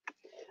with.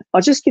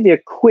 I'll just give you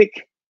a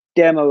quick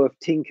demo of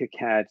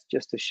Tinkercad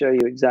just to show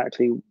you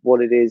exactly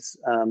what it is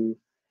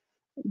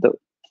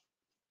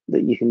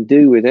that you can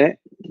do with it.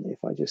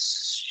 If I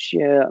just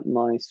share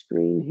my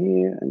screen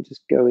here and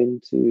just go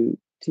into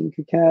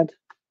Tinkercad.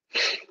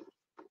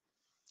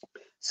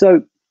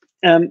 So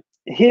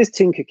here's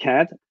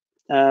Tinkercad.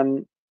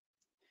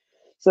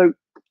 So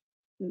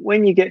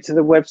when you get to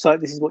the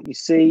website, this is what you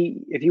see.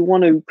 If you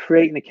want to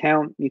create an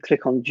account, you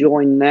click on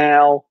Join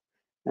Now,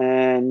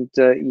 and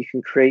you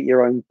can create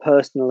your own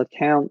personal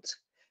account.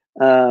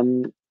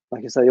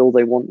 Like I say, all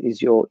they want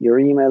is your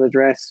email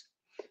address.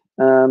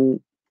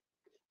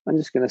 I'm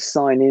just going to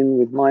sign in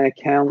with my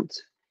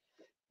account.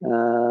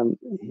 Here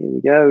we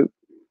go.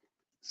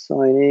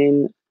 Sign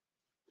in.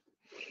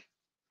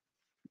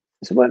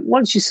 So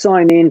once you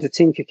sign in to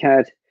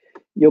Tinkercad,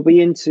 you'll be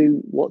into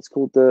what's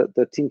called the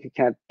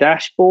Tinkercad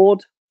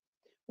dashboard,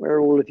 where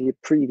all of your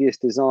previous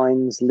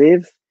designs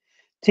live.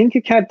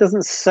 Tinkercad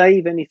doesn't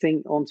save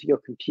anything onto your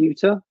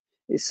computer.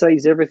 It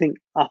saves everything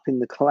up in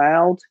the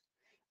cloud.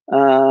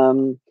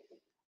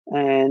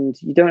 And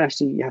you don't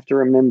actually have to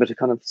remember to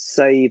kind of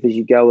save as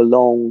you go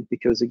along,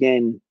 because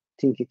again,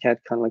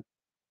 Tinkercad kind of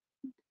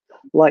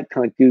like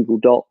kind of Google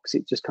Docs,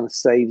 it just kind of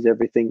saves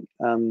everything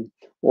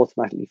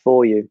automatically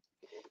for you.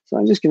 So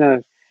I'm just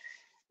going to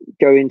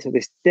go into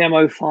this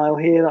demo file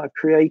here that I've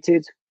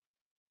created.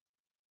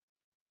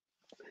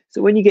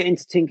 So when you get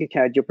into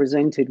Tinkercad, you're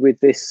presented with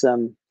this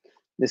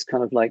this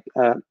kind of like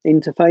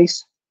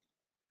interface.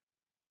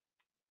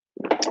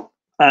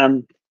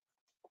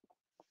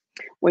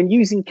 when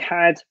using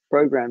CAD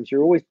programs,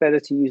 you're always better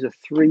to use a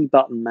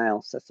 3-button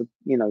mouse. That's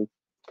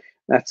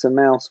that's a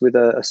mouse with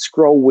a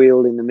scroll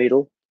wheel in the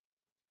middle.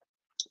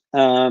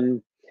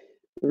 The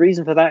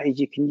reason for that is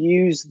you can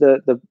use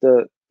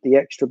the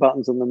extra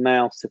buttons on the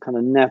mouse to kind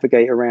of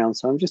navigate around.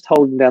 So I'm just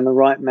holding down the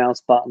right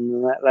mouse button,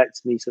 and that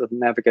lets me sort of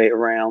navigate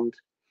around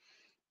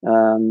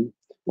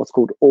what's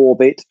called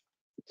orbit,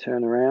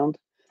 turn around.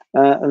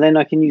 And then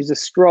I can use the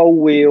scroll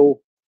wheel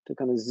to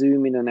kind of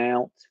zoom in and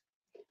out.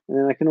 And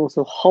then I can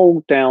also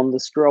hold down the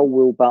scroll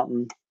wheel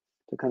button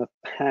to kind of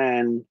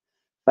pan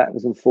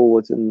backwards and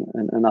forwards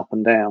and up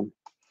and down.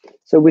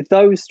 So with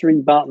those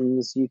 3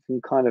 buttons, you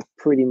can kind of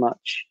pretty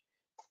much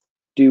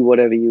do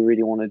whatever you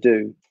really want to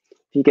do.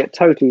 If you get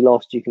totally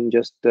lost, you can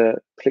just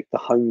click the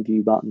home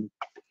view button.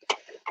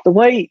 The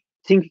way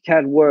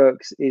Tinkercad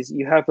works is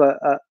you have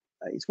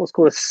it's what's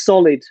called a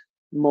solid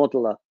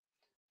modeler,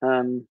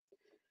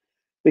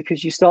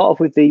 because you start off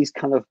with these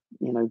kind of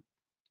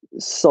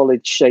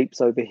solid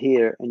shapes over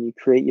here, and you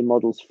create your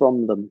models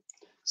from them.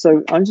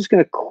 So I'm just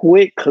going to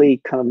quickly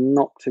kind of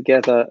knock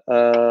together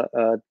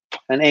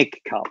an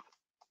egg cup.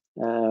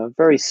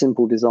 Very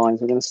simple design.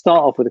 So I'm going to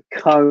start off with a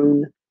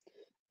cone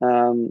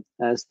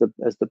as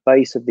the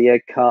base of the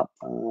egg cup.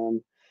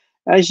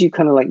 As you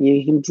kind of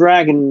you can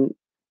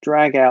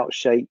drag out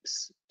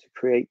shapes to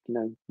create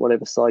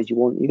whatever size you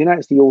want. You can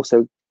actually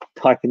also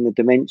type in the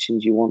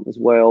dimensions you want as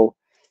well.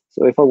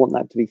 So if I want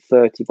that to be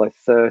 30 by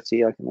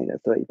 30, I can make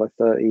that 30 by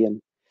 30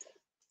 and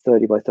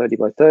 30 by 30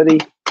 by 30.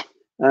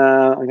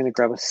 I'm going to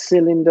grab a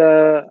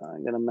cylinder.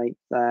 I'm going to make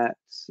that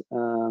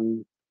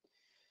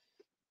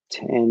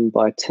 10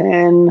 by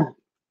 10.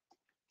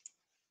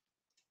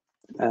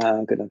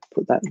 I'm going to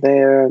put that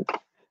there. I'm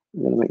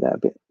going to make that a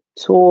bit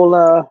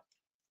taller.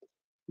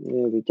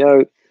 There we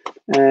go.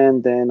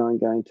 And then I'm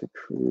going to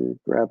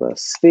grab a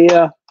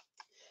sphere.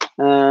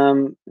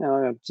 Now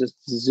I'll just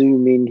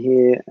zoom in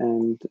here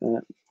and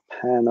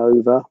pan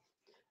over.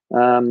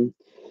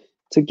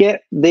 To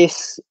get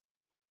this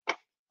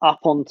up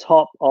on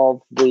top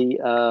of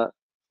the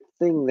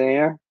thing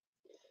there,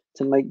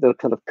 to make the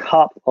kind of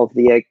cup of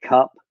the egg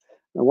cup,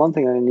 and one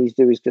thing I need to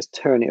do is just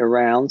turn it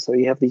around. So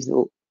you have these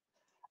little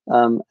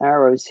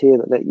arrows here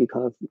that let you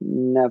kind of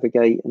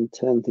navigate and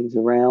turn things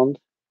around.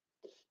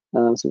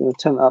 So we're going to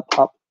turn it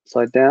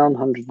upside down,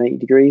 180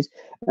 degrees,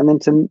 and then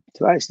to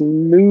actually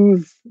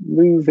move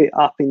it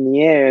up in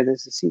the air,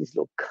 see this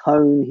little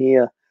cone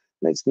here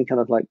lets me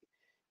kind of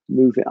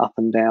move it up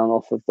and down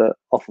off of the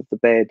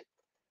bed.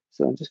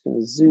 So I'm just going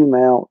to zoom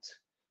out,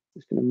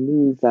 just going to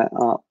move that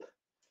up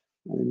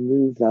and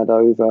move that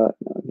over.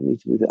 I need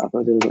to move it up a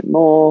little bit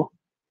more,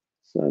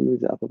 so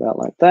move it up about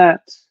like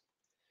that,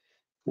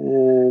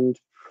 and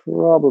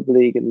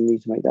probably going to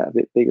need to make that a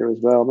bit bigger as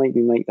well.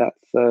 Maybe make that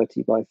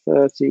 30 by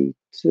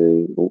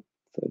 32. Oh,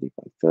 30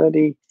 by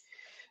 30.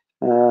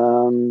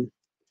 And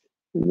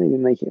maybe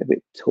make it a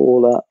bit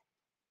taller.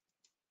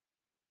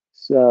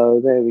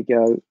 So there we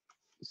go.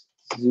 Just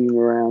zoom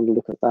around and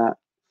look at that.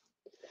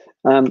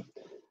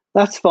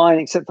 That's fine,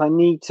 except I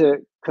need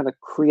to kind of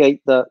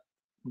create the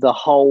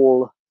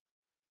hole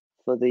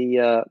for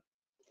the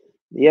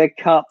egg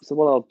cup. So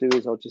what I'll do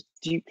is I'll just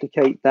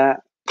duplicate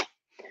that.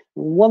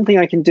 One thing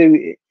I can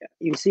do,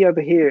 you can see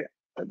over here,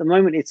 at the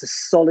moment it's a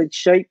solid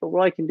shape, but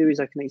what I can do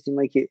is I can actually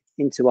make it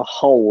into a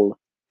hole.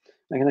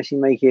 I can actually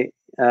make it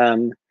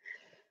turn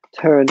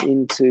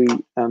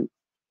into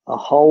a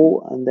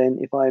hole, and then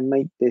if I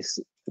make this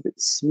a bit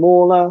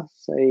smaller,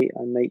 say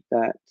I make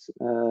that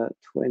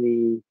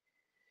 25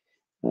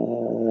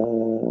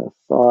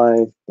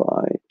 by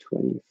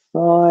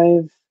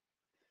 25,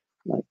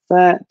 like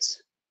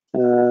that,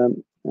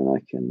 and I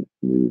can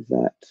move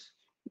that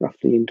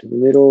roughly into the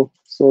middle,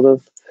 sort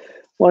of.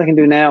 What I can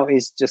do now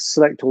is just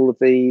select all of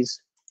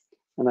these,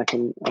 and I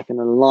can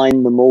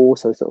align them all,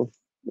 so sort of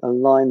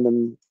align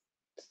them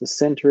to the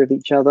center of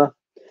each other.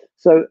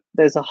 So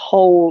there's a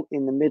hole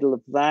in the middle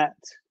of that,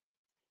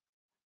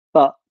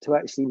 but to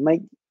actually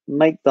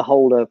make the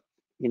hole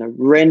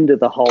render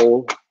the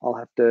hole, I'll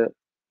have to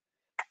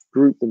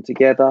group them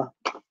together.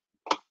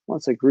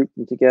 Once I group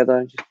them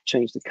together, just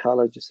change the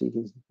color just so you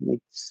can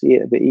see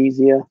it a bit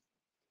easier.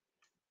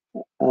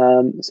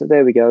 So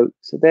there we go.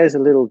 So there's a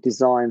little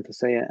design for,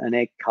 say, an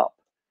egg cup.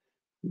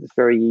 It's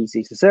very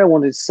easy. So say I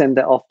wanted to send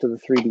that off to the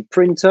 3D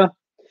printer.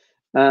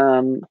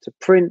 To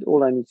print,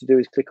 all I need to do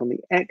is click on the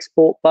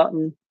export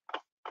button,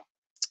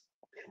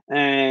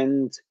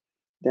 and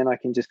then I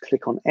can just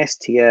click on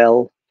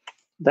STL.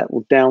 That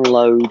will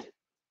download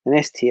an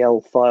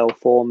STL file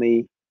for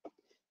me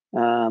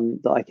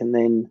that I can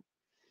then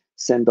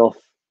send off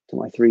to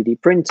my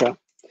 3D printer.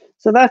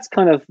 So that's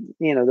kind of,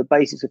 the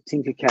basics of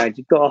Tinkercad.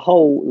 You've got a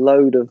whole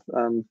load of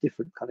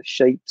different kind of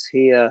shapes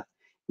here.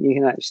 You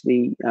can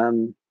actually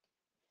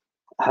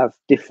have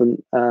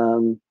different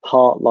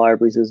part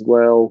libraries as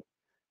well.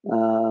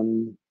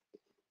 You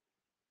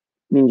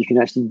can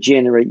actually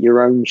generate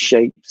your own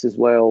shapes as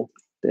well.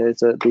 There's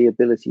the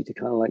ability to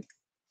kind of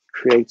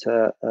create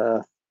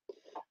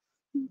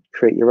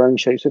create your own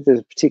shapes. So if there's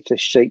a particular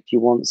shape you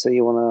want, say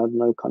you want to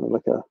know kind of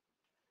like a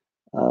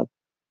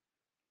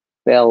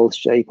bell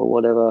shape or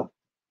whatever,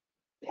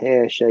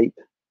 pear shape.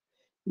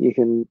 You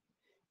can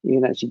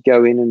actually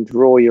go in and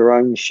draw your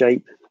own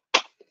shape,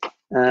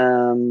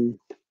 and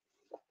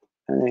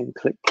then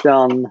click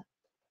done,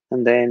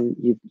 and then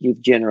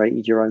you've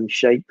generated your own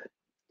shape,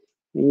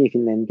 and you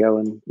can then go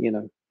and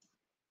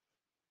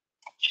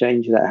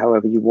change that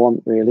however you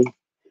want, really.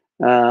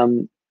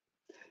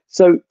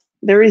 So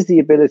there is the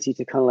ability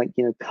to kind of like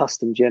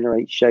custom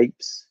generate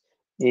shapes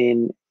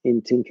in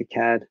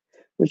Tinkercad,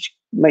 which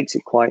makes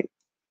it quite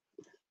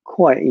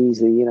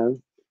easy,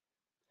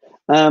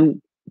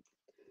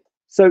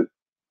 so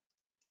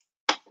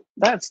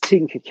that's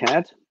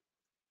Tinkercad.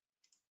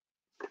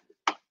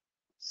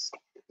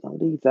 I'll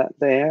leave that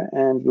there,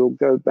 and we'll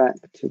go back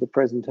to the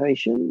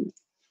presentation.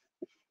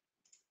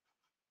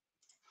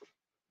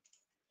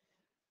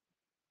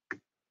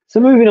 So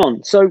moving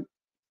on, so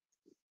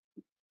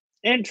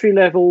entry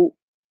level,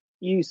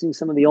 using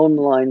some of the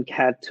online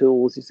CAD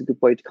tools is a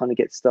good way to kind of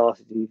get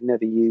started if you've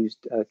never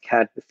used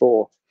CAD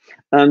before.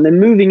 Then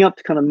moving up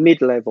to kind of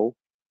mid-level,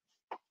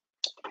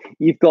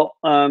 you've got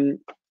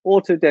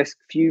Autodesk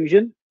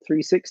Fusion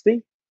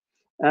 360.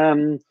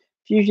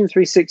 Fusion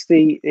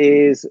 360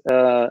 is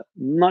a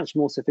much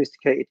more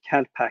sophisticated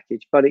CAD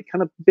package, but it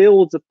kind of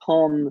builds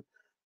upon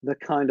the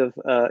kind of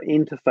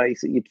interface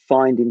that you'd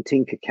find in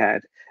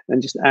Tinkercad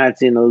and just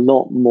adds in a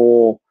lot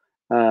more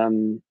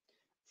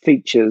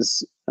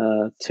features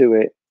to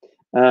it.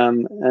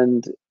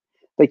 And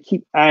they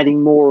keep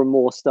adding more and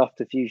more stuff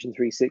to Fusion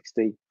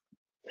 360.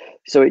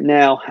 So it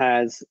now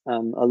has a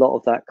lot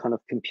of that kind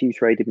of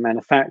computer-aided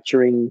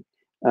manufacturing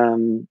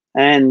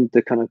and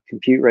the kind of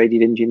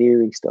computer-aided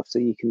engineering stuff. So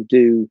you can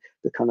do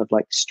the kind of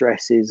like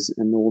stresses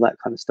and all that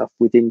kind of stuff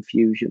within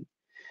Fusion.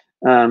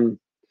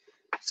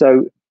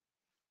 So,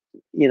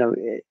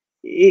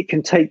 it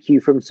can take you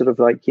from sort of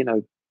like,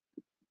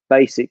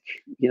 basic,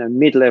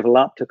 mid-level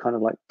up to kind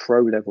of like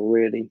pro level,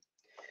 really.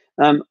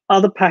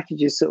 Other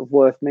packages sort of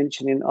worth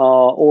mentioning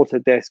are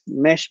Autodesk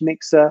Mesh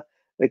Mixer.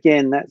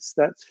 Again, that's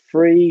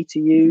free to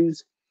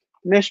use.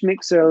 Mesh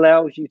Mixer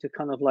allows you to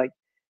kind of like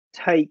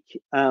take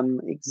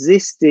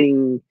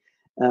existing,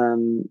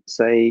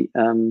 say,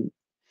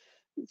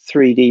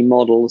 3D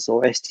models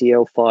or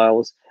STL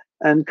files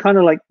and kind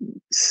of like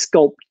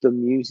sculpt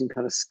them using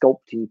kind of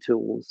sculpting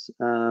tools.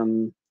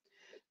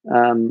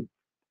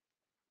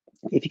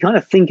 If you kind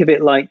of think of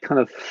it like kind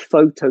of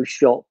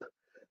Photoshop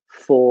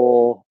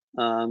for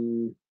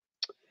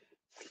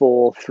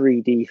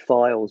 3D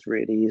files,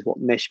 really, is what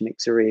Mesh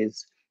Mixer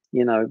is.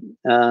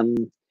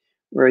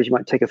 Whereas you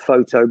might take a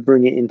photo,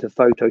 bring it into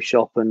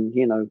Photoshop,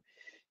 and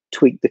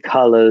tweak the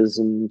colors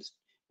and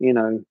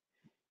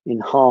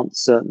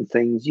enhance certain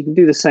things. You can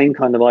do the same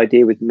kind of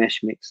idea with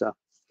Mesh Mixer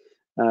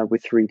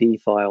with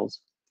 3D files.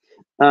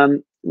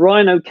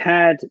 Rhino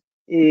CAD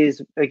is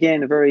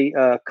again a very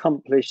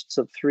accomplished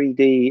sort of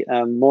 3D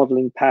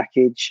modeling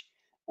package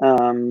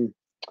that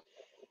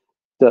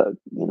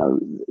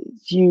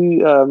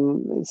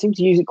it seems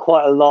to use it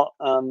quite a lot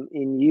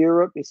in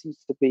Europe. It seems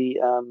to be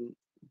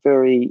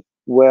very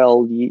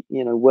well used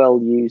and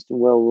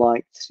well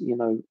liked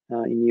in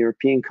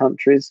European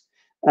countries.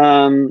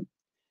 Blender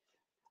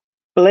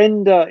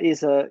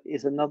is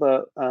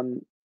another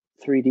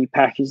 3D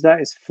package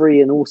that is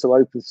free and also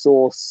open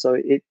source. So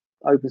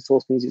open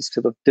source means it's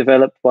sort of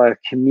developed by a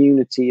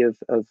community of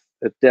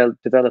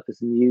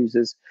developers and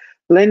users.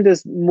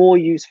 Blender's more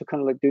used for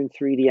kind of like doing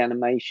 3D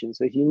animation.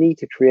 So if you need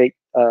to create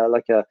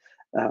like a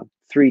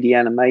 3D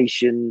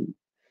animation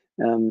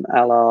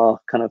a la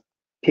kind of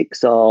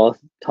Pixar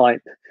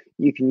type,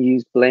 you can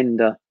use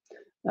Blender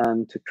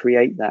to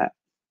create that.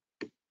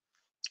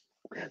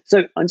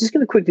 So I'm just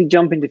going to quickly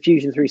jump into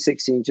Fusion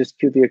 360 and just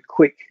give you a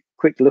quick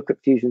look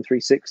at Fusion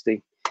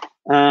 360.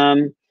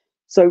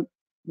 So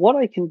what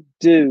I can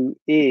do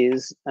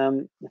is, if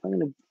I'm going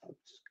to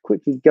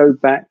quickly go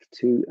back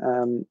to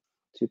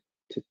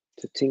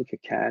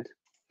Tinkercad.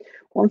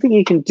 One thing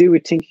you can do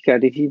with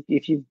Tinkercad,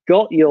 if you've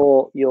got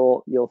your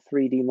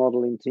 3D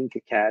model in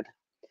Tinkercad,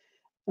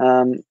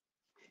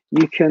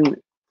 you can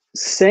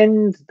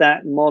send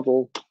that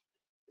model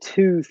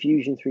to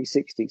Fusion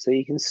 360. So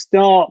you can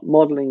start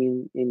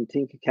modeling in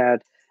Tinkercad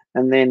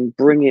and then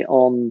bring it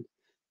on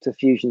to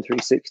Fusion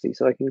 360.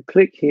 So I can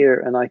click here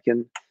and I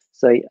can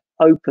say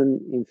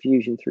open in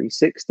Fusion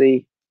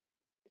 360,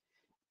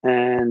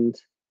 and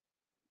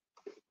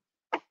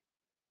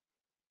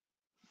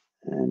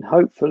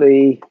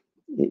hopefully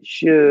it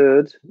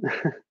should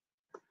there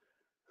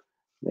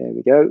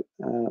we go,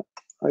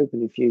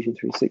 open in Fusion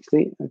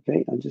 360.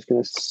 Okay, I'm just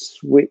going to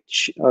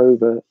switch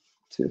over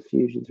to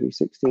Fusion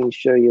 360 and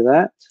show you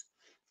that.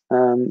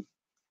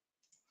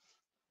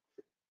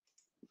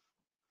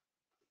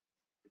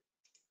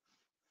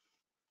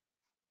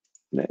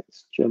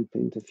 Let's jump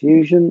into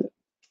Fusion.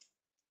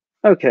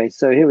 Okay,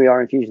 so here we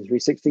are in Fusion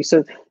 360.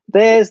 So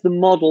there's the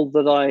model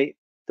that I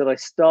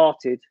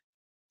started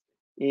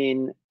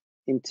in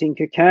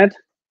Tinkercad.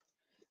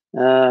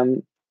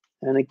 And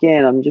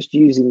again, I'm just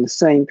using the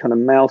same kind of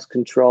mouse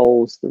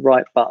controls, the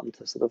right button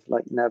to sort of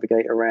like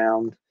navigate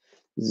around,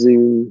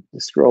 zoom, the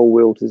scroll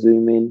wheel to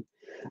zoom in.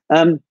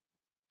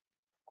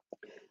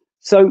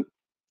 So,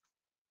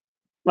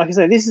 like I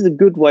say, this is a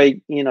good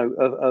way, you know,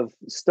 of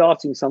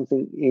starting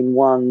something in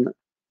one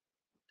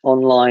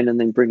online and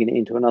then bringing it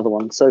into another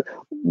one. So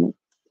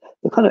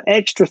the kind of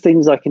extra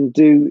things I can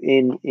do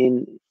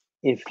in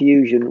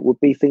Fusion would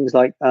be things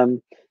like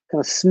kind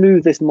of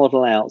smooth this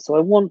model out. So I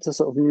want to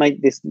sort of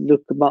make this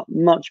look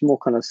much more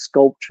kind of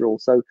sculptural.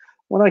 So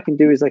what I can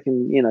do is I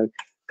can, you know,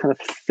 kind of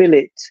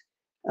fillet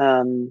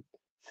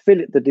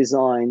the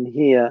design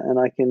here, and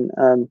I can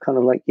kind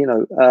of like, you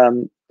know,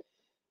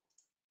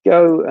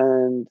 go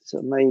and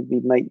so maybe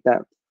make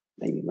that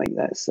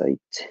say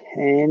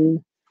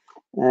 10,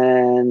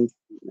 and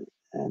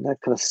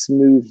that kind of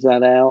smooths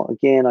that out.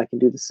 Again, I can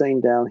do the same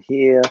down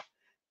here,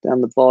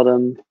 down the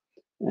bottom,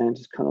 and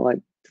just kind of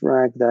like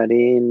drag that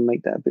in,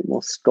 make that a bit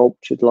more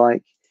sculptured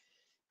like.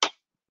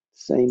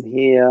 Same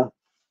here,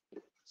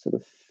 sort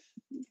of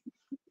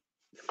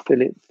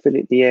fillet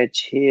the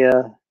edge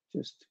here,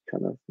 just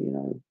kind of, you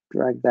know,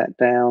 drag that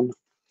down.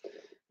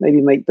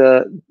 Maybe make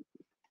the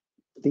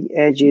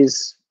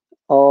edges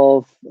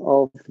of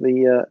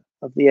the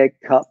egg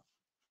cup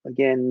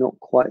again not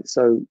quite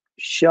so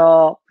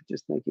sharp,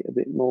 just make it a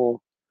bit more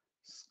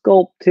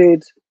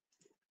sculpted,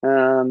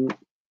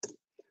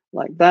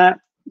 like that.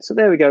 So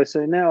there we go.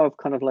 So now I've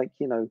kind of like,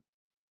 you know,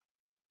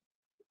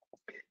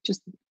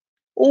 just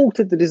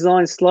altered the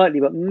design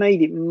slightly, but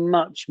made it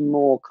much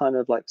more kind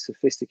of like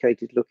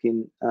sophisticated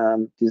looking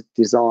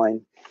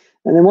design.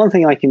 And then one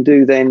thing I can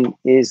do then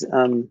is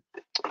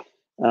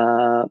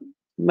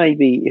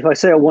maybe if I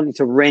say I wanted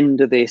to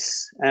render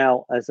this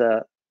out as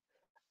a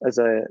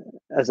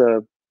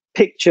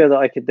picture that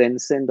I could then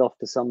send off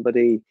to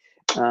somebody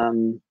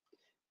to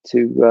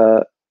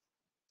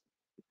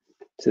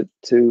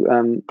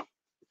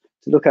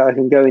look at, I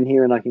can go in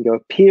here and I can go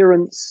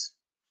appearance,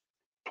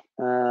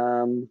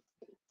 and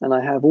I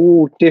have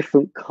all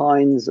different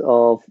kinds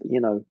of,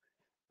 you know,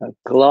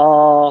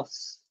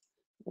 glass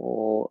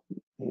or,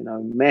 you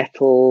know,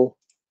 metal.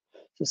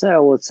 So say I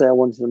would say I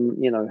wanted to,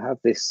 you know, have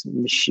this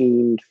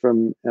machined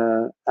from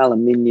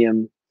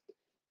aluminium,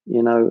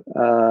 you know,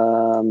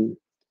 I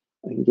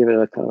can give it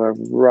a kind of a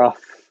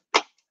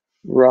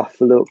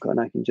rough look, and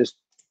I can just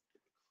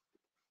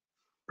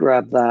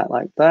grab that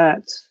like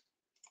that,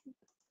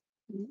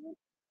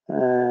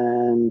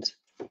 and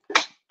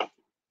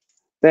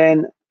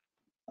then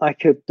I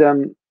could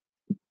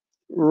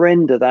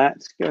render that,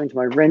 go into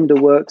my render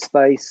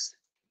workspace,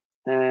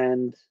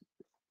 and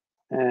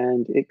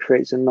it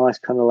creates a nice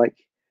kind of like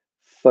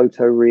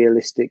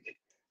photorealistic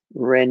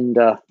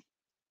render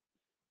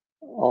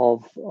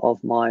of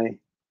my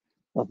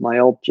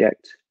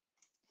object.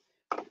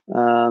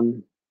 I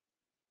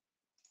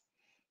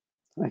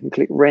can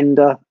click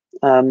render.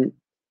 Oh,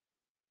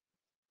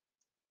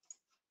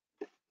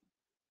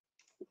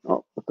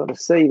 I've got to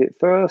save it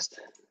first.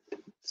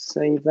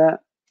 Save that.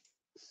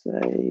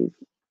 Save.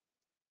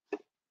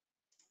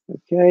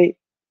 Okay.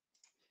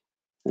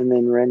 And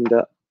then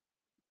render.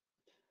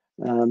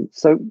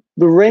 So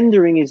the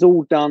rendering is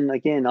all done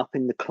again up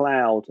in the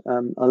cloud.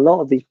 A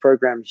lot of these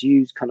programs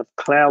use kind of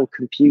cloud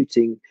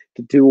computing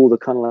to do all the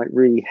kind of like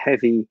really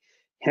heavy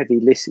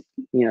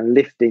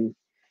lifting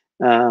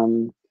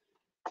to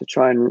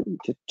try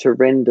and to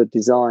render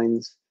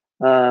designs.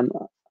 I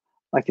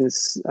can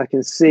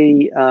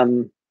see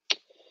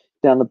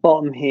down the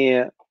bottom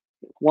here,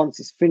 once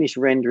it's finished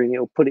rendering,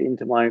 it'll put it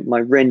into my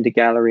render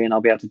gallery, and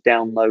I'll be able to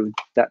download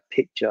that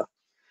picture.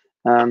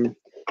 So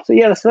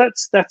yeah, so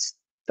that's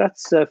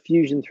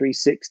Fusion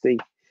 360.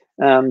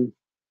 So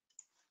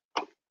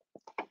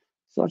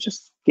I'll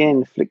just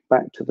again flick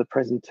back to the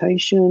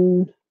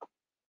presentation.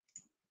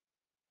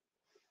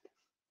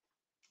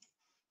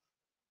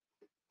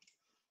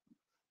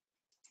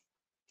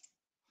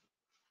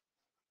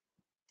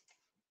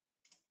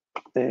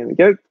 There we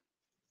go.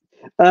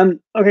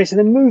 Okay, so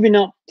then moving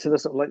up to the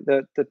sort of like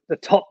the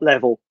top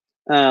level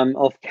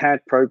of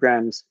CAD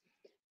programs,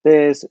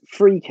 there's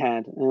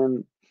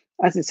FreeCAD.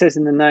 As it says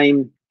in the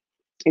name,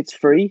 it's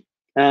free.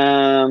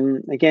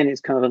 Again,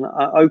 it's kind of an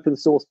open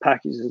source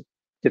package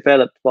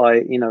developed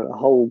by, you know, a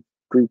whole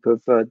group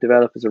of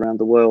developers around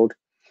the world.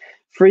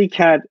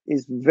 FreeCAD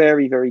is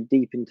very, very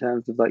deep in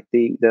terms of like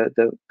the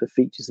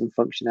features and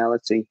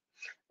functionality.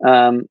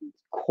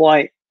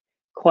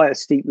 Quite a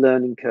steep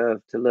learning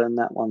curve to learn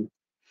that one.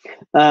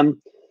 The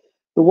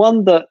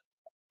one that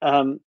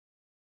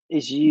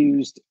is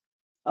used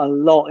a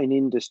lot in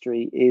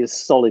industry is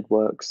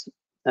SolidWorks,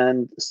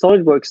 and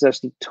SolidWorks is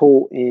actually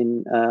taught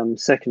in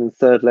second and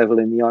third level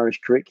in the Irish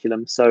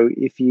curriculum. So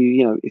if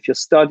you're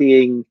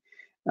studying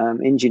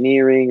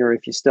engineering, or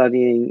if you're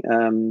studying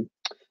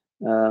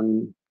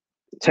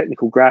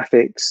technical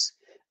graphics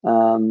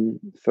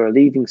for a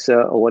leaving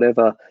cert or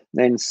whatever,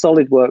 then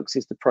SolidWorks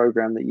is the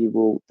program that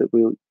you'll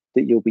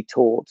be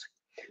taught.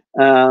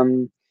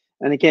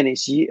 And again,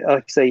 it's, like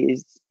I say,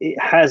 it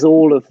has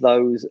all of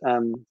those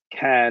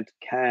CAD,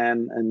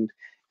 CAM, and,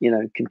 you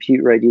know,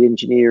 computer-aided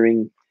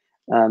engineering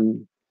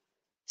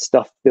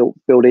stuff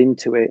built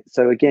into it.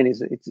 So again,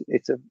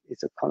 it's a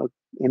kind of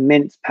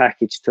immense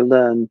package to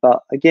learn.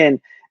 But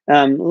again,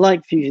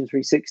 like Fusion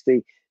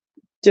 360,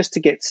 just to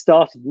get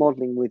started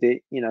modeling with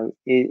it, you know,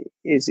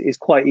 is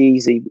quite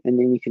easy, and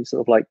then you can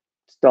sort of like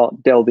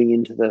start delving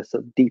into the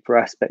sort of deeper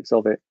aspects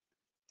of it.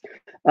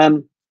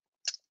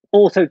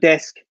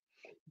 Autodesk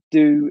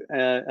do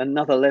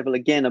another level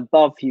again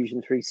above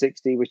Fusion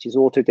 360, which is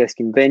Autodesk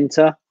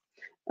Inventor.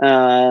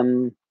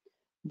 That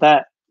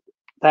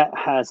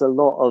has a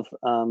lot of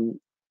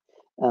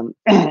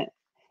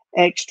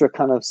extra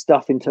kind of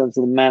stuff in terms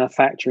of the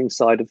manufacturing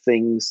side of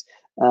things,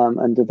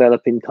 and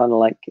developing kind of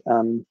like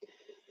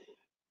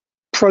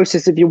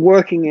process. If you're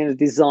working in a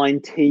design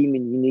team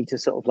and you need to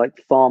sort of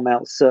like farm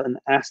out certain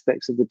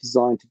aspects of the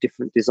design to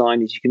different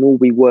designers, you can all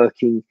be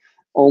working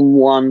on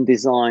one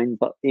design,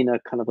 but in a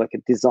kind of like a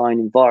design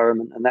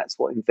environment, and that's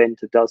what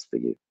Inventor does for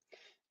you.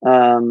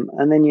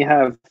 And then you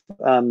have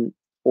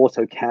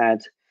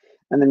AutoCAD,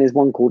 and then there's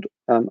one called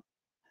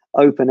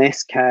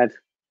OpenSCAD,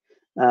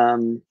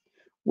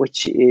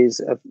 which is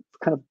a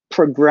kind of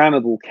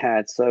programmable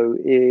CAD. So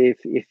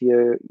if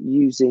you're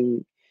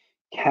using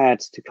CAD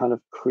to kind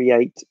of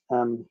create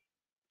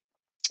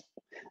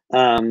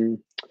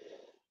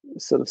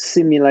sort of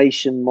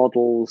simulation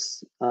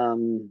models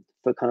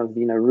for kind of,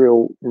 you know,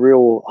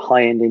 real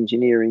high-end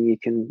engineering, you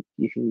can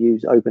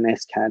use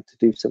OpenSCAD to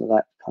do some of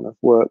that kind of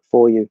work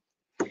for you.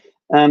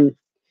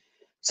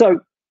 So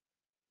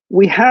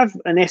we have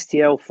an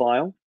STL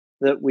file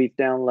that we've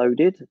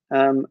downloaded.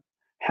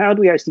 How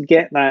do we actually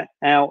get that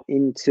out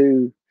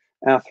into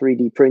our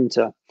 3D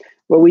printer?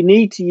 Well, we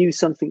need to use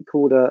something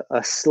called a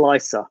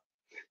slicer.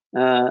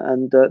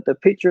 And the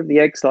picture of the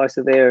egg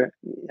slicer there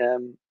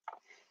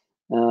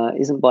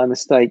isn't by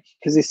mistake,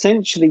 because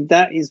essentially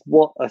that is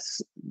what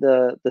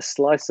the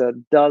slicer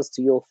does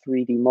to your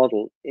 3D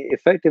model. It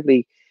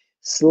effectively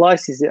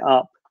slices it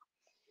up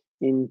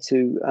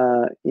into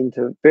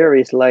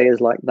various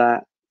layers like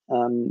that,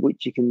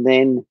 which you can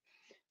then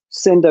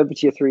send over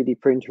to your 3D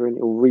printer and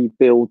it will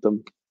rebuild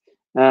them.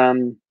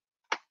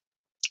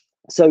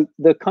 So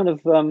the kind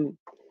of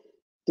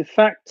de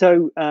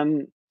facto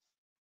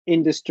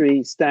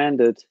industry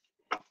standard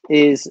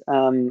is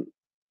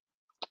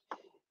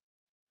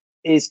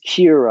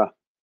Cura.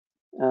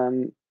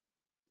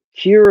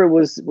 Cura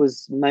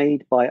was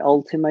made by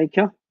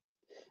Ultimaker.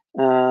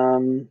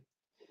 And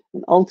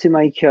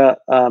Ultimaker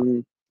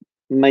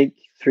make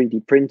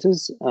 3D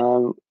printers.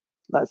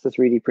 That's the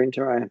 3D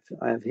printer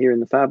I have here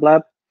in the Fab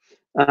Lab.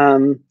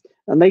 And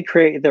they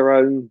created their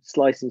own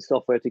slicing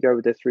software to go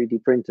with their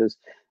 3D printers.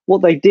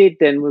 What they did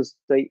then was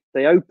they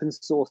open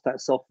sourced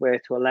that software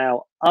to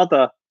allow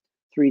other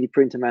 3D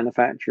printer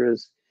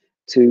manufacturers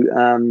to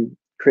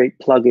create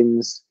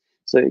plugins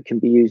so it can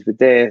be used with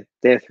their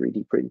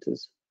 3D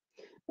printers.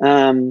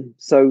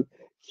 So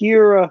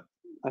Cura,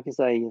 like I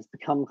say, has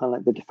become kind of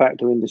like the de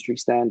facto industry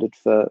standard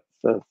for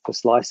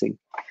slicing.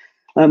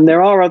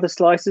 There are other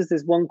slicers.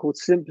 There's one called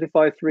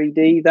Simplify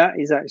 3D. That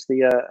is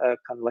actually a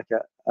kind of like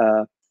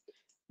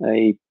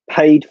a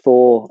paid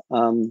for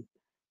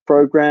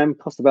program.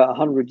 Costs about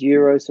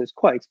 €100, so it's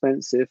quite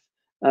expensive,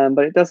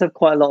 but it does have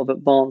quite a lot of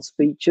advanced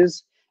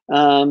features.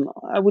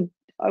 I would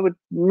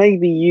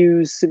maybe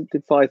use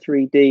Simplify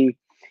 3D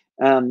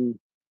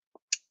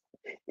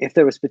if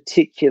there was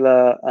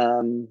particular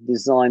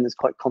design that's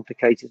quite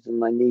complicated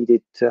and I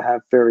needed to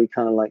have very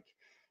kind of like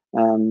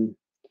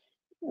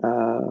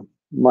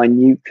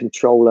minute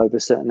control over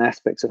certain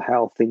aspects of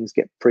how things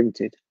get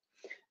printed.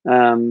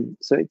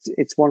 So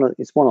it's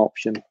one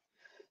option.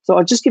 So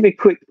I'll just give a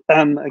quick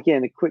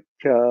again a quick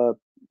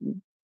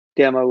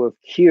demo of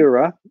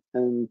Cura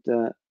and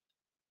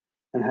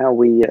how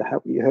we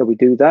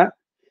do that.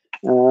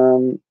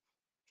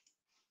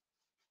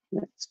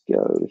 Let's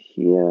go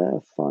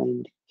here,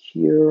 find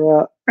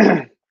Cura.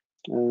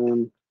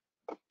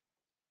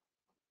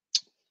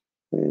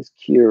 Where's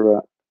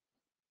Cura?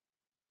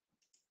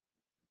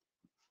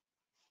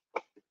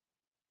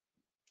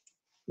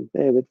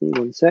 Bear with me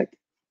one sec.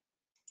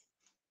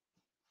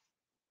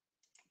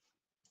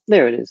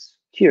 There it is,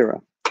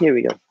 Cura. Here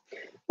we go.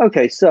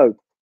 Okay, so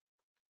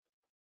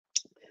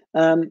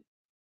I'll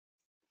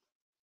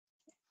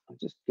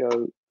just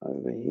go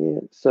over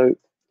here. So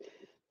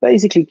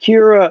basically,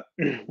 Cura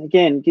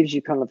again gives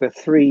you kind of a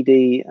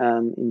 3D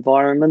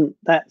environment.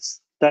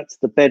 That's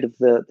the bed of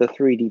the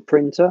 3D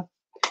printer.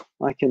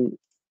 I can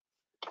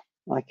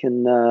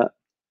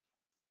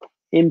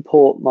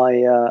import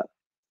my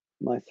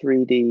my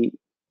 3D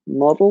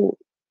model.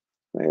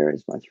 Where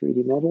is my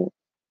 3D model?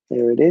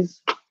 There it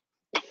is.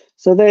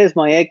 So there's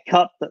my egg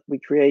cup that we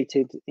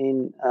created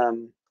in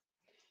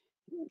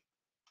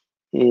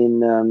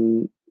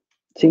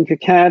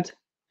Tinkercad,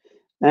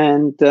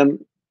 and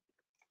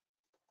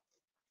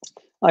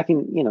I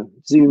can, you know,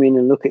 zoom in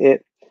and look at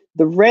it.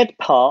 The red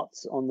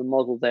parts on the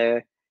model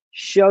there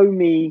show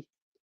me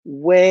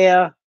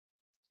where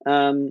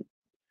the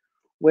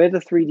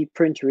 3D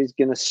printer is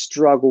going to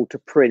struggle to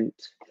print,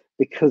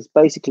 because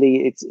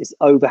basically it's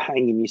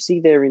overhanging. You see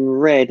there in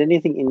red,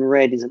 anything in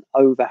red is an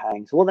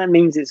overhang. So what that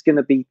means, it's going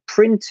to be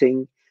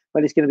printing,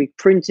 but it's going to be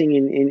printing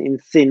in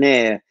thin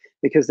air,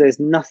 because there's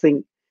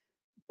nothing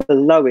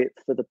below it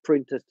for the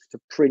printer to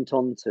print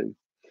onto.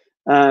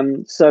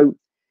 So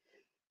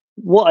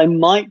What I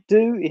might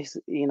do is,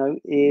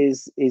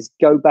 is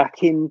go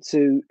back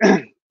into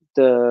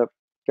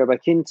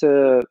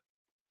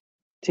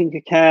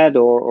Tinkercad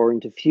or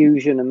into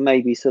Fusion and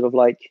maybe sort of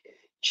like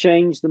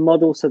change the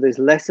model so there's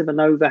less of an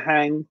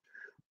overhang.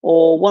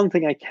 Or one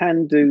thing I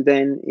can do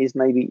then is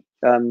maybe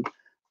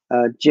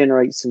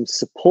generate some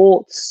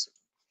supports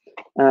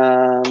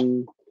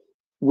within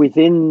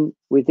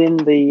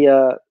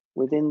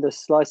the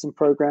slicing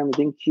program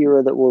within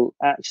Cura that will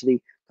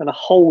actually kind of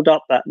hold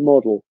up that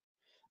model.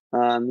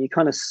 You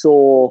kind of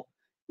saw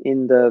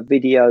in the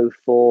video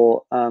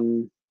for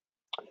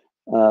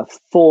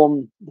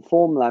Form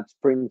Labs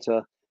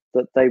printer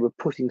that they were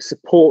putting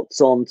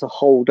supports on to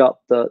hold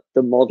up the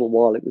model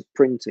while it was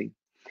printing.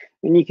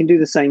 And you can do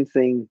the same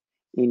thing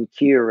in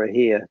Cura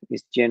here,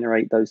 is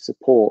generate those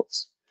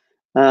supports.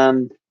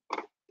 I'm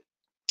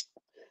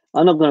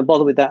not going to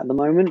bother with that at the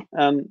moment.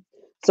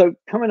 So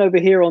coming over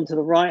here onto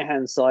the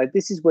right-hand side,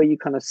 this is where you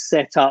kind of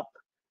set up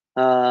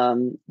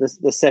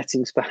the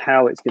settings for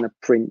how it's going to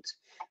print.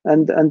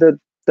 And the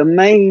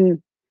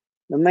main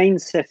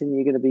setting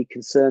you're going to be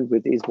concerned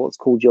with is what's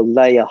called your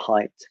layer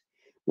height,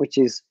 which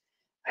is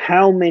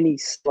how many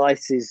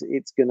slices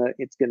it's gonna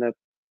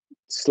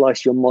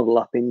slice your model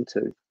up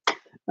into.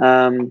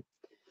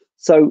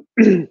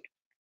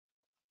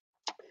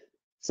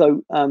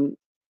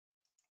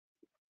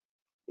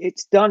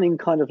 It's done in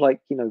kind of like,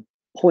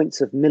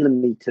 points of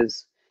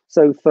millimeters.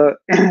 So for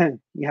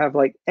you have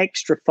like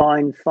extra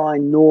fine,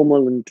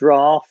 normal, and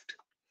draft.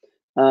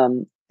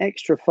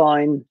 Extra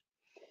fine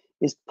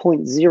is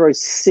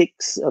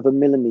 0.06 of a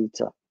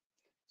millimeter.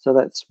 So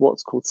that's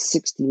what's called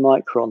 60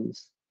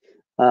 microns,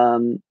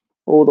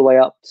 all the way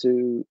up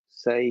to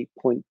say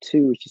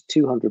 0.2, which is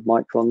 200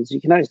 microns.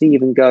 You can actually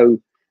even go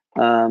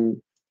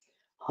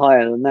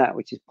higher than that,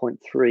 which is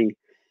 0.3.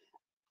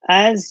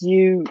 As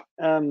you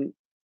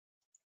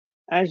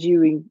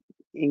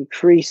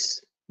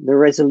increase the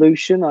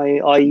resolution,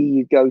 i.e.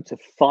 you go to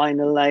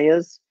finer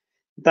layers,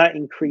 that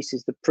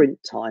increases the print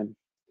time,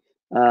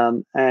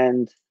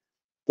 and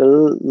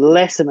the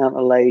less amount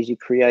of layers you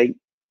create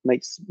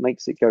makes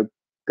it go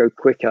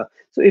quicker.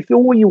 So if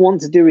all you want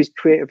to do is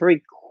create a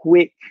very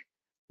quick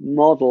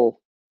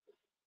model,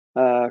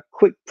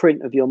 quick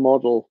print of your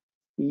model,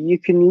 you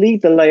can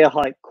leave the layer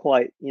height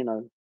quite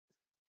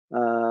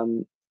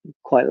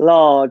quite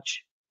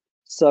large,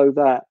 so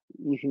that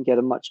you can get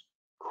a much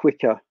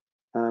quicker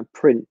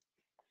print.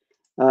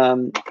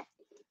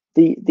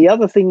 The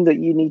other thing that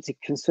you need to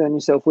concern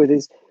yourself with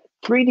is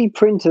 3D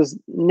printers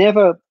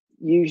never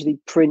usually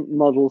print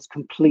models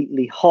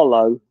completely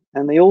hollow,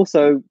 and they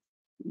also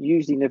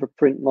usually never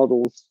print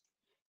models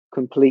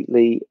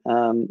completely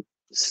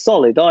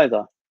solid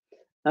either.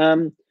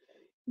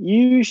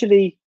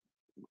 Usually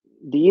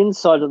the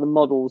inside of the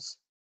models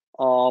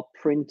are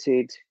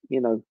printed,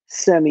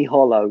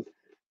 semi-hollow,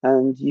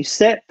 and you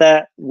set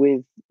that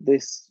with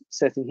this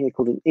setting here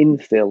called an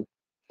infill.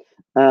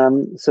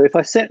 So if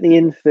I set the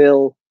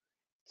infill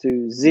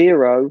to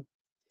 0,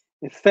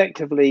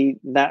 effectively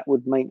that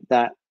would make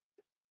that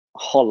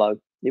hollow.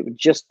 It would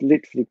just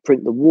literally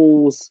print the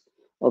walls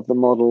of the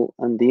model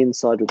and the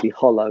inside would be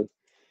hollow.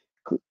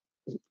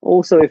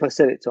 Also, if I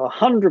set it to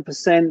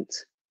 100%,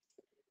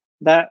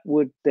 that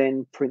would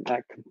then print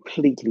that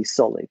completely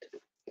solid.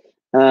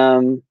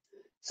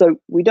 So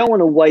we don't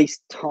want to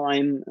waste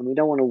time and we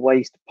don't want to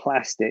waste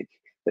plastic,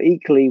 but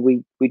equally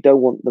we don't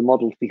want the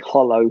model to be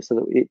hollow so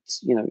that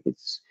it's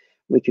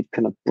we could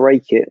kind of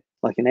break it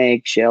like an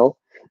eggshell.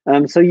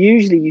 So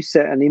usually you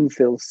set an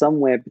infill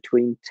somewhere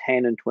between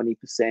 10 and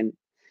 20%.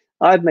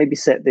 I'd maybe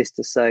set this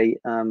to say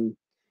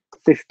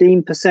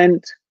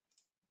 15%.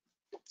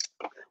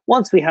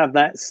 Once we have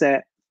that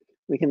set,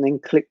 we can then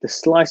click the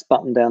slice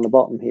button down the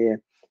bottom here,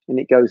 and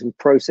it goes and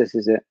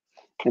processes it,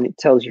 and it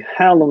tells you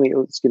how long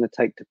it's going to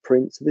take to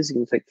print. So this is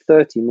going to take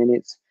 30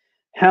 minutes,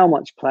 how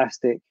much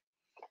plastic,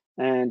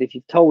 and if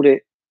you've told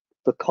it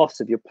the cost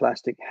of your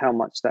plastic, how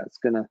much that's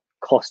going to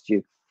cost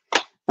you.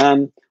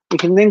 We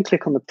can then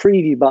click on the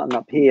preview button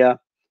up here,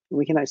 and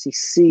we can actually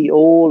see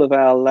all of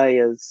our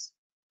layers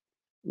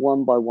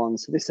one by one.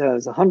 So this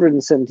has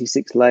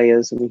 176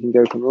 layers, and we can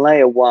go from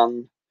layer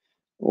 1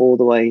 all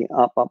the way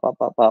up.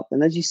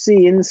 And as you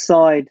see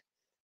inside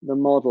the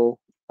model,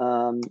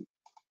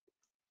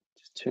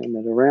 just turn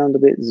that around a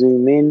bit,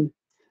 zoom in.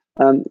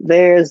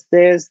 There's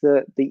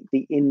the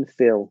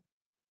infill.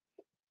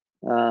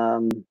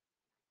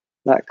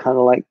 That kind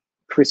of like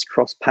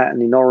crisscross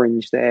pattern in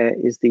orange there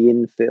is the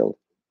infill.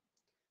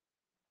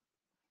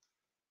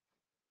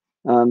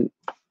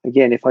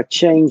 Again, if I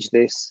change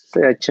this,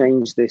 say I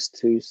change this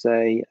to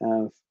say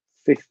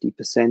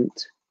 50%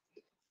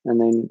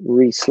 and then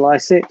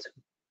reslice it,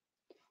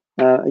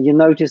 you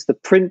notice the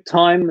print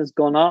time has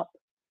gone up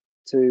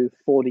to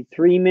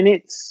 43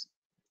 minutes,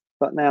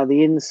 but now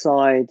the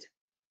inside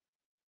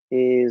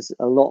is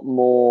a lot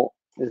more.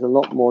 There's a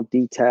lot more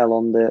detail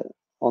on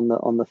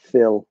the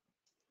fill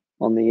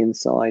on the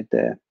inside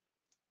there.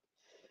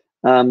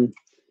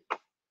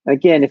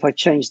 Again, if I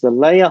change the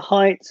layer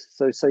height,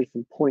 so say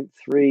from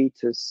 0.3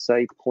 to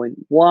say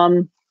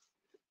 0.1,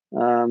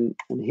 and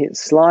hit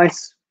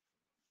slice.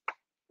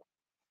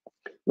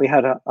 We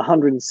had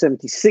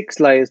 176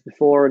 layers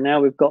before, and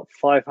now we've got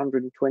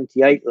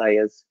 528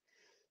 layers.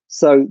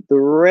 So the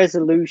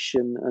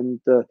resolution and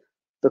the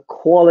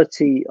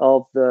quality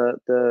of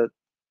the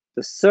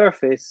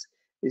surface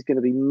is going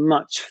to be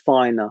much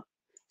finer.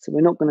 So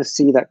we're not going to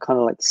see that kind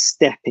of like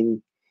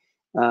stepping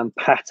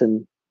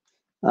pattern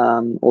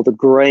or the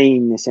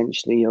grain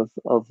essentially of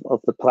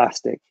the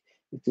plastic.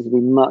 It's going to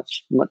be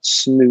much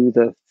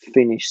smoother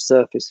finish,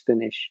 surface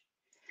finish.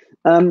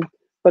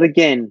 But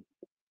again,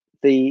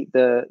 the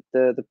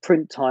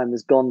print time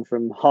has gone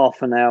from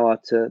half an hour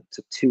to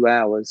 2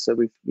 hours. So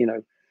we've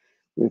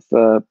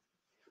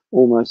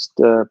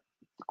almost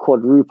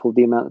quadrupled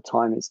the amount of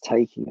time it's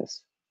taking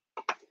us.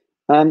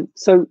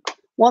 So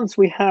once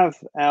we have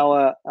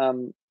our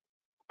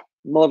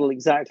model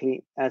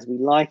exactly as we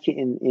like it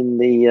in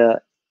the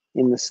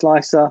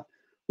slicer,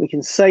 we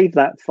can save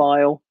that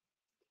file.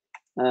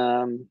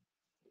 I'll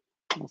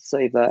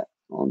save that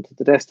onto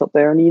the desktop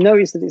there, and you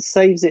notice that it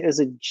saves it as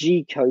a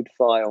G-code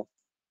file.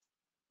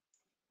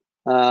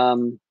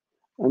 And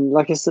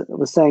like I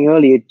was saying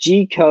earlier,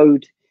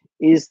 G-code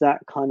is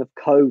that kind of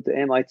code that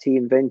MIT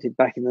invented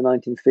back in the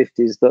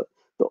 1950s that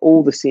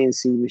all the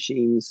CNC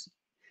machines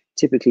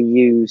typically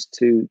use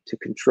to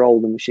control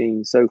the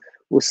machine. So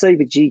we'll save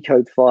a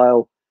G-code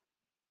file,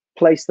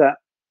 place that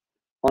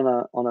on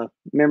a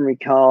memory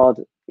card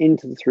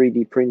into the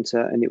 3D printer,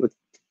 and it would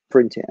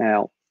print it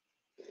out.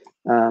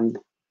 So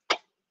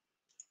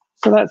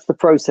that's the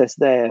process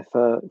there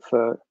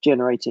for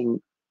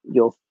generating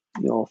your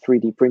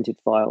 3D printed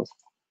files.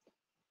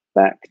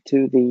 Back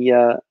to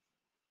the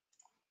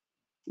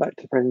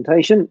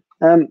presentation.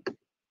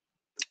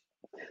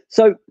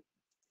 So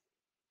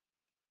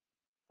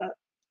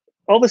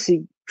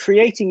obviously,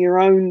 creating your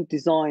own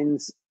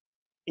designs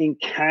in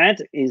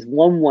CAD is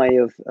one way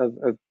of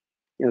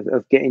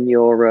getting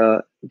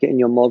your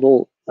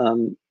model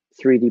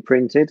 3D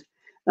printed.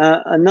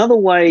 Another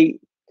way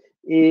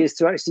is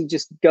to actually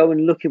just go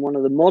and look in one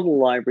of the model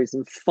libraries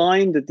and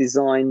find a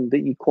design that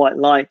you quite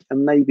like,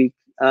 and maybe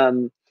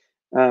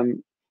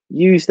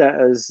use that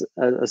as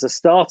a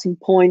starting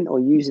point, or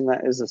using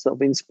that as a sort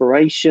of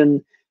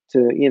inspiration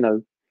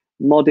to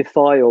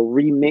modify or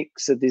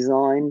remix a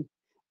design.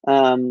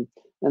 And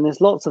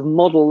there's lots of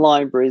model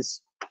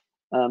libraries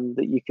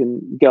that you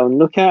can go and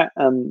look at.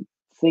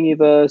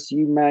 Thingiverse,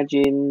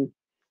 Umagine,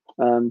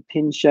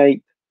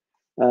 Pinshape,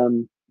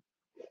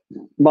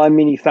 My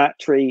Mini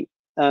Factory.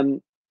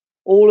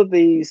 All of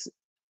these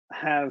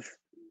have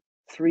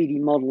 3D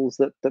models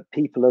that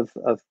people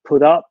have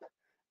put up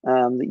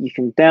that you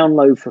can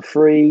download for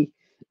free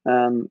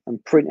and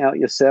print out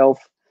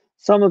yourself.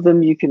 Some of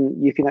them you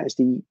can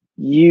actually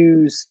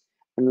use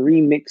and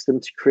remix them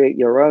to create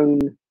your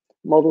own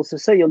model. So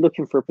say you're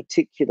looking for a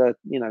particular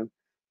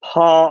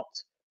part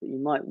that you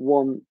might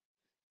want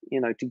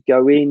to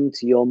go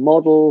into your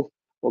model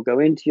or go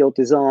into your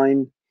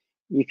design.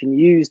 You can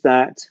use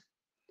that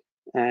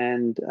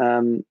and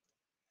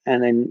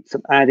then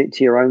sort of add it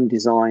to your own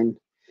design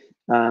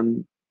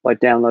by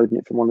downloading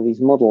it from one of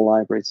these model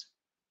libraries.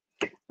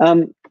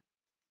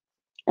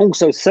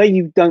 Also, say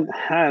you don't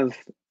have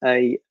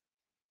a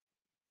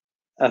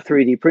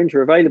 3D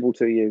printer available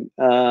to you.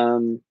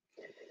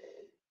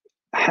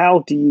 How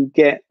do you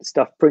get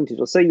stuff printed?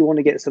 Or say you want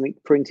to get something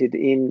printed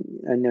in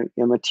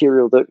a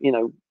material that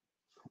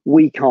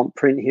we can't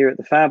print here at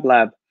the Fab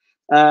Lab.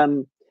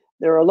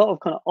 There are a lot of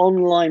kind of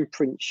online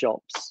print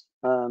shops.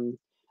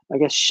 I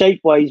guess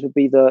Shapeways would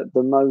be the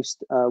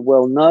most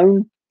well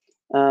known.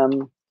 I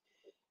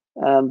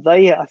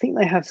think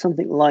they have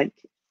something like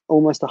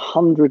almost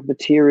 100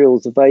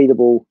 materials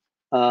available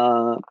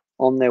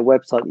on their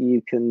website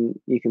that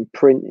you can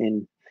print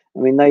in. I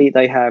mean,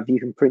 you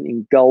can print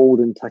in gold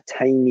and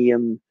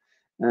titanium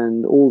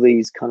and all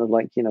these kind of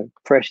like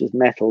precious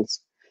metals.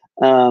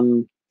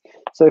 So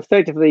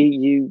effectively,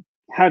 you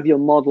have your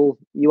model,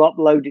 you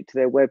upload it to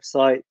their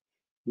website,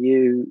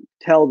 you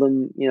tell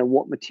them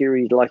what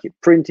material you'd like it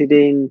printed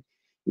in,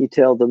 you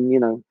tell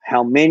them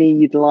how many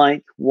you'd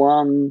like,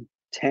 1,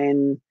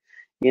 10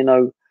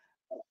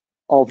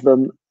 of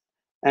them,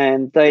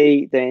 and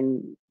they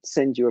then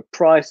send you a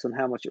price on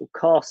how much it will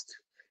cost.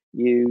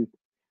 You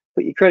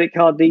put your credit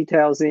card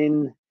details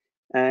in,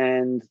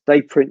 and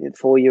they print it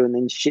for you and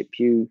then ship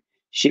you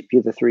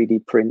the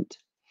 3D print.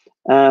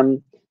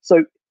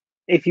 So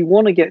if you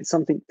want to get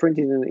something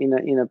printed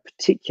in a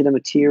particular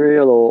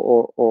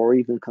material, or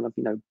even kind of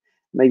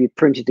maybe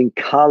printed in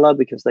color,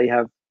 because they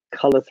have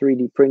color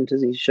 3D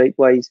printers in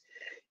Shapeways,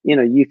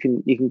 you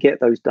can get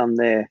those done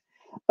there.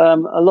 A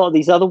lot of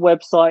these other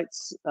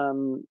websites,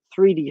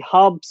 3D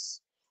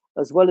hubs,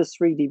 as well as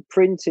 3D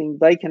printing,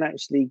 they can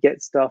actually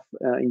get stuff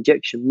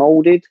injection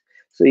molded.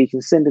 So you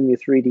can send them your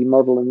 3D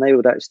model, and they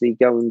would actually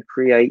go and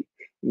create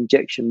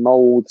injection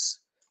molds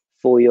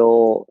for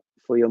your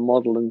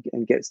model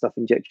and get stuff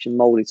injection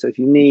molded. So if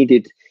you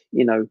needed,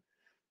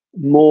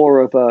 more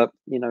of a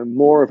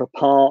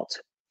part,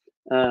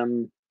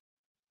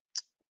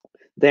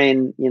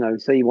 then, you know,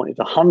 say you wanted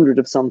 100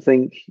 of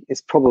something,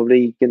 it's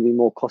probably going to be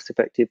more cost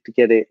effective to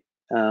get it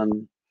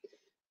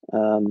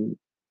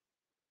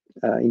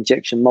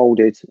injection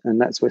molded,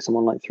 and that's where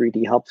someone like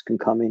 3D Hubs can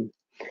come in.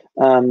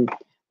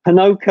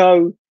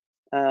 Pinoco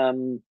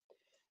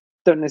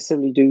don't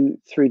necessarily do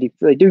 3D.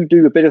 They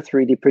do a bit of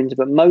 3D printing,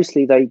 but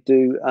mostly they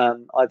do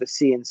either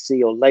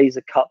CNC or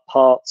laser cut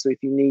parts. So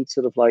if you need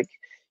sort of like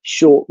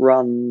short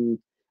run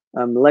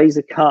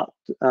laser cut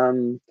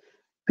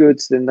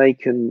goods, then they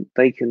can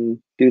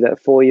do that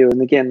for you.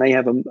 And again, they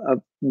have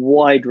a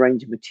wide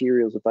range of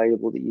materials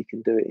available that you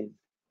can do it in.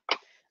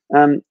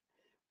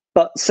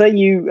 But say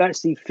you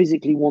actually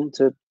physically want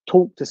to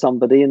talk to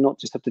somebody and not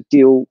just have to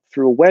deal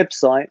through a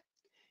website.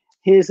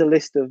 Here's a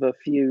list of a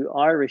few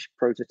Irish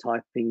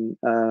prototyping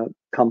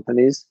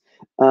companies.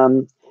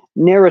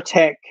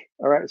 Neurotech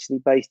are actually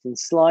based in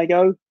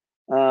Sligo.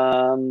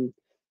 The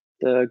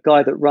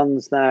guy that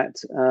runs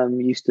that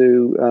used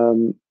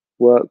to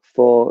work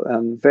for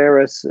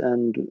Verus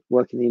and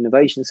work in the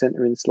Innovation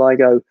Centre in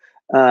Sligo.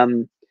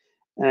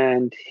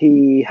 And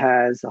he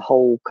has a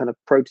whole kind of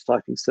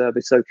prototyping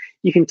service. So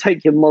you can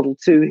take your model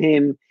to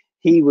him.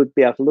 He would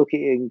be able to look at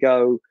it and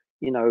go,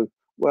 you know,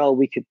 well,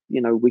 we could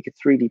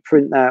 3D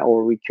print that,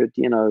 or we could,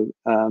 you know,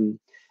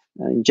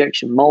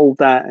 injection mold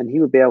that, and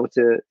he would be able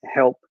to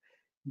help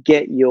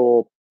get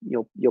your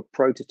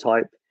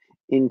prototype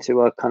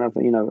into a kind of,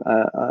 you know,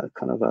 a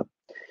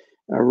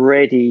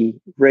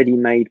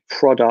ready-made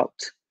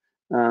product,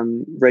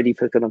 ready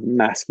for kind of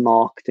mass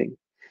marketing.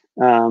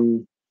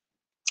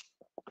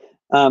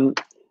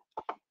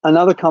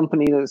 Another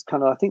company that's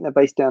kind of, I think they're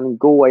based down in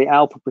Galway,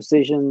 Alpha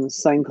Precision,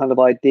 same kind of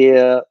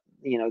idea.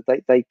 You know,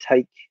 they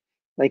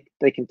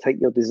can take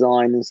your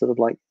design and sort of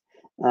like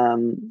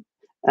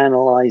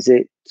analyze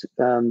it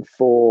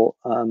for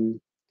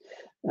kind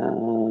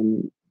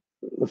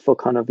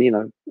of, you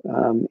know,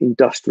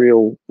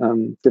 industrial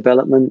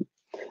development.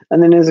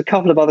 And then there's a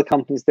couple of other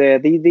companies there.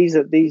 These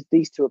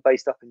two are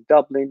based up in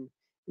Dublin,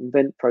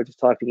 Invent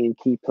Prototyping in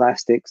Key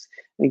Plastics.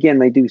 Again,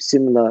 they do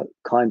similar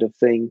kind of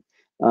thing.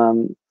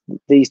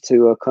 These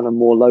two are kind of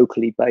more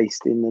locally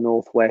based in the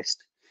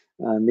Northwest.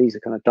 These are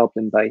kind of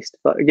Dublin based.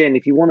 But again,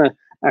 if you want to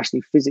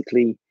actually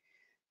physically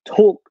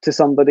talk to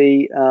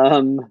somebody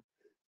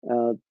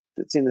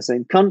that's in the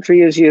same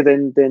country as you,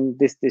 then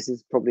this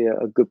is probably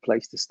a good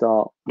place to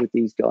start with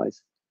these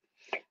guys.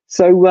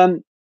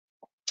 So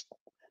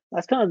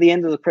that's kind of the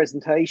end of the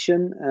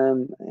presentation,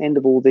 end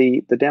of all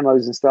the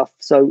demos and stuff.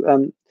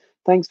 So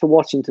thanks for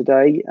watching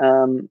today.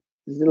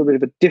 There's a little bit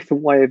of a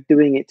different way of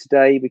doing it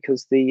today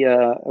because the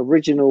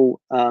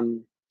original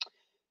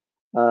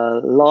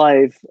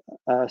live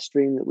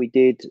stream that we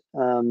did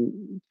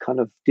kind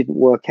of didn't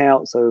work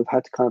out, so I've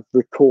had to kind of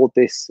record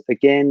this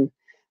again.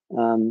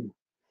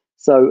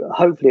 So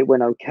hopefully it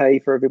went okay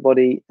for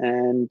everybody,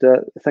 and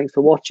thanks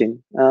for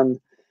watching.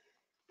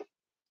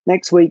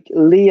 Next week,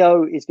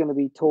 Leo is going to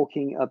be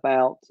talking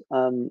about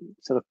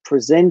sort of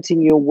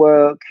presenting your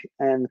work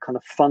and kind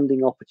of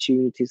funding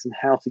opportunities and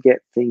how to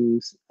get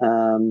things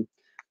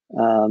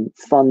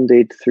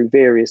funded through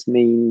various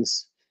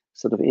means,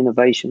 sort of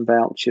innovation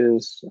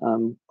vouchers,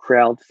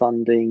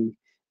 crowdfunding,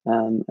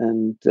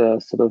 and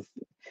sort of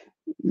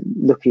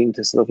looking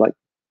to sort of like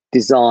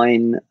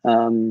design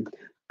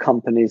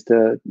companies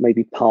to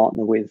maybe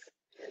partner with.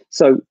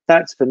 So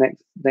that's for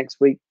next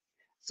week.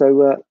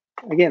 So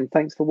again,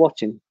 thanks for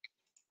watching.